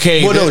is No.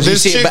 okay. Well, no, you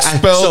This see, chick but I-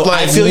 spelled so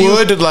I like feel you.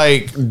 wood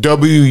like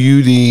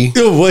WUD.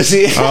 Was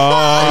it?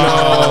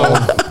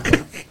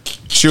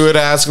 She would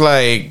ask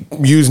like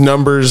use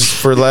numbers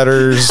for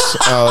letters.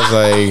 I was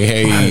like,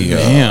 hey,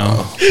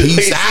 Damn.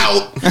 peace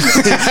out.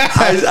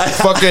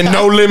 Fucking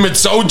no limit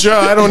soldier.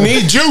 I don't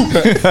need you.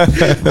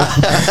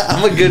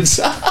 I'm a good.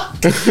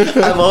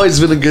 I've always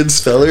been a good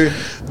speller,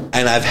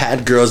 and I've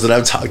had girls that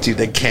I've talked to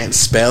that can't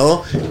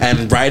spell,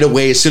 and right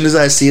away, as soon as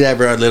I see that,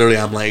 bro, literally,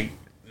 I'm like,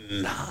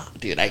 nah,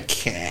 dude, I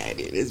can't.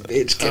 Dude, this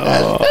bitch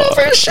cannot spell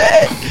for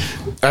shit.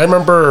 I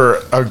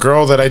remember a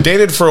girl that I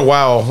dated for a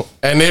while,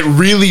 and it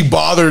really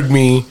bothered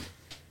me.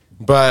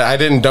 But I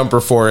didn't dump her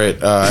for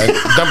it. I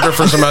dumped her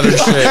for some other shit.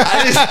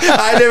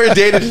 I never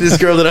dated this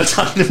girl that I'm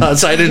talking about,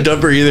 so I didn't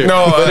dump her either.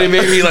 No, but it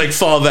made me like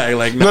fall back.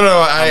 Like, No,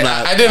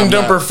 I didn't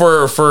dump her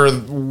for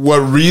what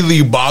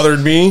really bothered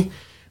me.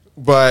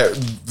 But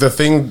the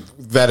thing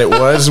that it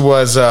was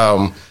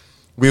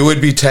we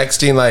would be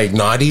texting like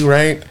naughty,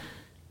 right?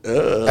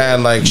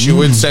 And like she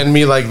would send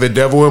me like the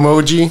devil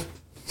emoji.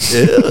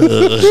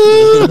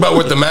 But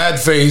with the mad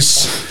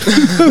face.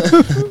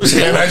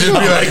 And I just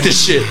be like this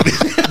shit.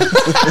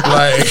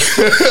 like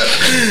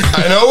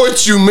I know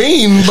what you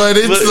mean, but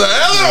it's the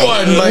other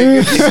one.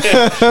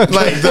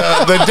 Like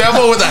the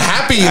devil with a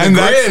happy And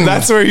grin.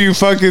 that's where you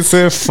fucking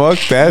said, fuck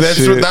that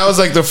shit. That was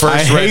like the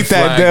first I red hate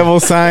that flag. devil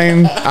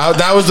sign.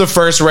 That was the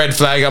first red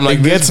flag. I'm like,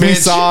 It this gets me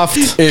bitch soft.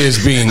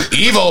 is being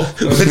evil.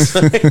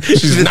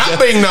 She's not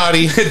being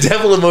naughty. The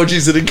devil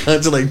emojis didn't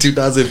come to like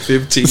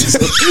 2015. So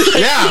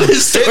Yeah,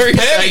 this story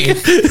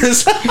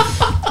it's petty.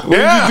 What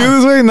did you do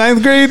this way?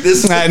 Ninth grade? we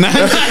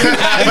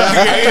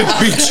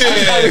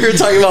were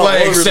talking about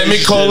Like all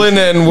semicolon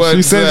and what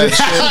She sent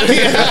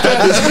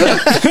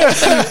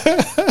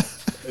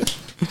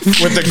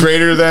with the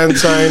greater than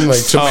sign,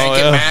 like to make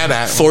yeah. it mad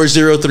at.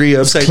 403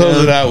 upside Close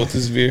down. it out with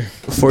this beer.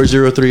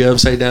 403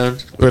 upside down.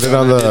 Put it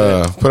on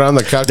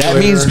the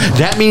calculator.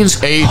 That means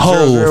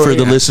ho for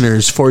the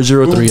listeners.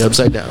 403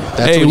 upside down. That's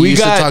Hey, what you we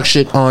used got- to talk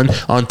shit on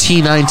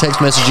T9 text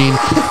messaging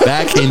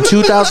back in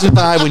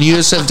 2005 when you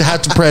used to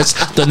have to press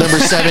the number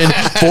 7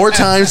 4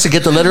 times to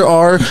get the letter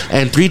R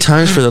and 3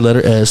 times for the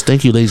letter S.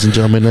 Thank you, ladies and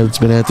gentlemen. That's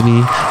been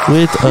Anthony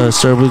with a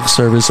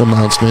service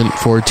announcement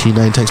for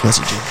T9 text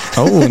messaging.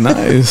 Oh,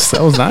 nice.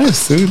 That was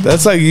nice, dude.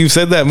 That's like you've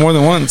said that more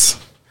than once.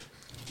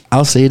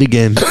 I'll say it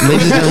again,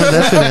 ladies and gentlemen.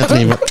 That's been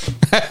Anthony.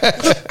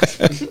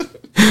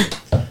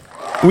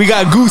 We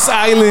got Goose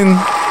Island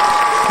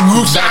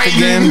Goose back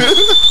Island.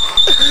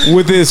 again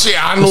with this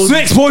Yeah, I know.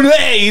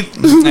 6.8.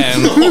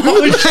 And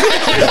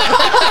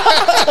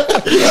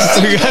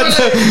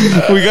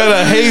we got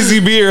a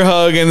hazy beer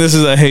hug, and this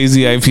is a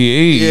hazy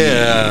IPA.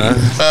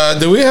 Yeah,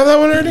 Do we have that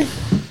one already?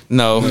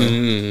 No,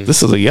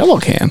 this is a yellow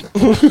can.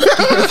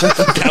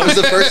 that was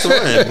the first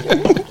one.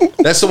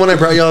 That's the one I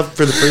brought y'all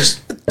for the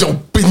first.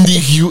 Don't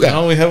believe you.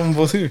 Now we have them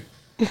both here.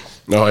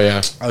 Oh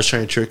yeah. I was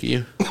trying to trick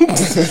you.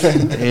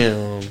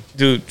 Damn.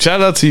 Dude,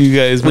 shout out to you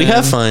guys, man. We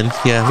have fun.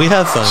 Yeah, we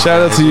have fun.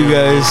 Shout out to you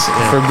guys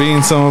for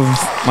being some of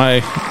my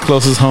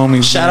closest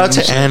homies. Shout out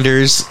to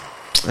Anders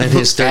and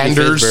his 35th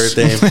Anders.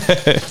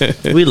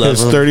 birthday. We love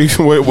It's him. 30.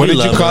 What We did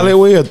you love call him. it?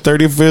 We at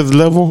 35th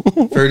level.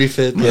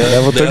 35th. Yeah,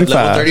 Level 35.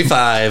 Level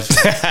 35.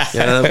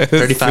 Yeah,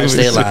 35.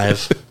 Stay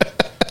alive.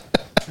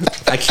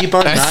 I keep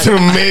on That's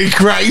nodding. some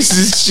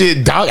mid-crisis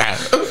shit, dog.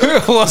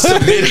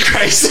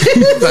 Mid-crisis.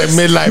 Like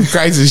midlife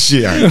crisis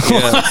shit.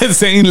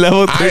 Saying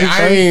level I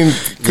 35.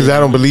 ain't because I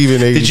don't believe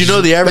in age. Did you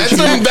know the average?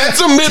 That's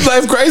a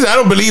midlife crisis. I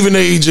don't believe in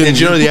age. Did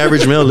you know the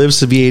average male lives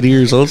to be 80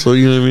 years old? So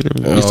you know what I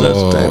mean.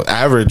 Oh,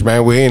 average,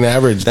 man. We ain't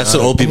average. That's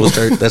what old people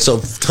start. Those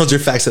are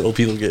facts that old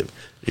people give.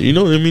 You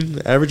know what I mean?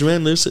 The average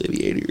man lives to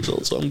be 80 years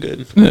old, so I'm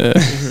good.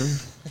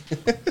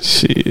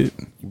 Shit.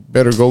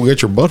 Better go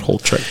get your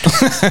butthole checked.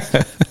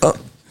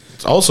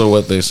 It's also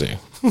what they say.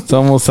 It's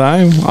almost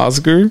time,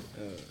 Oscar.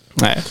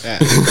 Alright.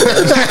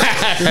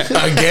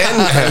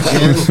 Again.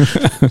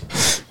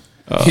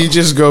 He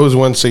just goes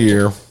once a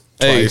year.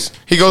 Hey. Twice.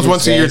 He goes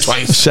once a year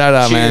twice. Shout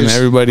out, man, Cheers.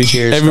 everybody.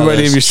 Cheers, Everybody,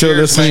 fellas. if you're still Cheers,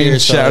 listening,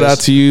 cheers, shout fellas.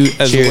 out to you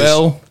as Cheers.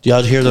 well. Do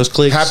y'all hear those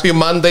clicks? Happy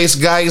Mondays,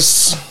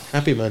 guys.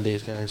 Happy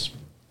Mondays, guys.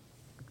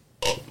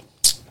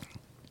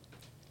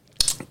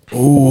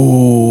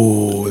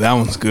 Ooh, that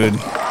one's good.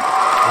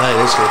 That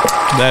is good.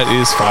 That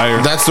is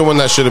fire. That's the one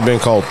that should have been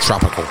called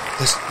tropical.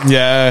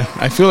 Yeah,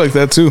 I feel like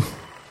that too.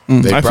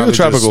 They I feel probably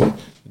tropical.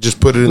 Just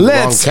put it in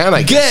Let's the wrong can,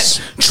 I get guess.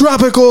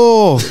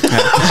 tropical.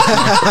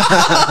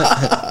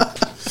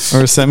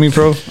 Or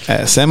semi-pro.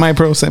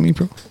 Semi-pro.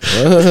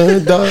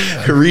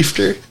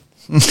 Reefter.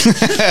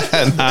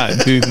 Nah,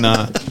 dude,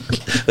 nah.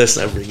 Let's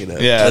not bring it up.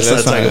 Yeah, let's not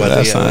that's talk not- about that.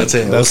 that's Yeah, not- that's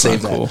it. We'll that's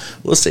save not that. cool.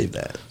 We'll save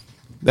that.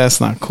 That's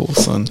not cool,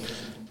 son.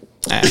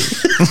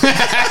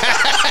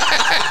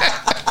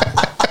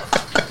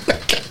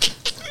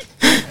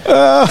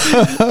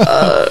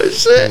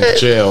 Shit.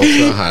 Jail.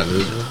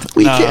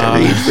 We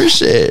can't read for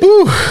shit.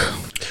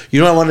 You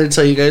know what I wanted to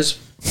tell you guys?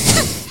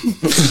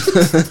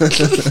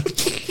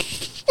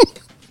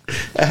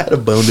 I had a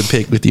bone to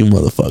pick with you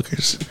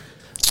motherfuckers.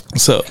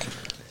 So,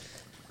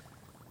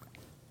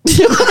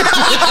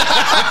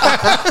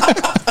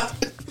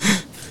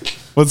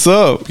 what's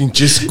up?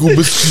 Just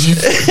Scuba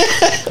Steve.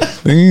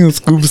 Damn,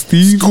 Scuba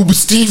Steve. Scuba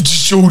Steve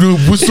just showed up.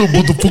 What's up,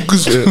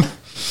 motherfuckers?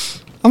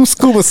 I'm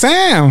Scuba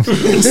Sam.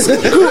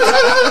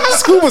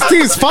 Scuba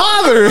Steve's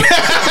father.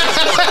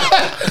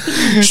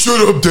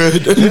 Shut up,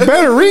 Dad. You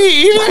better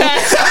read.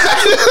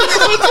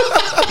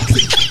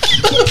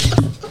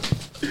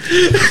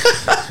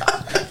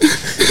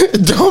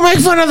 Don't make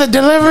fun of the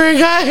delivery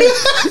guy.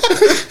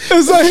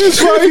 It's like his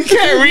fault. He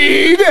can't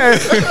read.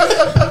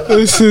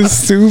 This is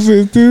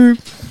stupid, dude.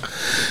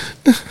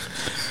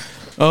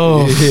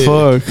 Oh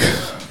fuck.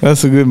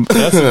 That's a good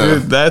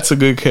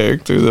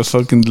character. The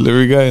fucking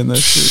delivery guy and that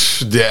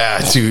shit. Yeah,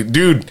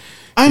 dude.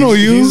 I know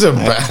you. He's a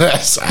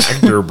badass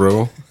actor,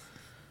 bro.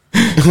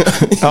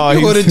 Oh,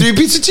 You ordered 3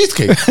 pieces of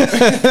cheesecake.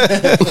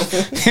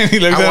 he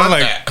looked at him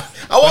like,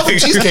 I want the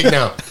cheesecake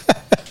now.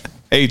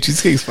 "Hey,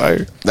 cheesecake's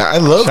fire." Nah, I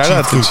love Shout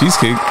out to cheesecake.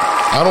 cheesecake.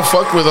 I don't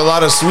fuck with a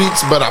lot of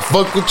sweets, but I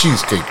fuck with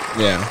cheesecake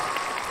Yeah.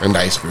 and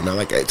ice cream. I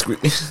like ice cream.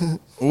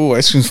 Ooh,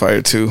 ice cream's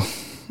fire too.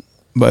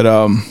 But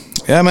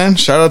yeah, man.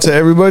 Shout out to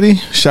everybody.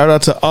 Shout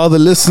out to all the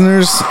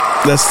listeners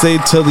that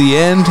stayed till the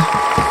end.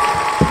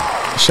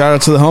 Shout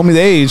out to the homie.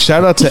 Hey,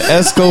 shout out to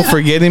Esco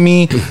for getting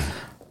me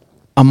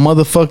a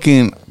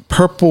motherfucking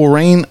Purple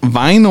Rain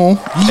vinyl.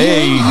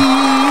 Hey,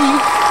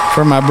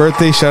 for my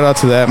birthday. Shout out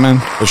to that, man.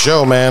 The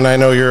show, man. I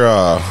know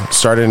you're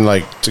starting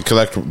like to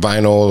collect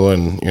vinyl,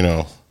 and you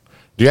know,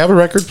 do you have a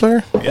record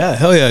player? Yeah,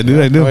 hell yeah, dude.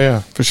 I do. Oh,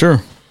 yeah. For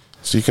sure.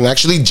 So you can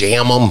actually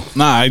jam them.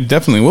 Nah, I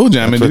definitely will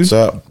jam That's it, what's dude.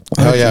 up.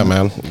 Hell yeah,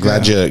 man.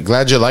 Glad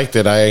you liked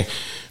it. I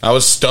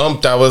was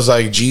stumped. I was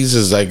like,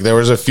 Jesus, like there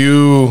was a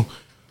few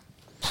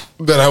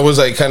that I was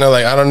like kind of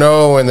like, I don't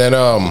know, and then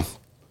I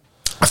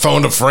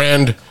phoned a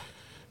friend,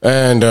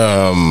 and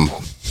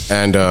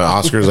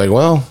Oscar's like,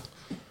 well,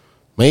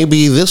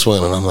 maybe this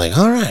one, and I'm like,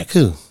 all right,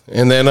 cool.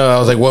 And then I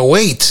was like, well,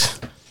 wait.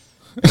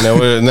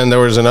 And then there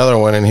was another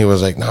one, and he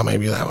was like, no,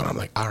 maybe that one. I'm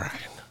like, all right.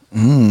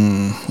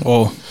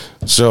 Well,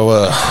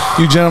 So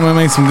you gentlemen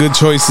make some good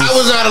choices. I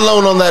was not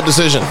alone on that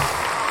decision.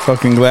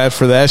 Fucking glad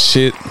for that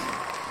shit.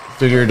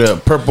 Figured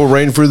Purple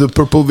Rain for the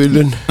Purple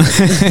Villain.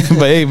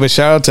 But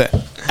shout out to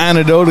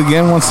Antidote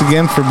once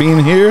again for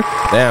being here.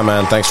 Yeah,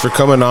 man. Thanks for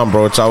coming on,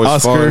 bro. It's always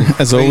Oscar, fun.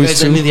 as Are you always, guys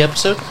too. ending the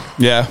episode?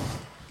 Yeah.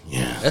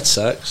 That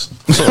sucks.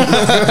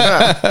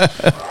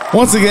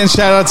 Once again,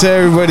 shout out to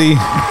everybody.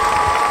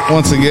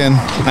 Once again,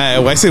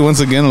 I say once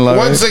again a lot.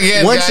 Once right?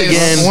 again, Once guys.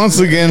 again. Once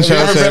again, Have you shout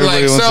out ever to been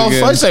everybody. like Once self?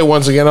 again, I say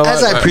once again a lot.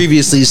 As I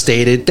previously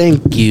stated,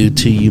 thank you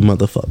to you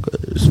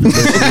motherfuckers.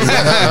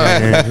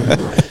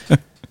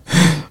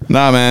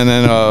 nah, man,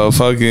 and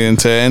fucking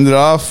to end it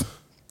off,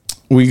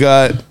 we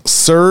got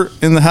Sir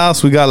in the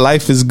house. We got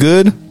Life is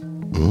Good.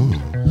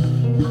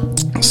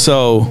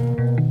 So,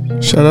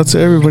 shout out to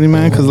everybody,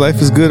 man, because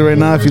life is good right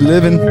now if you're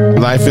living.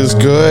 Life is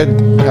good.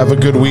 Have a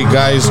good week,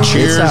 guys.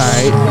 Cheers.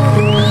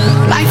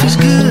 Life is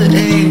good,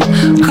 eh?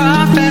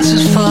 Car fast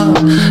as fuck.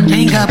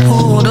 Ain't got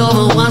pulled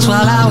over once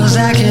while I was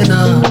acting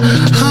up.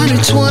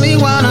 120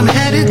 while I'm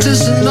headed to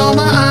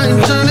Sonoma. I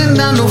ain't turning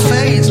down no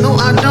fades. No,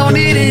 I don't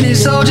need any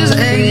soldiers,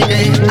 eh?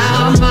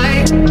 I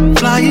might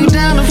fly you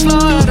down to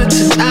Florida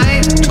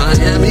tonight.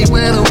 Miami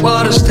where the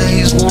water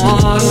stays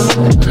warm.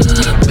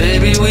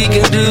 Baby, we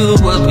can do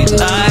what we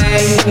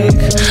like.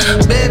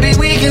 Baby,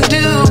 we can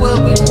do what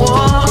we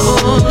want.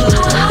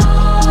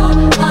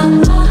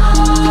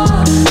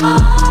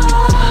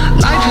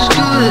 Life is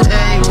good,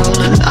 ayy,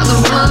 roll another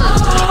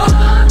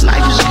blunt.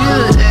 Life is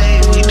good,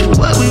 ayy, we do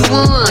what we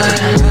want.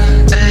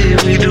 Ayy,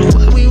 we do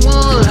what we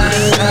want.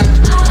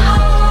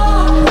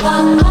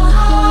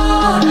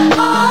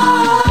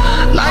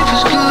 Life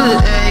is good,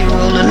 ayy,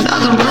 roll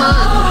another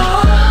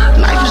blunt.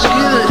 Life is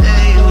good,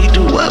 ayy, we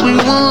do what we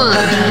want.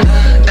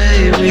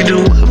 Ayy, we do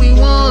what we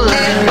want.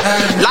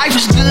 Life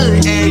is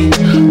good, ayy,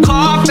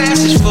 car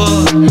fast as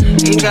fuck.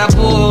 Ain't got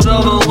pulled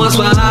over once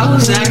while I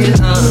was acting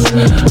up.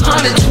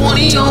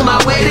 120 on my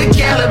way to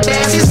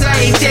Calabasas. I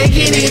ain't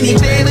taking any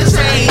favors.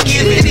 I ain't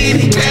giving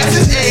any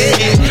passes.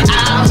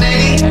 I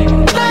may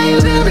fly you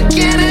down to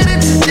Canada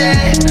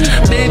today.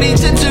 Maybe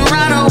to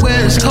Toronto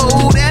where it's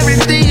cold.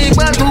 Everything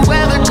but the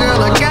weather,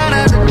 girl, I got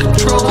under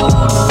control.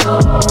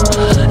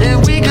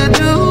 And we could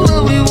do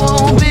what we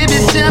want. Baby,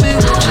 tell me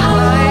what you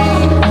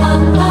like.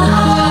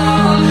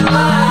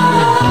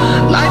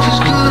 Life is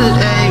good,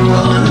 ayy,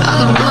 roll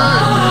another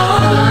blunt.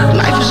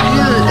 Life is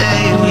good,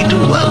 ayy, we do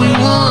what we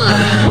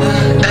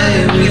want.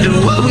 Ayy, we do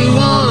what we want.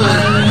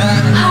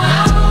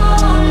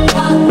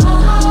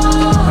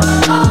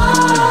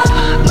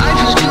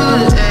 Life is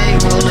good, ayy,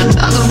 roll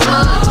another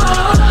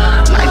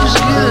blunt. Life is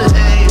good,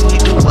 ayy, we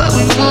do what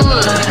we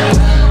want.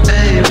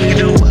 Ayy, we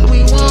do what we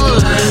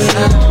want.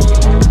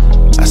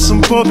 Had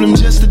some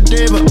problems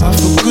yesterday, but I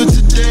feel good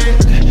today.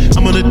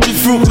 I'm on a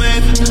different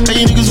wave.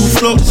 Hey, you niggas will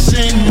float the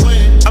same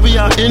way. I be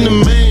out in the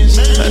maze.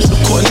 That's the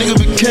what a nigga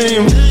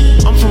became.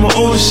 I'm from an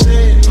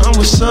overstate. I'm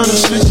with son of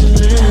switching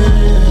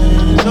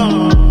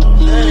lanes.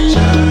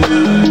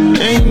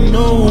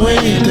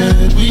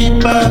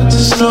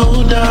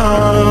 slow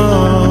down.